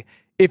bag,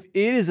 if it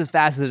is as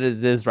fast as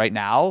it is right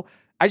now,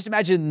 I just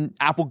imagine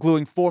Apple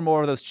gluing 4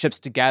 more of those chips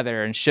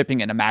together and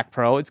shipping in a Mac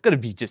Pro. It's gonna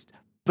be just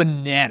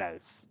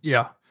bananas.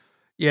 Yeah.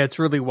 Yeah, it's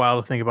really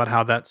wild to think about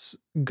how that's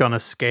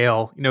gonna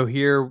scale. You know,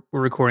 here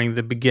we're recording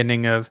the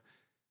beginning of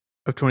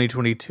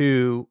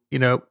 2022, you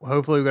know,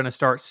 hopefully we're going to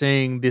start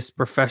seeing these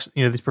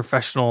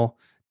professional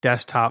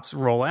desktops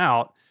roll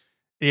out.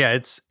 Yeah,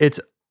 it's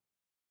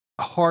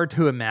hard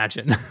to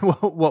imagine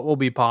what will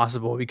be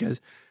possible,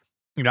 because,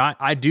 you know,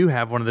 I do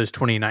have one of those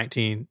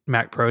 2019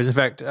 Mac Pros. In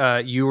fact,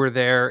 you were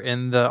there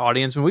in the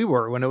audience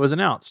when it was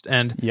announced,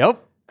 and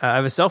yep, I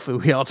have a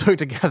selfie we all took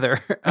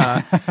together,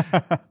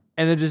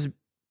 and it just,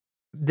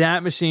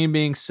 that machine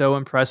being so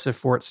impressive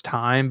for its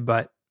time,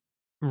 but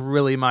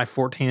really my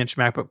 14-inch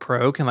MacBook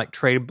Pro can like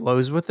trade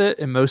blows with it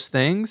in most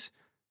things.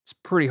 It's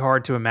pretty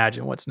hard to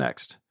imagine what's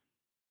next.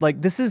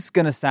 Like, this is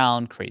going to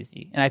sound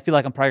crazy, and I feel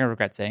like I'm probably going to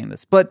regret saying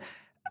this, but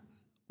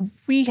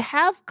we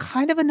have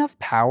kind of enough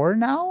power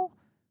now,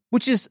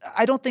 which is,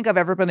 I don't think I've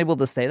ever been able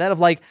to say that, of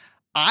like,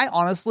 I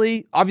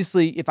honestly,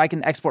 obviously, if I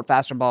can export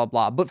faster, blah,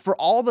 blah, blah, but for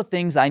all the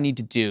things I need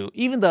to do,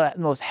 even the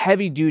most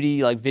heavy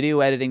duty, like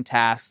video editing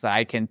tasks that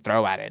I can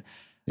throw at it,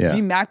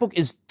 the MacBook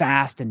is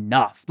fast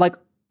enough. Like,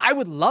 I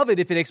would love it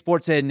if it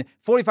exports in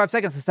 45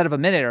 seconds instead of a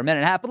minute or a minute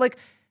and a half. But like,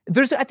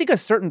 there's, I think, a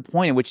certain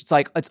point in which it's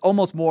like, it's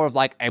almost more of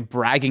like a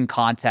bragging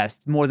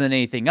contest more than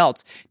anything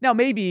else. Now,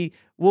 maybe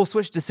we'll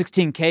switch to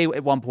 16K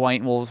at one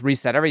point and we'll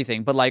reset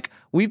everything. But like,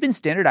 we've been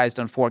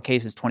standardized on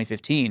 4K since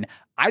 2015.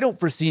 I don't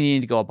foresee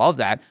needing to go above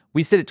that.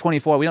 We sit at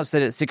 24. We don't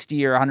sit at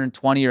 60 or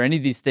 120 or any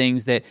of these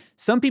things that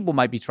some people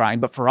might be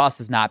trying, but for us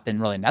has not been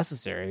really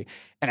necessary.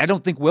 And I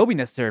don't think will be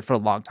necessary for a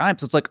long time.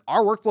 So it's like,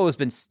 our workflow has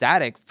been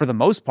static for the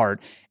most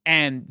part.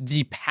 And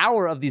the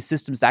power of these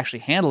systems to actually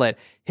handle it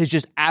has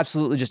just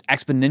absolutely just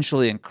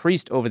exponentially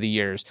increased over the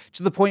years,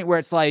 to the point where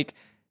it's like,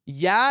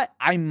 yeah,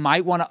 I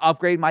might want to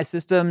upgrade my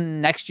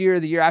system next year or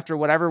the year after,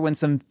 whatever, when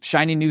some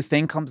shiny new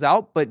thing comes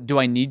out. But do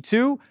I need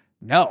to?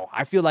 No.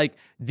 I feel like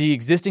the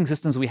existing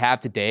systems we have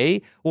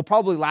today will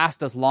probably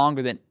last us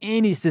longer than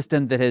any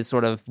system that has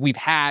we've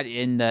had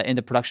in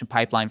the production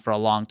pipeline for a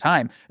long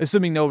time.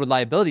 Assuming no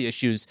reliability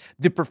issues,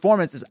 the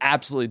performance is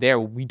absolutely there.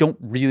 We don't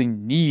really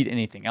need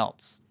anything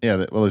else.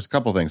 Yeah, well, there's a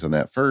couple things on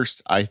that.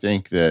 First, I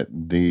think that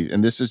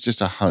and this is just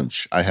a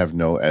hunch, I have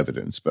no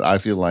evidence, but I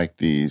feel like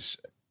these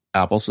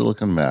Apple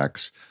Silicon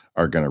Macs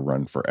are going to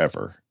run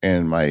forever.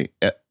 And my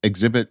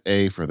exhibit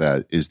A for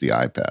that is the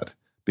iPad,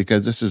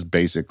 because this is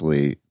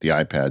basically the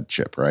iPad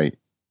chip, right?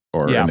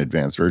 Or an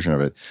advanced version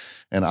of it.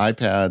 And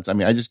iPads, I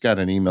mean, I just got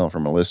an email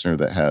from a listener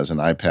that has an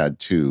iPad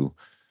 2,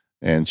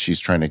 and she's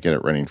trying to get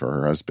it running for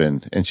her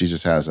husband, and she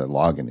just has a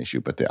login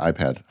issue, but the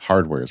iPad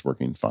hardware is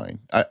working fine.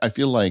 I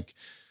feel like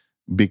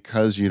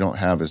because you don't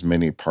have as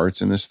many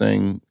parts in this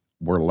thing,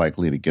 we're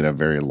likely to get a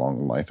very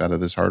long life out of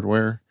this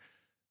hardware.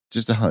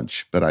 Just a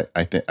hunch, but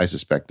I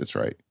suspect it's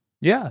right.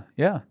 Yeah.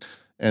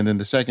 And then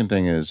the second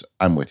thing is,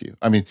 I'm with you.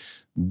 I mean,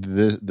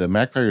 the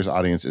Mac Players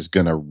audience is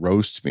going to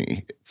roast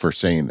me for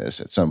saying this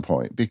at some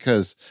point,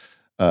 because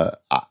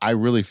I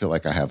really feel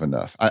like I have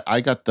enough.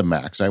 I got the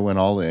max. I went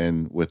all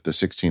in with the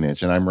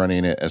 16-inch, and I'm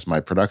running it as my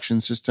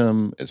production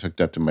system. It's hooked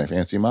up to my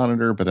fancy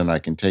monitor, but then I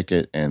can take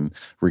it and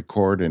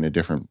record in a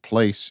different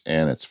place,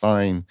 and it's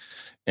fine.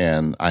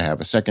 And I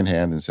have a second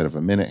hand instead of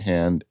a minute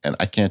hand. And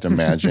I can't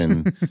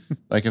imagine,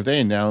 like, if they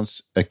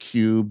announce a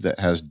cube that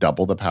has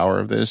double the power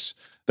of this,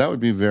 that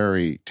would be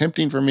very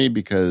tempting for me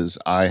because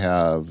I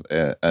have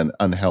an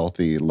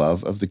unhealthy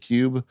love of the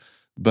cube.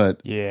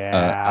 But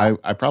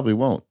I probably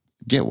won't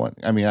get one.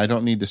 I mean, I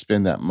don't need to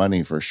spend that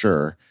money for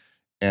sure.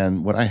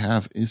 And what I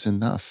have is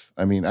enough.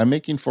 I mean, I'm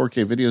making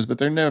 4K videos, but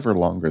they're never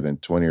longer than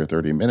 20 or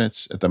 30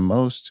 minutes at the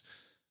most.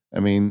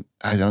 I mean,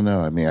 I don't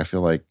know. I mean, I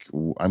feel like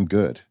I'm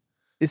good.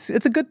 It's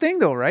a good thing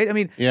though, right? I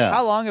mean,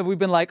 how long have we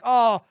been like,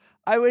 oh,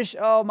 I wish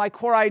my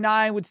Core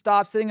i9 would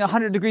stop sitting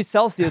 100 degrees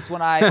Celsius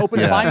when I open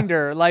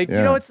Finder. Like, you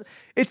know,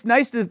 it's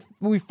nice that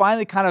we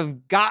finally kind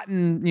of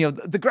gotten, you know,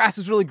 the grass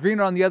is really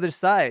greener on the other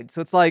side. So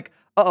it's like,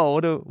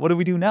 what do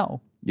we do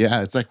now?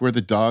 Yeah, it's like we're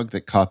the dog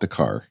that caught the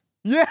car.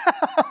 Yeah.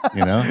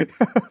 You know?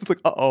 It's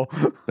like,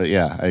 But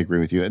yeah, I agree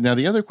with you. Now,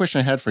 the other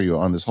question I had for you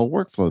on this whole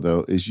workflow,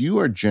 though, is you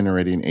are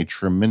generating a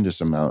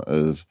tremendous amount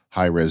of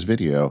high-res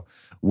video.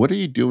 What are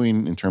you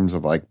doing in terms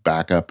of like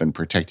backup and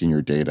protecting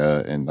your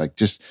data? And like,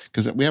 just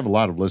because we have a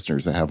lot of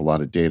listeners that have a lot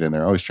of data and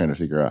they're always trying to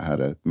figure out how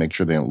to make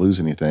sure they don't lose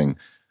anything.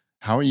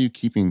 How are you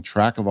keeping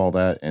track of all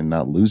that and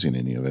not losing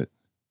any of it?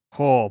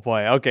 Oh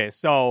boy. Okay.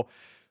 So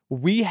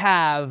we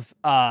have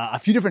a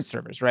few different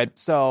servers, right?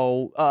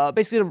 So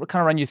basically to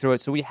kind of run you through it.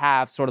 So we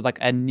have sort of like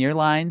a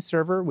nearline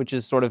server, which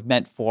is sort of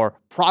meant for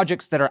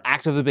projects that are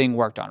actively being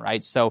worked on,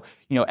 right? So,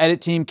 you know,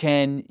 edit team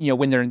can, you know,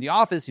 when they're in the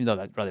office, even though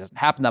that really doesn't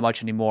happen that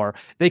much anymore,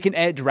 they can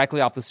edit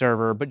directly off the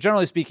server. But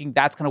generally speaking,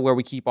 that's kind of where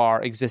we keep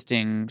our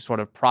existing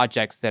sort of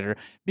projects that are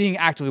being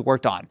actively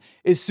worked on.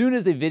 As soon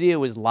as a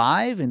video is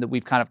live and that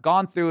we've kind of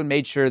gone through and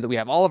made sure that we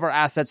have all of our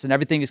assets and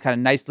everything is kind of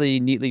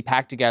nicely, neatly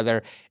packed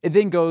together, it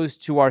then goes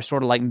to our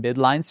sort of like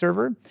midline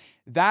server.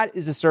 That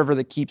is a server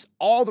that keeps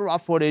all the raw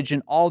footage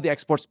and all the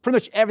exports, pretty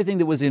much everything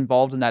that was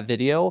involved in that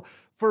video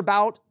for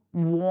about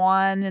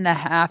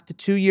 1.5 to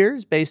 2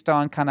 years based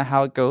on kind of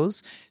how it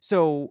goes.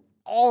 So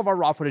all of our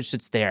raw footage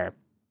sits there.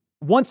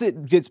 Once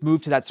it gets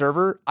moved to that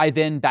server, I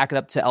then back it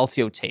up to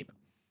LTO tape.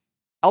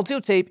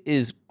 LTO tape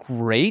is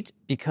great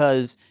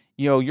because,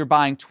 you know, you're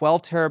buying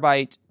 12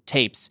 terabyte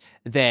tapes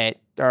that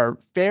are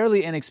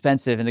fairly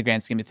inexpensive in the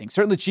grand scheme of things,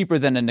 certainly cheaper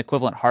than an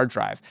equivalent hard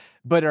drive,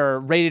 but are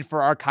rated for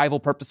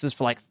archival purposes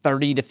for like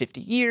 30 to 50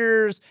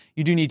 years.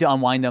 You do need to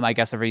unwind them, I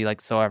guess, every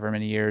like so ever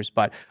many years.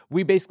 But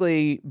we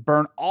basically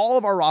burn all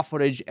of our raw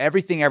footage,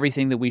 everything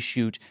that we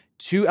shoot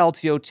to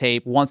LTO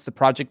tape once the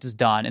project is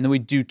done. And then we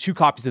do 2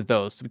 copies of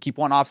those. So we keep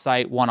one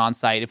offsite, one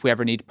on-site if we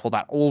ever need to pull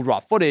that old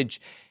raw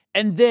footage.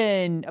 And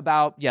then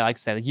about, like I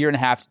said,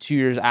 1.5 to 2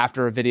 years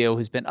after a video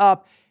has been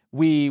up,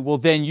 we will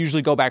then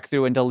usually go back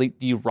through and delete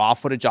the raw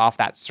footage off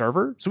that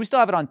server. So we still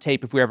have it on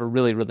tape if we ever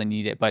really, really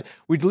need it. But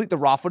we delete the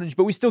raw footage,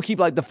 but we still keep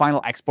like the final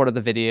export of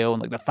the video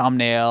and like the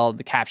thumbnail,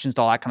 the captions,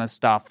 all that kind of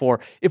stuff for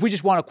if we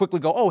just want to quickly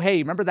go, oh, hey,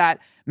 remember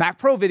that Mac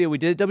Pro video we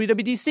did at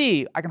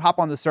WWDC? I can hop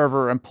on the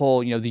server and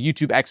pull, you know, the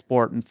YouTube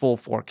export in full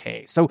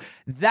 4K. So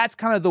that's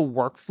kind of the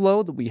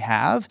workflow that we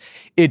have.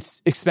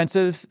 It's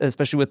expensive,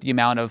 especially with the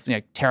amount of, you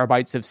know,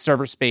 terabytes of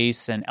server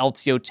space and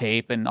LTO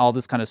tape and all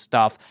this kind of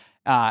stuff.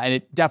 And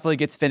it definitely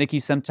gets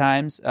finicky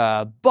sometimes,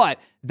 but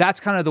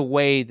that's kind of the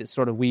way that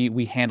sort of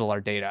we handle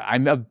our data.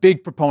 I'm a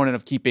big proponent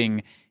of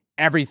keeping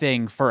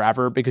everything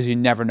forever because you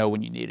never know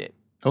when you need it.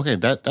 Okay,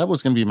 that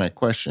was going to be my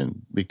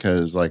question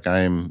because like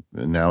I'm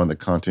now in the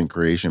content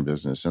creation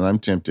business and I'm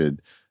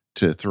tempted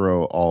to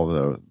throw all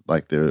the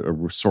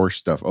source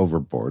stuff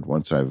overboard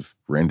once I've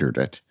rendered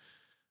it.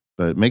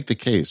 But make the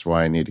case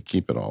why I need to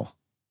keep it all.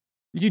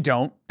 You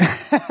don't.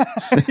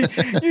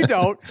 You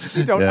don't.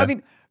 Yeah. I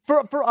mean,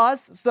 For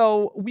us,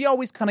 so we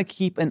always kind of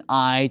keep an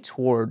eye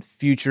toward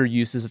future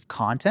uses of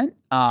content.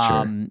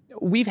 Sure.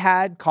 We've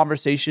had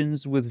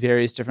conversations with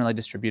various different like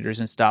distributors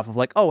and stuff of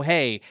like, oh,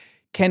 hey,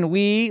 can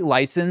we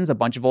license a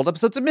bunch of old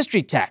episodes of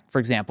Mystery Tech, for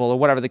example, or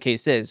whatever the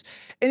case is?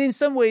 And in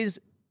some ways,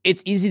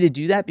 it's easy to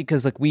do that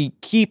because like when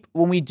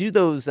we do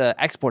those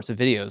exports of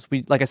videos,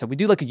 like I said, we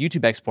do like a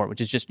YouTube export, which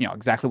is just, you know,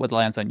 exactly what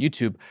lands on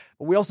YouTube.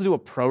 But we also do a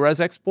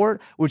ProRes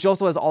export, which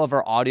also has all of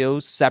our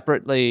audio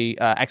separately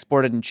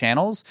exported in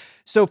channels.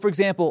 So for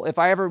example, if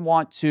I ever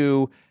want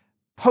to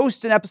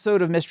post an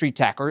episode of Mystery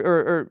Tech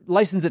or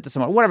license it to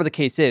someone, whatever the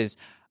case is,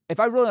 if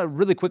I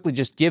really quickly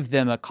just give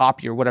them a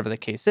copy or whatever the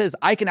case is,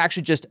 I can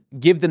actually just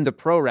give them the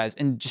ProRes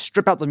and just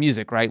strip out the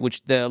music, right?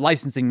 Which the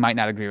licensing might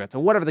not agree with, or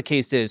whatever the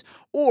case is.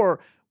 Or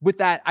with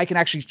that, I can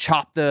actually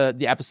chop the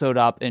episode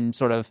up and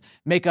sort of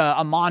make a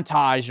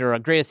montage or a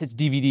greatest hits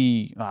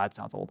DVD. Oh, that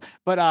sounds old.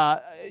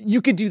 But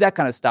you could do that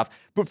kind of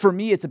stuff. But for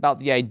me, it's about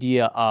the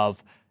idea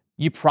of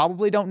you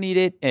probably don't need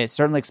it, and it's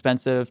certainly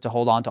expensive to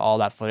hold on to all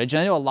that footage.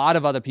 And I know a lot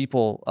of other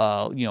people,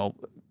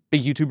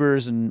 big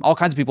YouTubers and all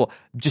kinds of people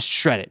just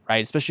shred it,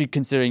 right? Especially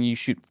considering you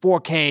shoot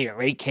 4K or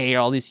 8K or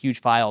all these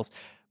huge files.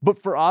 But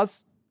for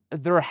us,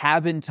 there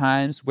have been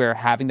times where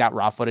having that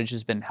raw footage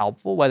has been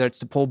helpful, whether it's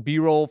to pull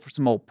B-roll for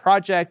some old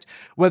project,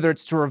 whether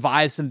it's to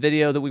revive some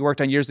video that we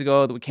worked on years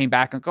ago that we came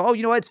back and go, oh,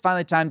 you know what, it's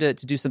finally time to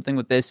do something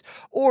with this.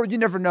 Or you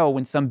never know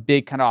when some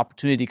big kind of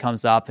opportunity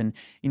comes up and,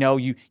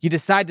 you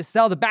decide to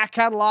sell the back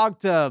catalog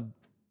to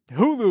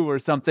Hulu or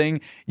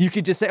something. You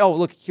could just say, oh,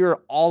 look, here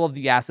are all of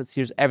the assets.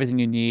 Here's everything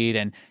you need.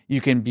 And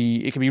it can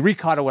be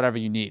recut or whatever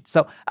you need.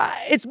 So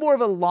it's more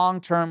of a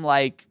long-term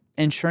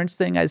insurance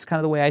thing is kind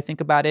of the way I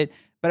think about it.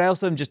 But I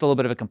also am just a little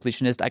bit of a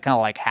completionist. I kind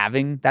of like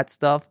having that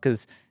stuff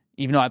because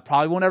even though I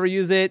probably won't ever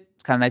use it,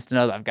 it's kind of nice to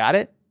know that I've got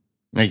it.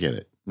 I get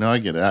it. No, I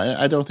get it.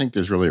 I don't think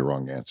there's really a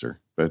wrong answer,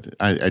 but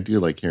I do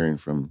like hearing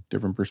from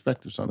different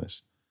perspectives on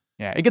this.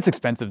 Yeah, it gets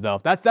expensive though.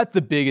 That's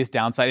the biggest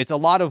downside. It's a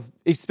lot of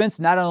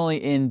expense, not only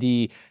in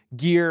the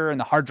gear and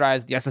the hard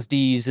drives, the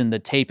SSDs and the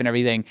tape and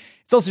everything.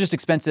 It's also just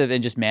expensive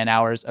in just man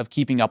hours of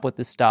keeping up with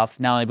this stuff.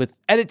 Not only with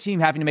edit team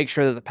having to make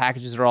sure that the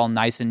packages are all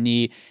nice and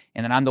neat,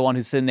 and then I'm the one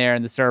who's sitting there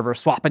in the server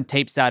swapping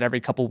tapes out every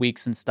couple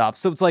weeks and stuff.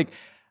 So it's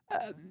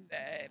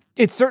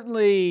it's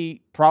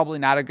certainly probably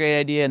not a great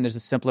idea, and there's a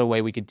simpler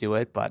way we could do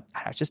it. But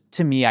just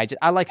to me, I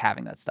like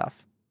having that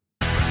stuff.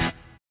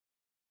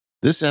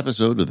 This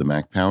episode of the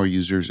Mac Power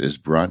Users is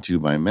brought to you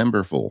by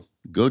Memberful.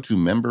 Go to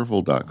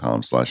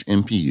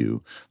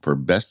memberful.com/MPU for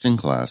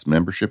best-in-class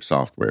membership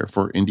software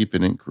for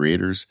independent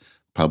creators,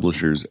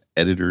 publishers,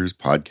 editors,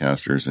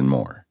 podcasters, and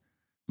more.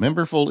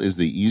 Memberful is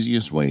the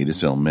easiest way to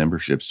sell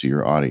memberships to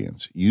your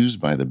audience, used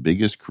by the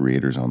biggest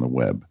creators on the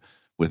web.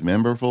 With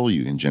Memberful,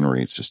 you can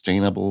generate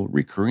sustainable,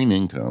 recurring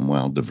income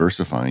while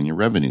diversifying your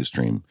revenue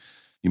stream.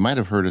 You might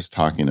have heard us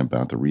talking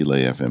about the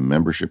Relay FM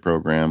membership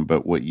program,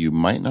 but what you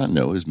might not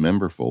know is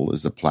Memberful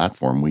is the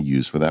platform we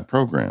use for that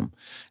program,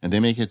 and they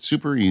make it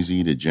super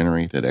easy to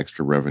generate that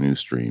extra revenue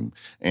stream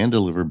and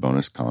deliver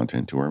bonus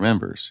content to our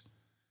members.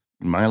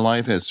 My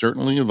life has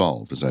certainly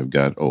evolved as I've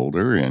got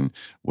older and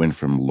went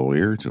from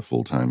lawyer to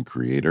full-time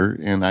creator,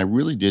 and I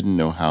really didn't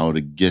know how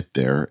to get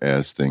there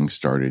as things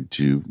started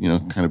to,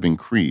 kind of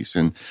increase.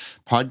 And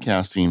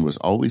podcasting was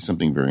always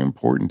something very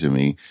important to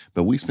me,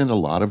 but we spent a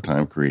lot of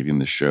time creating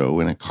the show,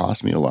 and it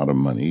cost me a lot of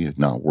money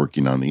not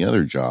working on the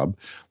other job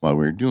while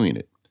we were doing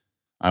it.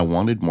 I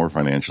wanted more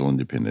financial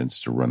independence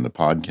to run the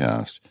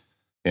podcast,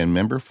 and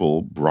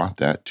Memberful brought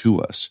that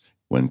to us.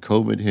 When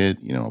COVID hit,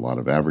 a lot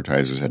of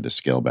advertisers had to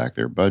scale back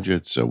their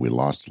budgets, so we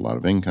lost a lot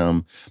of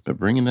income. But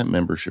bringing that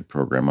membership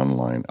program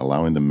online,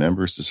 allowing the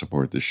members to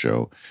support the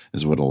show,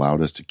 is what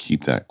allowed us to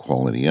keep that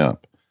quality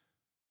up.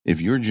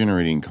 If you're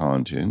generating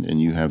content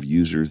and you have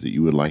users that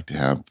you would like to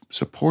have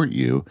support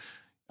you,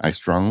 I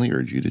strongly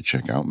urge you to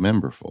check out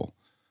Memberful.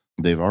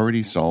 They've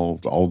already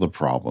solved all the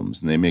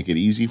problems, and they make it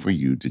easy for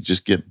you to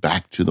just get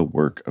back to the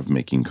work of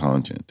making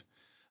content.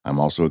 I'm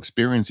also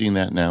experiencing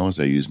that now as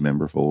I use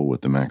Memberful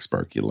with the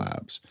MacSparky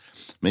Labs.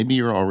 Maybe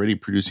you're already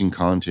producing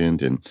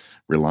content and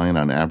relying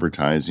on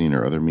advertising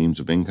or other means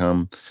of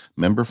income.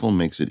 Memberful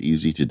makes it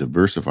easy to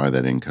diversify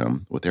that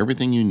income with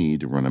everything you need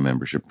to run a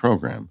membership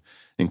program,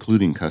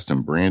 including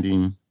custom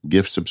branding,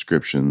 gift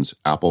subscriptions,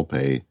 Apple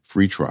Pay,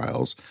 free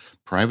trials,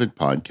 private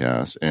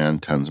podcasts,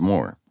 and tons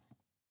more.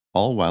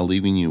 All while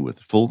leaving you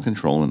with full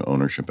control and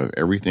ownership of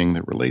everything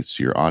that relates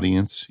to your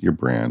audience, your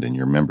brand, and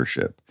your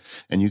membership.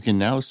 And you can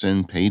now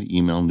send paid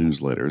email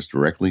newsletters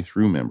directly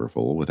through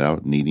Memberful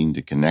without needing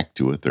to connect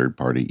to a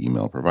third-party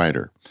email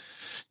provider.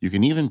 You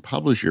can even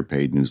publish your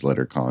paid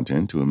newsletter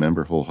content to a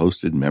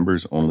Memberful-hosted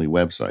members-only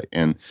website,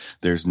 and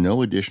there's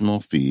no additional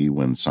fee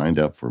when signed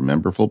up for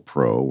Memberful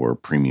Pro or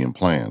Premium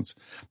plans.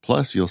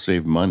 Plus, you'll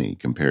save money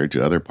compared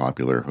to other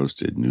popular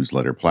hosted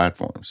newsletter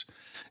platforms.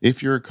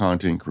 If you're a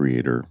content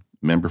creator,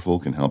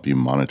 Memberful can help you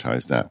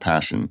monetize that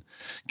passion.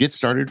 Get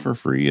started for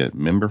free at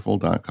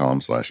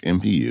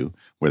memberful.com/MPU,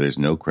 where there's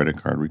no credit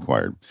card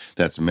required.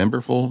 That's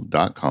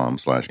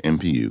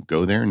memberful.com/MPU.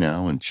 Go there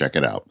now and check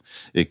it out.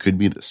 It could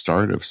be the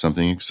start of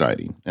something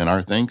exciting. And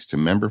our thanks to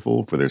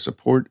Memberful for their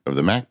support of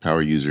the Mac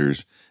Power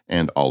Users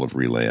and all of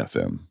Relay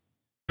FM.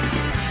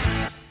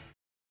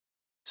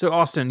 So,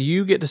 Austin,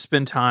 you get to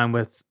spend time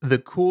with the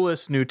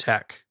coolest new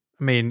tech.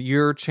 I mean,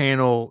 your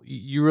channel,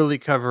 you really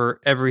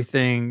cover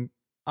everything.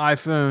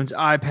 iPhones,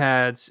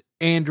 iPads,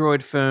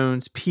 Android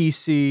phones,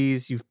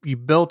 PCs. You've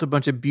built a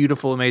bunch of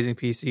beautiful, amazing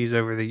PCs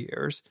over the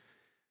years.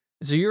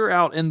 And so you're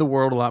out in the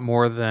world a lot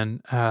more than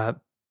a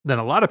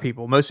lot of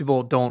people. Most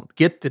people don't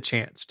get the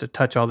chance to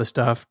touch all this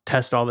stuff,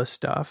 test all this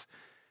stuff.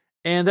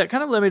 And that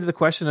kind of led me to the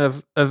question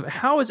of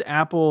how is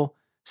Apple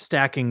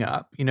stacking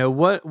up?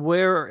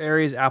 Where are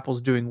areas Apple's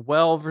doing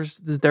well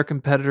versus their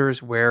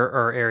competitors? Where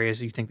are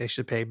areas you think they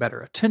should pay better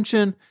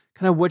attention?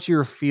 Kind of what's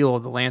your feel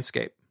of the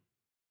landscape?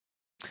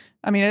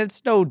 I mean,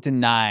 it's no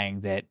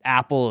denying that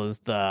Apple is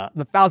the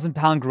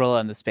 1,000-pound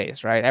gorilla in the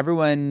space, right?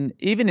 Everyone,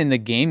 even in the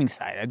gaming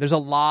side, there's a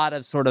lot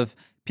of sort of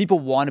people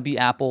want to be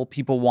Apple.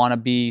 People want to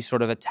be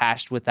sort of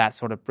attached with that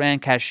sort of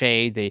brand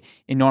cachet, the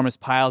enormous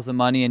piles of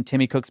money in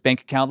Timmy Cook's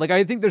bank account.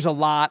 I think there's a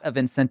lot of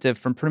incentive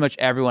from pretty much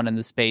everyone in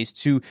the space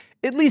to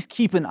at least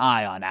keep an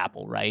eye on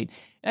Apple, right?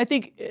 And I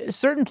think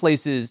certain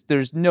places,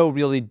 there's no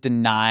really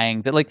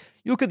denying that,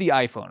 you look at the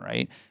iPhone,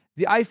 right?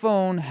 the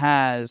iPhone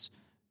has,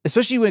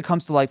 especially when it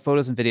comes to like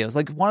photos and videos,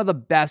 like one of the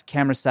best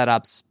camera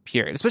setups,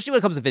 period. Especially when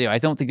it comes to video. I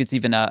don't think it's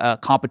even a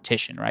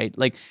competition, right?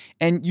 Like,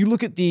 and you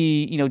look at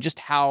the, just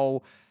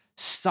how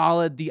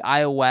solid the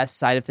iOS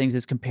side of things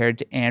is compared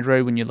to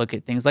Android when you look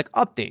at things like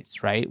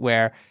updates, right?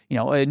 Where,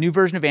 a new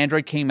version of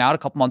Android came out a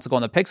couple months ago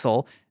on the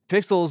Pixel.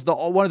 Pixel is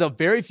one of the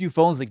very few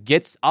phones that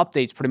gets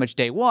updates pretty much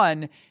day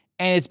one.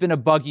 And it's been a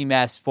buggy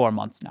mess for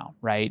months now,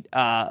 right?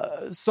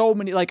 So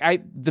many,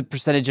 the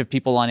percentage of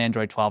people on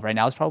Android 12 right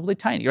now is probably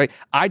tiny, right?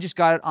 I just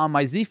got it on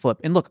my Z Flip.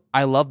 And look,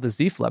 I love the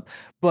Z Flip.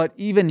 But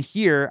even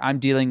here, I'm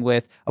dealing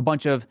with a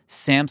bunch of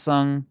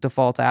Samsung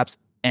default apps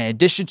in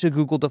addition to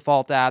Google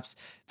default apps.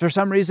 For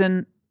some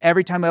reason,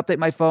 every time I update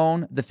my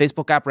phone, the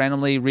Facebook app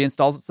randomly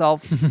reinstalls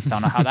itself.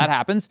 Don't know how that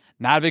happens.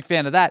 Not a big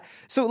fan of that.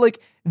 So,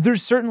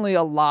 there's certainly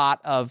a lot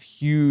of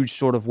huge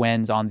sort of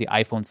wins on the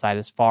iPhone side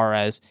as far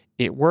as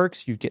it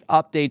works. You get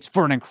updates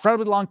for an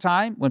incredibly long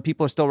time when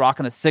people are still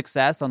rocking a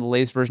 6S on the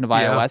latest version of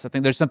iOS. I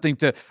think there's something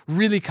to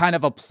really kind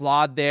of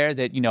applaud there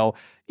that,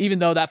 even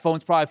though that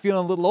phone's probably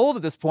feeling a little old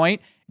at this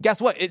point,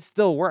 guess what? It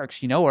still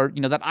works, or,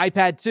 that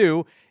iPad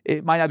 2,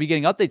 it might not be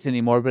getting updates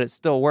anymore, but it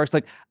still works.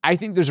 I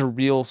think there's a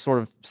real sort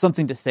of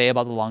something to say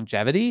about the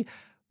longevity.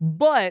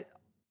 But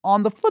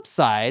on the flip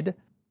side, a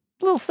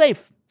little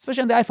safe,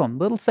 especially on the iPhone, a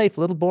little safe,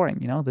 a little boring.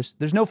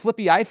 There's no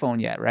flippy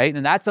iPhone yet, right?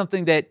 And that's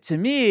something that, to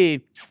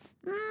me,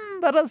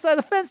 that other side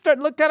of the fence starting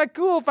to look kind of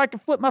cool if I can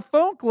flip my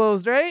phone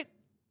closed, right?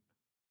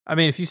 I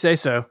mean, if you say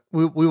so,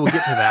 we will get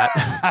to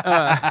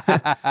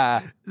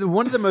that.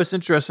 One of the most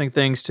interesting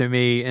things to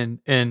me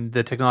in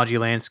the technology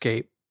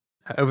landscape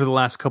over the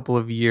last couple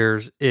of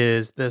years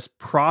is this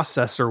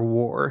processor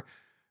war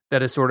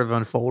that has sort of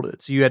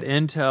unfolded. So you had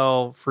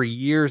Intel for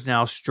years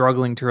now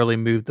struggling to really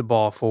move the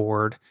ball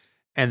forward.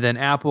 And then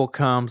Apple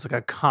comes like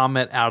a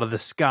comet out of the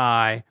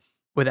sky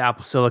with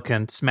Apple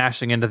Silicon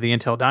smashing into the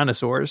Intel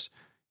dinosaurs.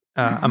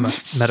 I'm a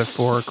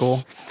metaphorical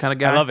kind of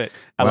guy. I love it.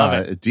 I love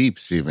it. Deep,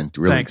 Stephen.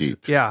 Really Thanks.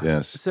 deep. Yeah.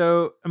 Yes.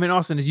 So, I mean,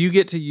 Austin, as you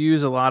get to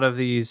use a lot of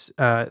these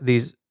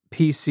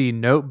PC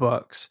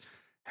notebooks,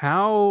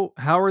 how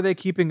are they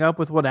keeping up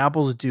with what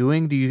Apple's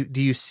doing? Do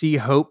you see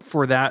hope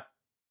for that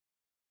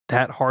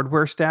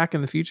hardware stack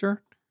in the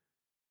future?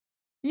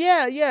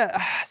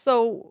 Yeah.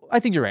 So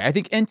I think you're right. I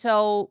think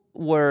Intel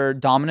were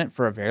dominant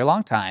for a very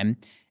long time.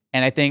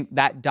 And I think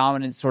that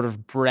dominance sort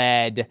of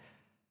bred,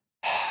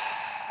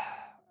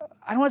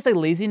 I don't want to say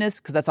laziness,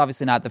 because that's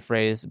obviously not the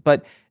phrase,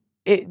 but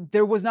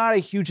there was not a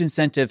huge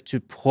incentive to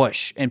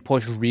push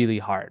really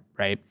hard,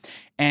 right?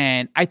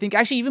 And I think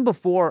actually even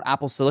before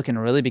Apple Silicon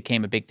really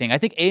became a big thing, I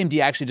think AMD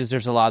actually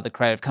deserves a lot of the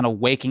credit of kind of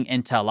waking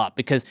Intel up,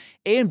 because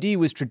AMD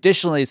was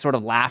traditionally sort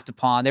of laughed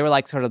upon. They were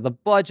like sort of the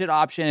budget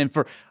option. And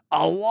for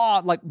a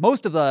lot, like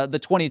most of the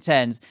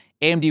 2010s,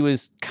 AMD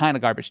was kind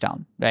of garbage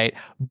town, right?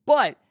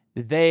 But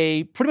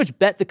they pretty much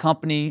bet the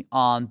company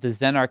on the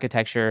Zen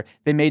architecture.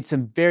 They made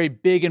some very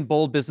big and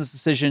bold business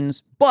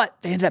decisions, but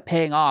they ended up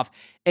paying off.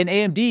 And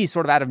AMD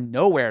sort of out of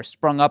nowhere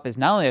sprung up as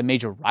not only a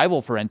major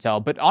rival for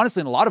Intel, but honestly,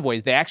 in a lot of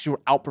ways, they actually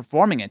were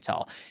outperforming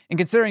Intel. And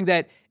considering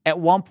that at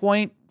one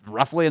point,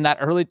 roughly in that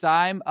early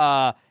time,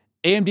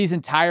 AMD's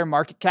entire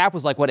market cap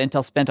was like what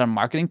Intel spent on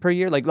marketing per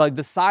year. Like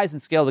the size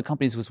and scale of the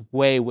companies was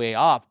way, way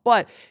off.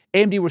 But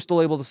AMD were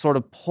still able to sort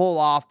of pull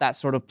off that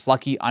sort of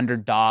plucky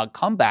underdog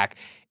comeback.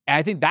 And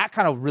I think that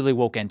kind of really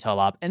woke Intel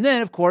up. And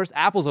then, of course,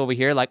 Apple's over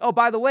here like, oh,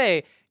 by the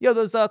way,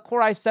 those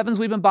Core i7s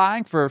we've been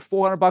buying for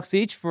 $400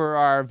 each for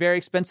our very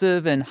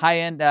expensive and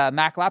high-end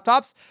Mac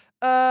laptops.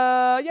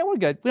 Yeah, we're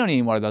good. We don't need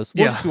any more of those.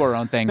 We'll just do our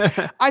own thing.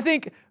 I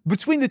think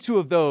between the two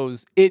of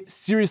those, it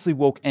seriously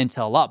woke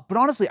Intel up. But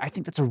honestly, I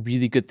think that's a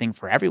really good thing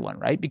for everyone,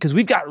 right? Because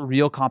we've got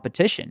real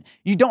competition.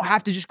 You don't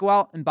have to just go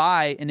out and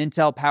buy an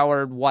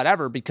Intel-powered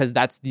whatever, because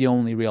that's the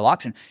only real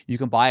option. You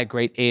can buy a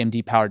great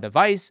AMD-powered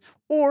device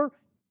or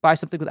buy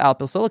something with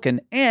Apple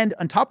Silicon. And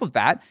on top of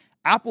that,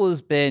 Apple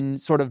has been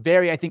sort of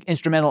very, I think,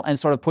 instrumental in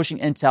sort of pushing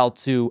Intel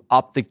to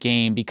up the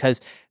game, because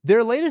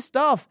their latest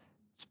stuff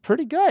is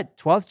pretty good.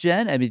 12th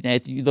gen, I mean,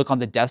 if you look on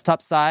the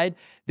desktop side,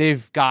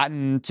 they've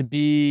gotten to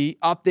be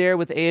up there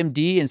with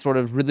AMD and sort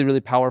of really,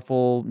 really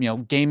powerful,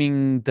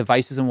 gaming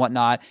devices and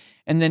whatnot.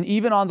 And then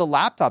even on the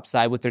laptop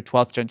side with their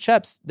 12th gen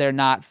chips, they're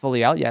not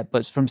fully out yet.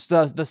 But from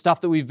the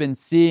stuff that we've been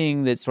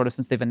seeing that sort of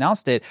since they've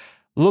announced it,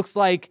 looks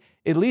like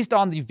at least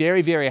on the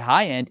very, very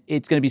high end,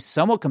 it's going to be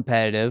somewhat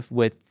competitive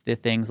with the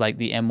things like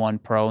the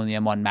M1 Pro and the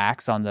M1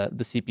 Max on the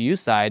CPU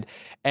side.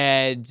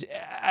 And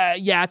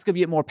yeah, it's going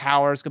to be more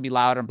power, it's going to be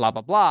louder and blah,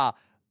 blah, blah.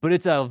 But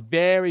it's a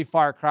very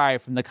far cry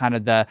from the kind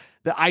of the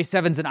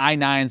i7s and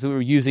i9s that we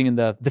were using in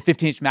the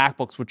 15-inch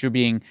MacBooks, which were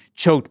being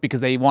choked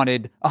because they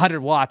wanted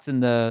 100 watts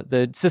and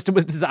the system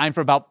was designed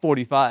for about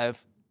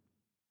 45.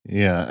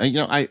 Yeah,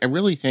 I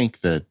really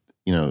think that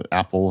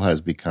Apple has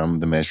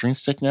become the measuring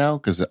stick now,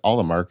 because all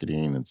the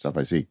marketing and stuff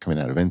I see coming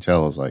out of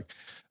Intel is like,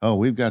 oh,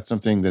 we've got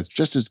something that's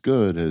just as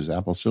good as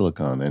Apple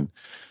Silicon. And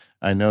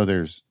I know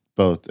there's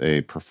both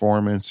a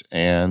performance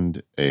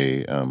and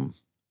there's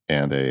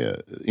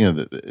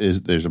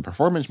a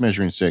performance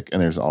measuring stick,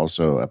 and there's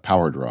also a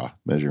power draw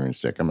measuring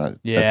stick. I'm not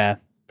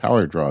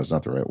power draw is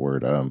not the right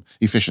word.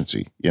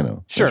 Efficiency,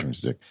 Sure. measuring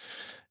stick.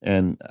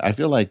 And I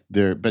feel like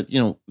they're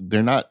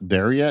not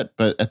there yet.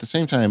 But at the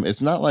same time,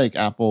 it's not like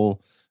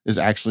Apple is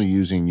actually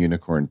using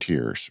unicorn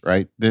tears,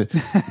 right?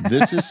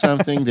 This is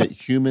something that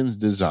humans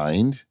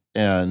designed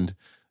and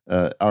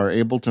are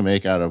able to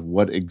make out of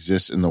what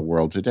exists in the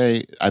world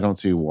today. I don't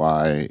see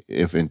why,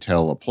 if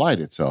Intel applied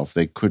itself,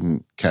 they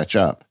couldn't catch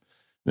up.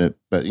 But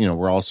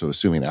we're also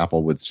assuming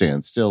Apple would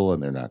stand still,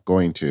 and they're not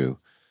going to.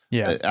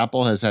 Yeah.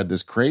 Apple has had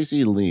this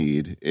crazy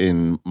lead,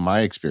 in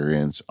my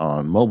experience,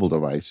 on mobile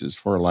devices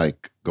for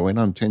like going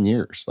on 10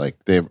 years.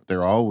 Like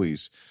they're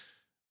always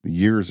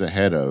years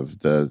ahead of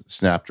the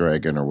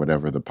Snapdragon or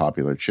whatever the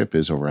popular chip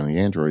is over on the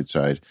Android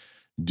side.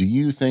 Do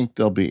you think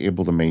they'll be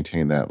able to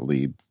maintain that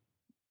lead,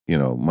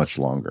 much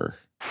longer?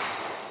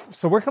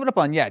 So we're coming up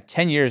on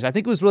 10 years. I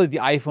think it was really the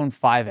iPhone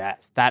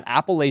 5S. That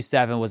Apple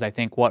A7 was, I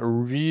think, what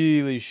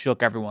really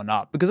shook everyone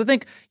up. Because I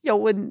think,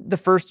 when the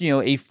first,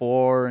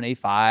 A4 and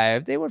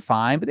A5, they were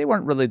fine, but they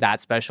weren't really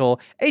that special.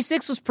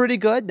 A6 was pretty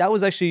good. That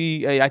was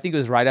actually, I think it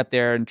was right up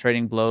there in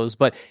trading blows.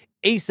 But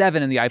A7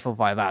 and the iPhone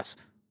 5S,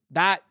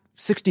 that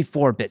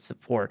 64-bit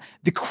support,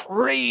 the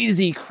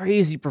crazy,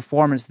 crazy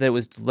performance that it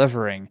was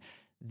delivering,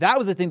 that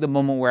was, I think, the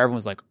moment where everyone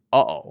was like,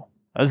 uh-oh,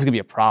 this is going to be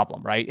a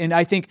problem, right? And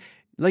I think,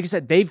 like you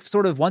said, they've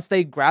sort of, once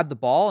they grabbed the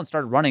ball and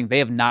started running, they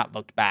have not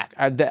looked back.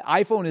 The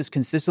iPhone has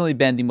consistently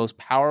been the most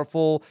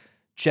powerful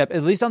chip,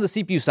 at least on the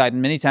CPU side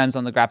and many times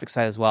on the graphics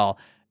side as well.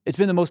 It's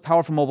been the most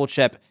powerful mobile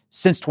chip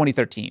since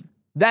 2013.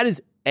 That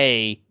is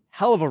a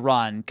hell of a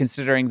run,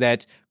 considering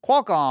that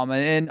Qualcomm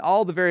and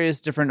all the various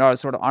different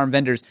sort of ARM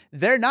vendors,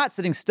 they're not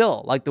sitting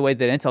still like the way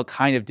that Intel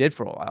kind of did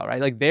for a while,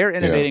 right? Like they're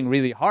innovating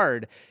really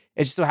hard.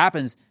 It just so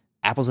happens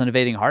Apple's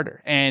innovating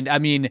harder. And I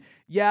mean,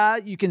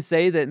 you can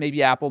say that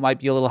maybe Apple might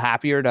be a little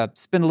happier to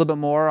spend a little bit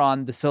more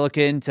on the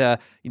silicon to,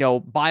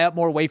 buy up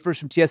more wafers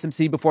from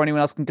TSMC before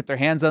anyone else can get their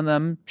hands on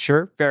them.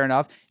 Sure, fair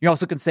enough. You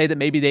also can say that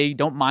maybe they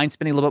don't mind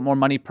spending a little bit more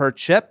money per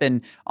chip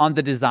and on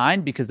the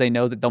design because they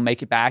know that they'll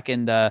make it back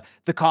in the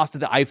cost of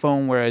the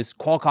iPhone, whereas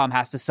Qualcomm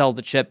has to sell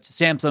the chip to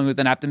Samsung, who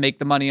then have to make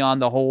the money on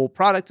the whole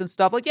product and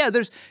stuff. Like,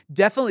 there's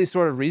definitely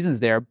sort of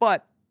reasons there,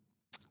 but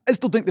I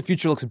still think the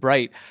future looks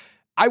bright.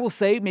 I will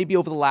say maybe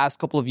over the last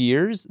couple of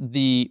years,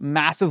 the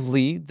massive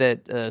lead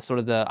that sort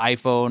of the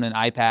iPhone and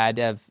iPad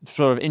have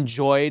sort of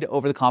enjoyed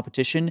over the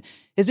competition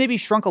has maybe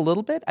shrunk a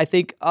little bit. I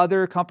think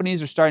other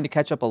companies are starting to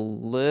catch up a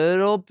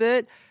little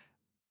bit,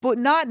 but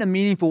not in a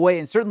meaningful way.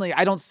 And certainly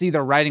I don't see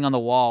the writing on the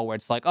wall where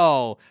it's like,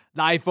 oh,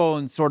 the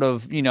iPhone sort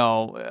of,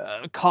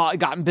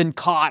 been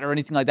caught or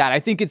anything like that.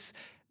 I think it's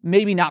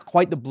maybe not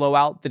quite the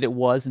blowout that it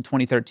was in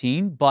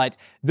 2013, but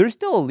there's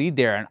still a lead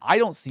there, and I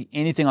don't see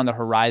anything on the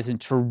horizon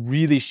to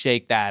really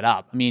shake that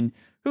up. I mean,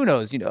 who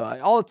knows?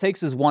 All it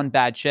takes is one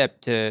bad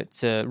chip to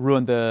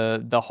ruin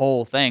the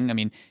whole thing. I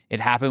mean, it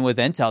happened with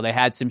Intel. They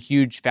had some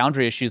huge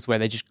foundry issues where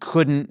they just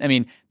couldn't. I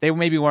mean, they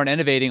maybe weren't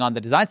innovating on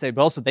the design side,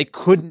 but also they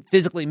couldn't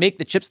physically make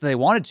the chips that they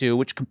wanted to,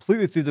 which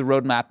completely threw the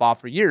roadmap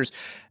off for years.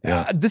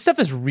 This stuff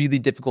is really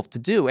difficult to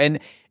do, and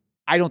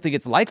I don't think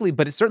it's likely,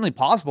 but it's certainly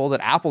possible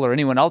that Apple or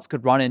anyone else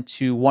could run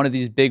into one of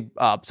these big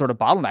sort of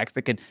bottlenecks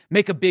that could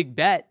make a big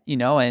bet,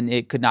 and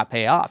it could not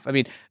pay off. I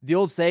mean, the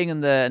old saying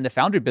in the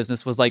foundry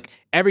business was like,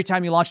 every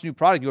time you launch a new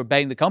product, you were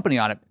betting the company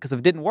on it, because if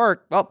it didn't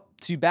work, well,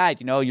 too bad.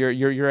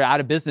 You're out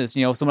of business.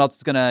 Someone else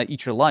is going to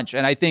eat your lunch.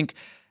 And I think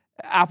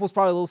Apple's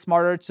probably a little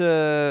smarter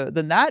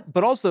than that,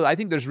 but also I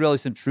think there's really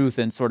some truth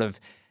in sort of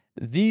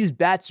these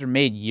bets are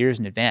made years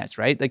in advance,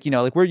 right? Like,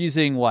 like we're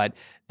using the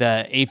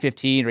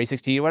A15 or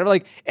A16 or whatever.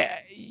 Like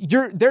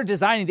they're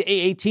designing the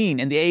A18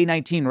 and the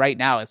A19 right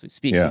now as we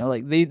speak.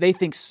 Like they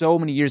think so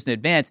many years in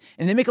advance,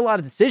 and they make a lot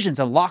of decisions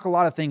and lock a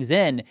lot of things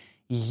in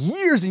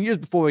years and years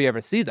before we ever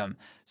see them.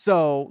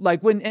 So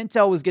like when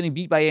Intel was getting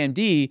beat by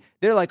AMD,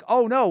 they're like,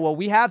 oh no, well,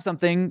 we have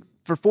something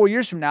for 4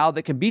 years from now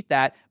that can beat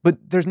that, but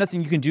there's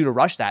nothing you can do to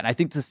rush that. And I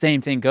think the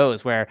same thing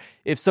goes, where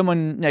if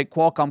someone like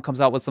Qualcomm comes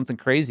out with something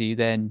crazy,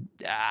 then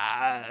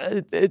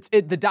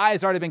the die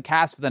has already been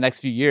cast for the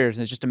next few years,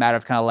 and it's just a matter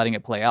of kind of letting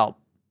it play out.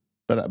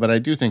 But I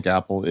do think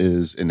Apple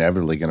is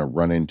inevitably going to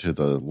run into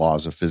the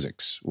laws of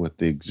physics with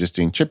the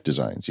existing chip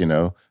designs.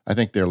 I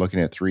think they're looking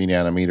at 3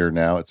 nanometer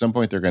now. At some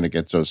point, they're going to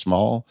get so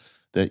small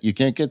that you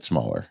can't get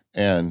smaller.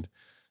 And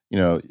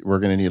we're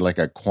going to need like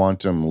a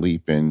quantum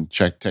leap in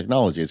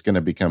technology. It's going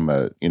to become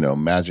a,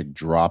 magic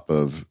drop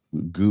of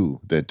goo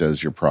that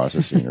does your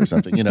processing or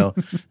something.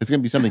 It's going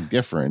to be something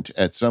different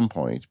at some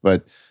point.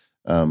 But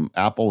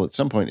Apple at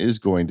some point is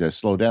going to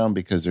slow down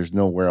because there's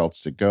nowhere else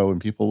to go,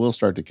 and people will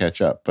start to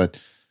catch up.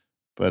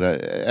 But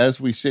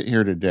as we sit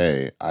here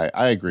today,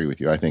 I agree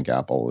with you. I think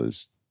Apple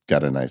has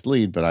got a nice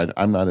lead, but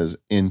I'm not as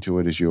into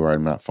it as you are.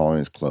 I'm not following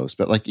as close.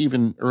 But like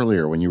even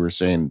earlier when you were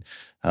saying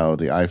how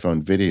the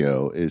iPhone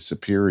video is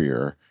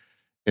superior,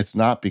 it's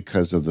not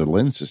because of the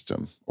lens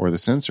system or the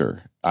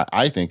sensor.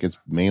 I think it's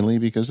mainly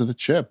because of the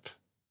chip.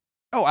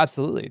 Oh,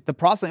 absolutely. The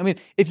processing. I mean,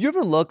 if you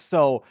ever look,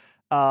 especially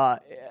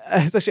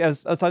I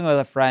was talking with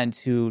a friend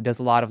who does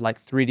a lot of like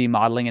 3D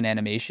modeling and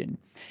animation.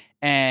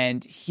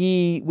 and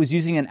he was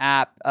using an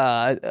app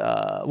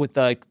with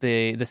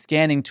the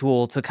scanning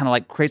tool to kind of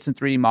like create some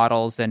 3D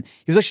models. And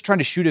he was actually trying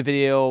to shoot a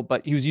video,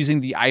 but he was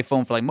using the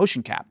iPhone for like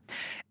motion cap.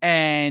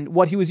 And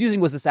what he was using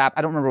was this app.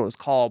 I don't remember what it was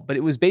called, but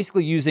it was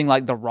basically using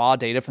like the raw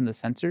data from the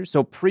sensors.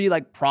 So pre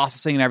like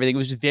processing and everything. It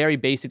was just very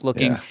basic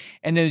looking. Yeah.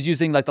 And then it was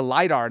using like the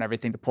LiDAR and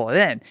everything to pull it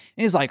in. And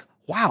he's like,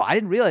 wow, I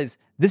didn't realize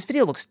this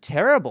video looks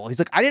terrible. He's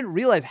like, I didn't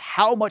realize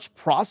how much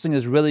processing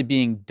is really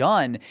being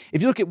done.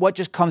 If you look at what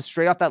just comes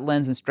straight off that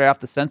lens and straight off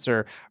the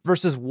sensor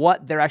versus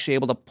what they're actually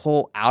able to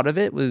pull out of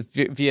it with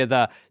via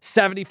the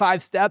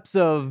 75 steps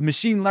of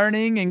machine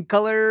learning and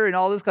color and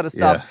all this kind of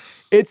stuff. Yeah.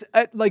 It's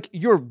like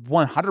you're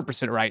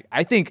 100% right.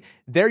 I think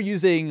they're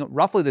using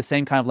roughly the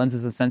same kind of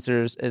lenses and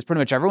sensors as pretty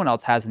much everyone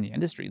else has in the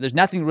industry. There's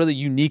nothing really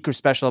unique or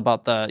special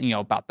about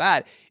about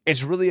that.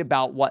 It's really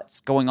about what's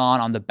going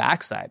on the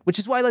backside, which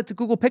is why like the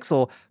Google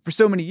Pixel for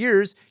so many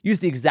years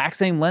used the exact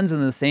same lens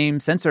and the same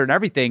sensor and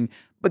everything,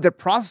 but their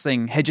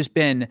processing had just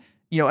been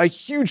a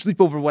huge leap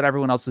over what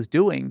everyone else was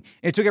doing.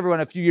 And it took everyone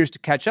a few years to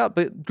catch up,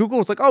 but Google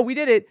was like, oh, we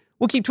did it.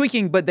 We'll keep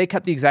tweaking, but they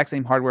kept the exact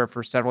same hardware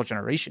for several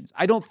generations.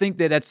 I don't think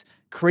that that's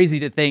crazy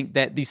to think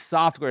that the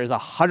software is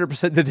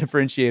 100% the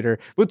differentiator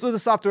with the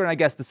software and I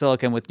guess the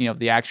silicon with,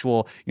 the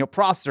actual,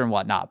 processor and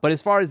whatnot. But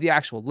as far as the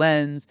actual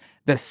lens,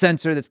 the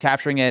sensor that's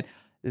capturing it,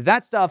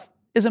 that stuff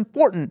is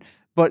important,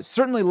 but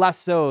certainly less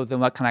so than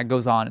what kind of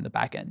goes on in the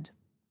back end.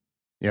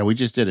 Yeah, we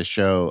just did a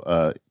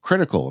show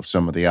critical of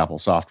some of the Apple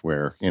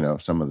software.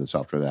 Some of the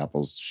software that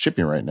Apple's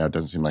shipping right now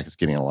doesn't seem like it's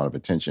getting a lot of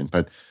attention.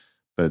 But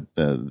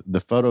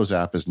the Photos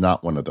app is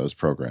not one of those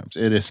programs.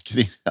 It is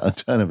getting a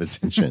ton of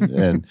attention.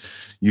 And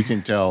you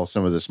can tell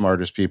some of the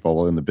smartest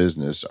people in the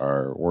business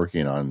are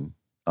working on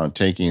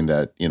taking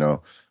that,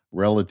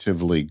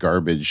 relatively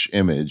garbage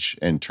image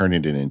and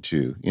turning it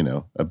into,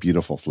 a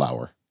beautiful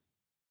flower.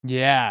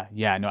 Yeah,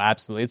 no,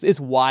 absolutely. It's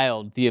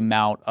wild the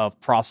amount of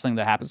processing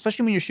that happens,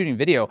 especially when you're shooting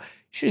video.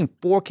 Shooting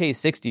 4K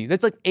 60,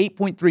 that's like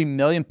 8.3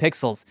 million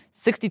pixels,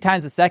 60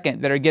 times a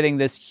second that are getting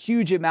this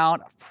huge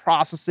amount of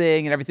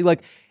processing and everything.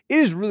 Like, it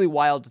is really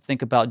wild to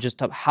think about just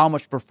how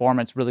much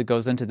performance really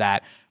goes into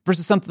that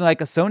versus something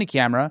like a Sony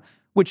camera,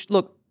 which,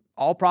 look,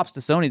 all props to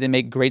Sony. They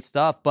make great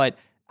stuff, but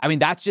I mean,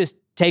 that's just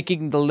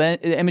taking the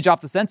image off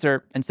the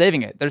sensor and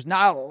saving it. There's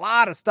not a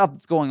lot of stuff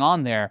that's going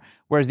on there,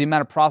 whereas the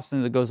amount of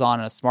processing that goes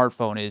on in a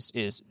smartphone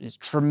is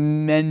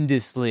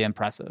tremendously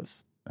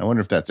impressive. I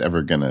wonder if that's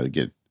ever going to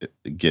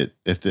get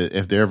if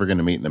they're ever going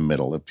to meet in the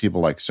middle. If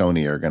people like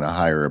Sony are going to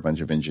hire a bunch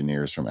of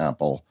engineers from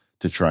Apple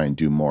to try and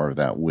do more of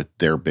that with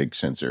their big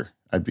sensor,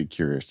 I'd be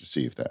curious to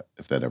see if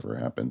that ever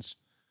happens.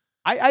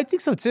 I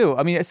think so too.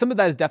 I mean, some of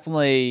that is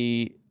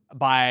definitely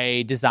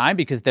by design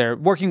because they're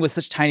working with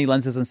such tiny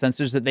lenses and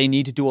sensors that they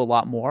need to do a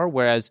lot more.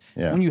 Whereas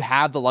when you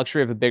have the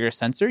luxury of a bigger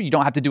sensor, you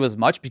don't have to do as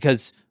much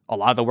because a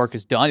lot of the work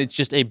is done. It's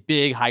just a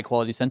big, high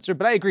quality sensor.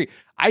 But I agree.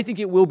 I think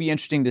it will be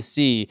interesting to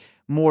see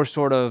more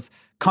sort of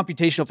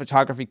computational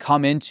photography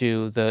come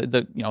into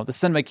the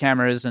cinema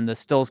cameras and the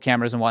stills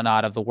cameras and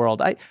whatnot of the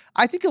world. I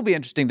think it'll be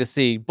interesting to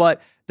see.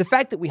 But the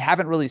fact that we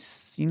haven't really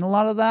seen a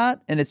lot of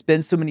that, and it's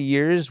been so many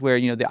years where,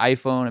 the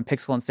iPhone and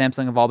Pixel and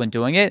Samsung have all been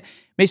doing it,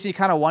 makes me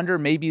kind of wonder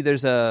maybe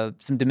there's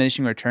some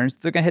diminishing returns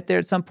that they're going to hit there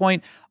at some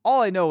point.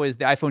 All I know is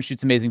the iPhone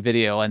shoots amazing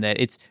video and that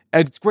it's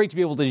great to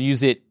be able to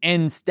use it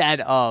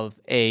instead of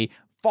a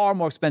far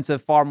more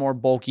expensive, far more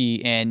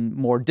bulky, and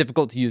more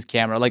difficult to use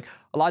camera. Like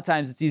a lot of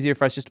times it's easier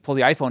for us just to pull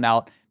the iPhone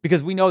out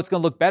because we know it's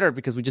going to look better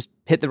because we just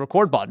hit the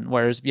record button.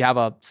 Whereas if you have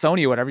a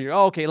Sony or whatever, you're,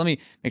 okay, let me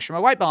make sure my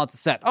white balance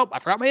is set. Oh, I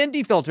forgot my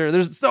ND filter.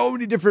 There's so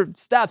many different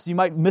steps. You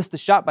might miss the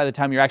shot by the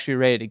time you're actually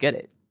ready to get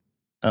it.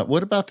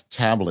 What about the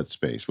tablet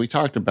space? We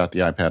talked about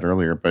the iPad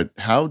earlier, but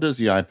how does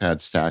the iPad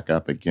stack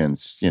up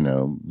against,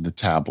 the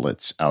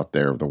tablets out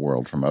there of the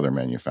world from other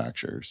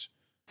manufacturers?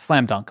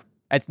 Slam dunk.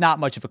 It's not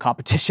much of a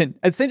competition.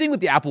 And same thing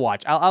with the Apple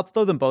Watch. I'll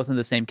throw them both in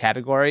the same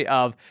category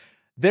of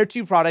they're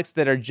two products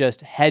that are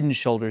just head and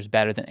shoulders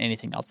better than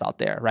anything else out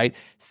there, right?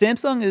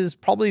 Samsung is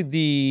probably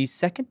the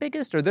second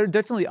biggest, or they're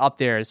definitely up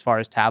there as far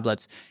as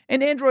tablets.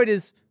 And Android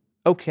is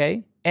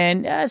okay.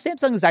 And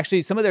Samsung is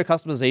actually, some of their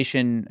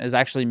customization has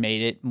actually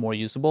made it more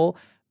usable.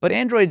 But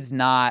Android's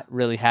not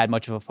really had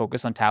much of a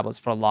focus on tablets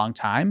for a long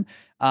time.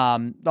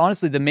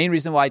 Honestly, the main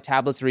reason why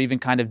tablets are even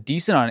kind of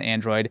decent on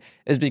Android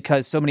is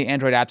because so many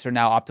Android apps are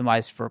now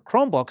optimized for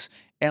Chromebooks.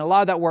 And a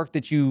lot of that work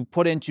that you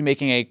put into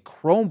making a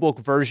Chromebook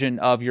version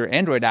of your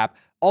Android app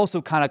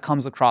also kind of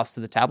comes across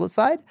to the tablet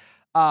side.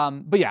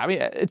 But yeah, I mean,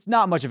 it's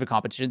not much of a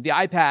competition. The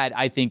iPad,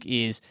 I think,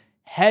 is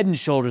head and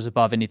shoulders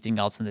above anything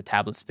else in the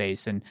tablet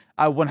space. And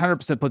I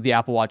 100% put the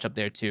Apple Watch up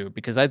there too,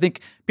 because I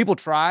think people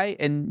try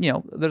and,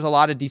 there's a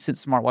lot of decent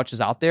smartwatches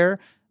out there,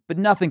 but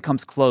nothing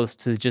comes close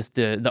to just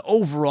the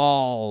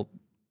overall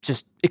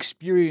just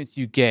experience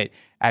you get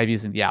out of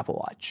using the Apple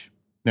Watch.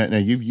 Now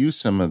you've used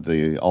some of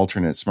the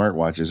alternate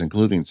smartwatches,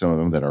 including some of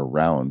them that are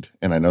round.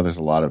 And I know there's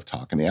a lot of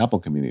talk in the Apple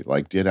community.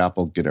 Like, did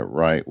Apple get it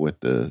right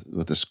with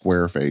the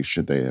square face?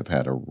 Should they have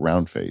had a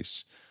round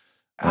face?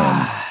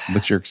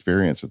 What's your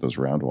experience with those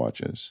round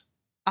watches?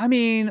 I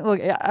mean, look,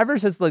 ever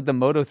since like the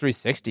Moto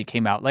 360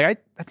 came out, like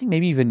I think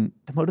maybe even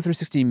the Moto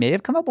 360 may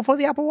have come out before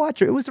the Apple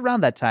Watch, or it was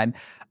around that time.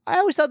 I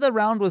always thought the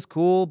round was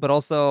cool, but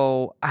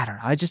also, I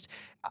don't know.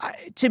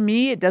 To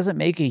me, it doesn't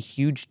make a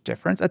huge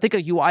difference. I think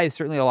a UI is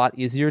certainly a lot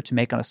easier to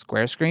make on a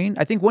square screen.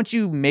 I think once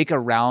you make a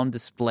round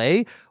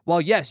display, while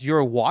yes,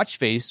 your watch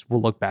face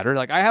will look better.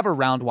 Like I have a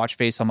round watch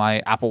face on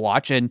my Apple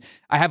Watch, and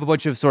I have a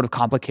bunch of sort of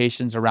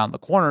complications around the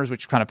corners,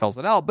 which kind of fills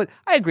it out. But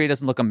I agree, it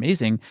doesn't look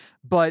amazing.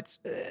 But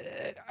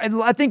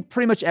I think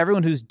pretty much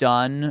everyone who's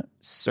done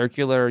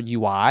circular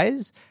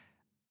UIs,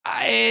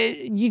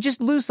 you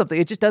just lose something.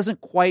 It just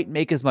doesn't quite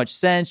make as much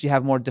sense. You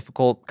have more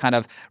difficult kind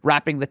of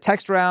wrapping the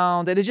text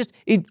around, and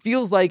it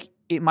feels like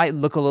it might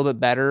look a little bit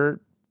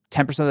better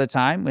 10% of the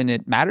time when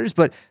it matters.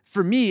 But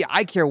for me,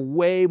 I care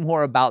way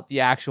more about the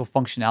actual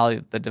functionality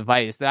of the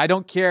device. That I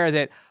don't care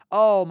that,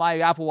 oh, my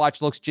Apple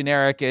Watch looks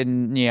generic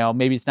and,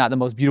 maybe it's not the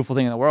most beautiful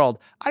thing in the world.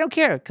 I don't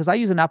care because I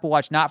use an Apple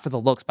Watch not for the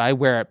looks, but I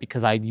wear it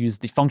because I use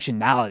the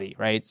functionality,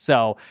 right?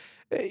 So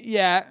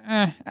they're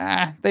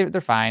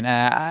fine.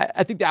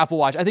 I think the Apple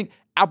Watch, I think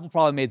Apple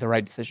probably made the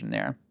right decision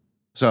there.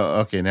 So,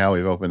 okay, now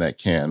we've opened that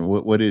can.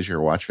 What is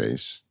your watch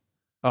face?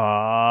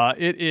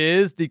 It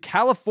is the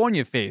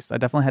California face. I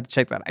definitely had to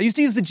check that. I used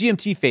to use the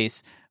GMT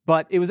face,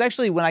 but it was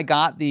actually when I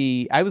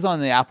was on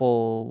the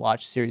Apple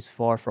Watch Series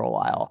 4 for a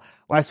while.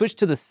 When I switched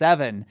to the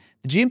 7,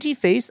 the GMT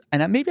face,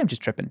 and maybe I'm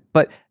just tripping,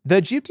 but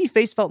the GMT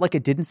face felt like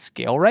it didn't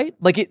scale right.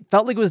 Like it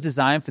felt like it was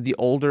designed for the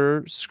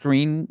older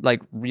screen,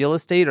 like real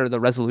estate or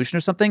the resolution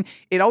or something.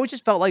 It always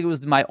just felt like it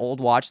was my old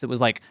watch that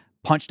was like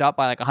punched up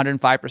by like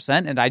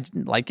 105%, and I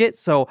didn't like it.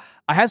 So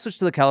I had switched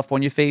to the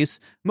California face,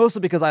 mostly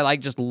because I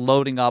like just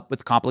loading up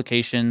with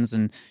complications,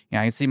 and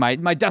I can see my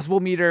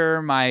decibel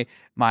meter, my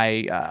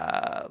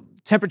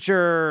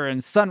temperature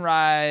and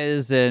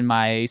sunrise and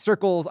my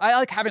circles. I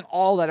like having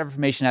all that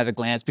information at a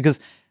glance because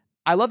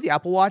I love the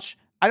Apple Watch.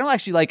 I don't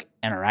actually like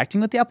interacting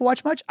with the Apple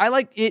Watch much. I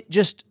like it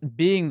just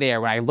being there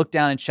when I look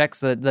down and check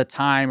the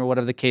time or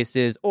whatever the case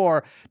is,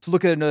 or to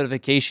look at a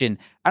notification.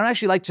 I don't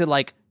actually like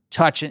to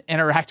touch and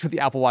interact with the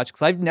Apple Watch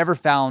because I've never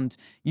found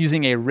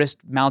using a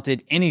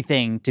wrist-mounted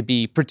anything to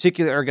be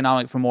particularly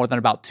ergonomic for more than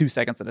about 2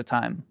 seconds at a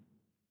time.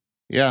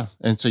 Yeah,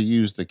 and so you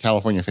use the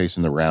California face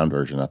in the round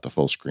version, not the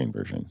full screen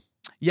version.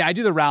 Yeah, I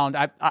do the round.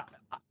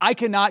 I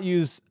cannot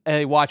use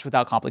a watch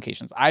without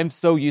complications. I'm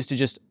so used to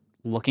just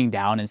looking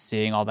down and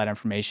seeing all that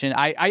information.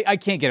 I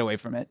can't get away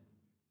from it.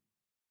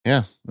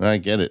 Yeah, I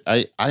get it.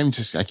 I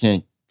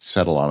can't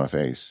settle on a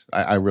face.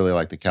 I really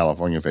like the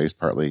California face.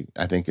 Partly,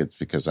 I think it's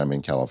because I'm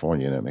in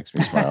California and it makes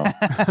me smile.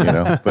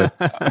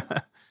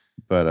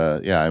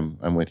 But yeah,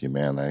 I'm with you,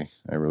 man. I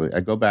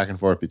go back and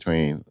forth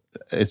between.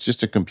 It's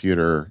just a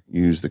computer.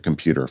 Use the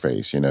computer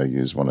face.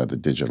 Use one of the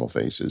digital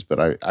faces.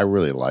 But I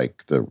really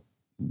like the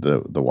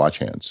watch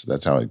hands.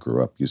 That's how I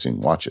grew up using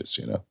watches.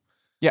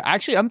 Yeah,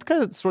 actually, I'm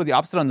kind of sort of the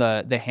opposite on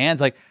the hands.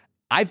 Like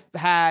I've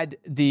had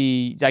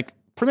pretty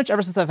much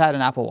ever since I've had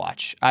an Apple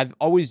Watch, I've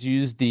always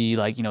used the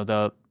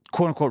the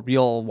quote unquote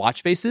real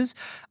watch faces.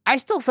 I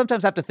still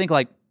sometimes have to think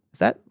is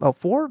that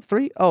 4,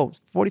 3,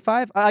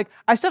 45? I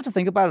still have to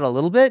think about it a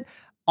little bit.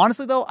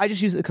 Honestly, though, I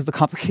just use it because of the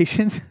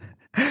complications.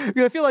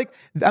 I feel like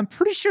I'm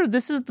pretty sure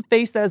this is the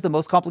face that has the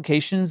most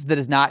complications that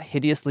is not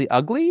hideously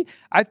ugly.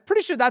 I'm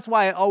pretty sure that's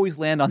why I always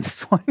land on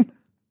this one.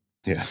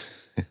 Yeah.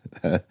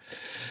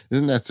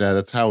 Isn't that sad?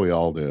 That's how we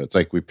all do it. It's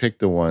like we pick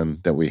the one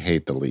that we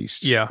hate the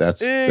least. Yeah.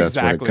 That's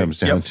what it comes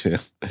down to.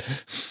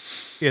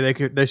 Yeah,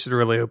 they should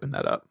really open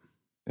that up.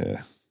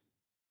 Yeah.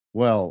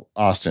 Well,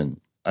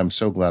 Austin, I'm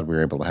so glad we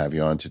were able to have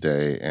you on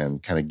today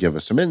and kind of give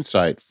us some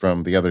insight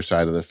from the other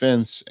side of the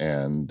fence.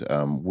 And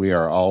we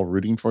are all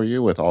rooting for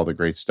you with all the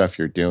great stuff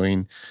you're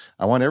doing.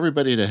 I want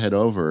everybody to head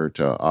over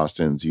to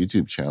Austin's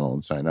YouTube channel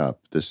and sign up.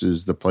 This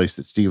is the place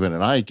that Stephen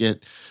and I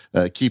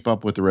keep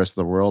up with the rest of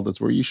the world. It's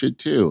where you should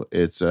too.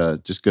 It's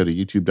just go to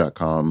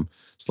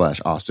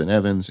youtube.com/Austin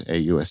Evans,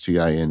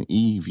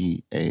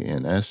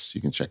 AUSTINEVANS.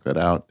 You can check that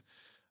out.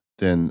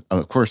 Then,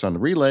 of course, on the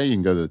Relay, you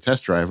can go to the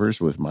Test Drivers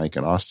with Mike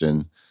and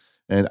Austin.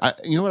 And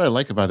what I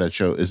like about that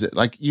show is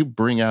that you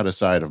bring out a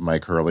side of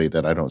Mike Hurley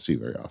that I don't see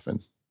very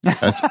often.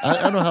 I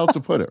don't know how else to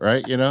put it,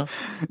 right? Yeah.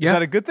 Is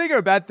that a good thing or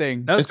a bad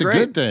thing? That's great. A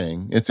good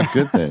thing. It's a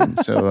good thing.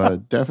 So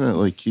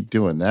definitely keep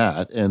doing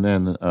that. And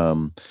then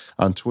on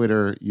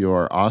Twitter,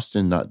 you're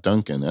Austin, not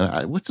Duncan.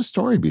 What's the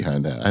story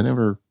behind that? I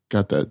never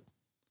got that.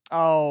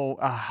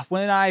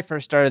 When I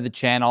first started the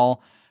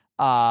channel,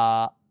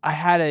 my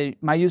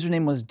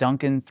username was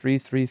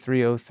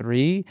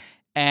Duncan33303.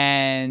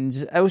 And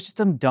it was just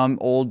some dumb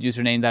old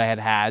username that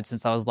I had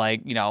since I was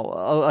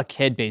a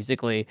kid,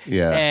 basically.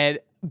 Yeah. And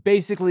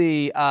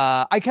basically,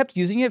 I kept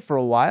using it for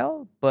a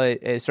while,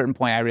 but at a certain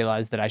point, I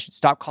realized that I should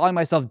stop calling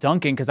myself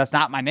Duncan because that's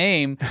not my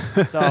name.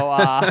 So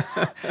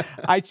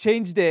I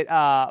changed it.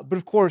 But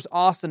of course,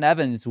 Austin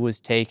Evans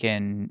was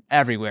taken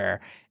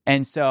everywhere.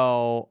 And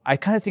so I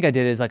kind of think I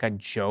did it as like a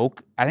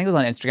joke. I think it was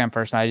on Instagram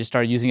first, and I just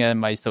started using it in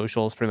my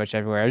socials pretty much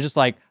everywhere. I was just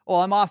like,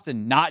 well, I'm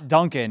Austin, not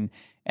Duncan.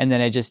 And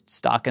then I just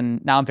stuck,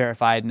 and now I'm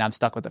verified, and I'm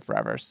stuck with it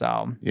forever.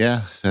 So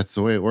yeah, that's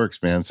the way it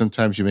works, man.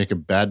 Sometimes you make a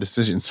bad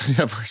decision, so you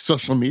have a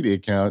social media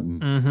account,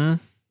 and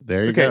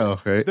there you go.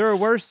 Right? There are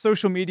worse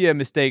social media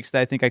mistakes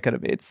that I think I could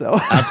have made. So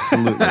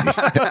absolutely,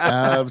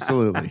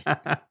 absolutely.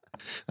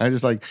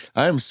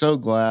 I am so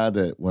glad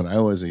that when I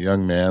was a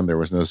young man, there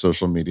was no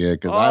social media,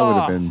 because I would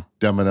have been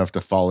dumb enough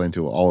to fall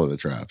into all of the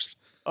traps.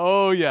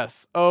 Oh,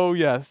 yes. Oh,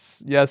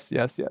 yes. Yes,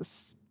 yes,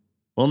 yes.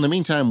 Well, in the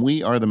meantime,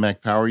 we are the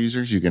Mac Power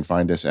Users. You can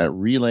find us at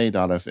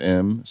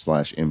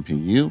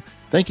relay.fm/MPU.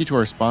 Thank you to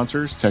our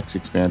sponsors,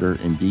 TextExpander,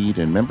 Indeed,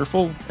 and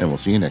Memberful, and we'll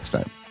see you next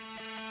time.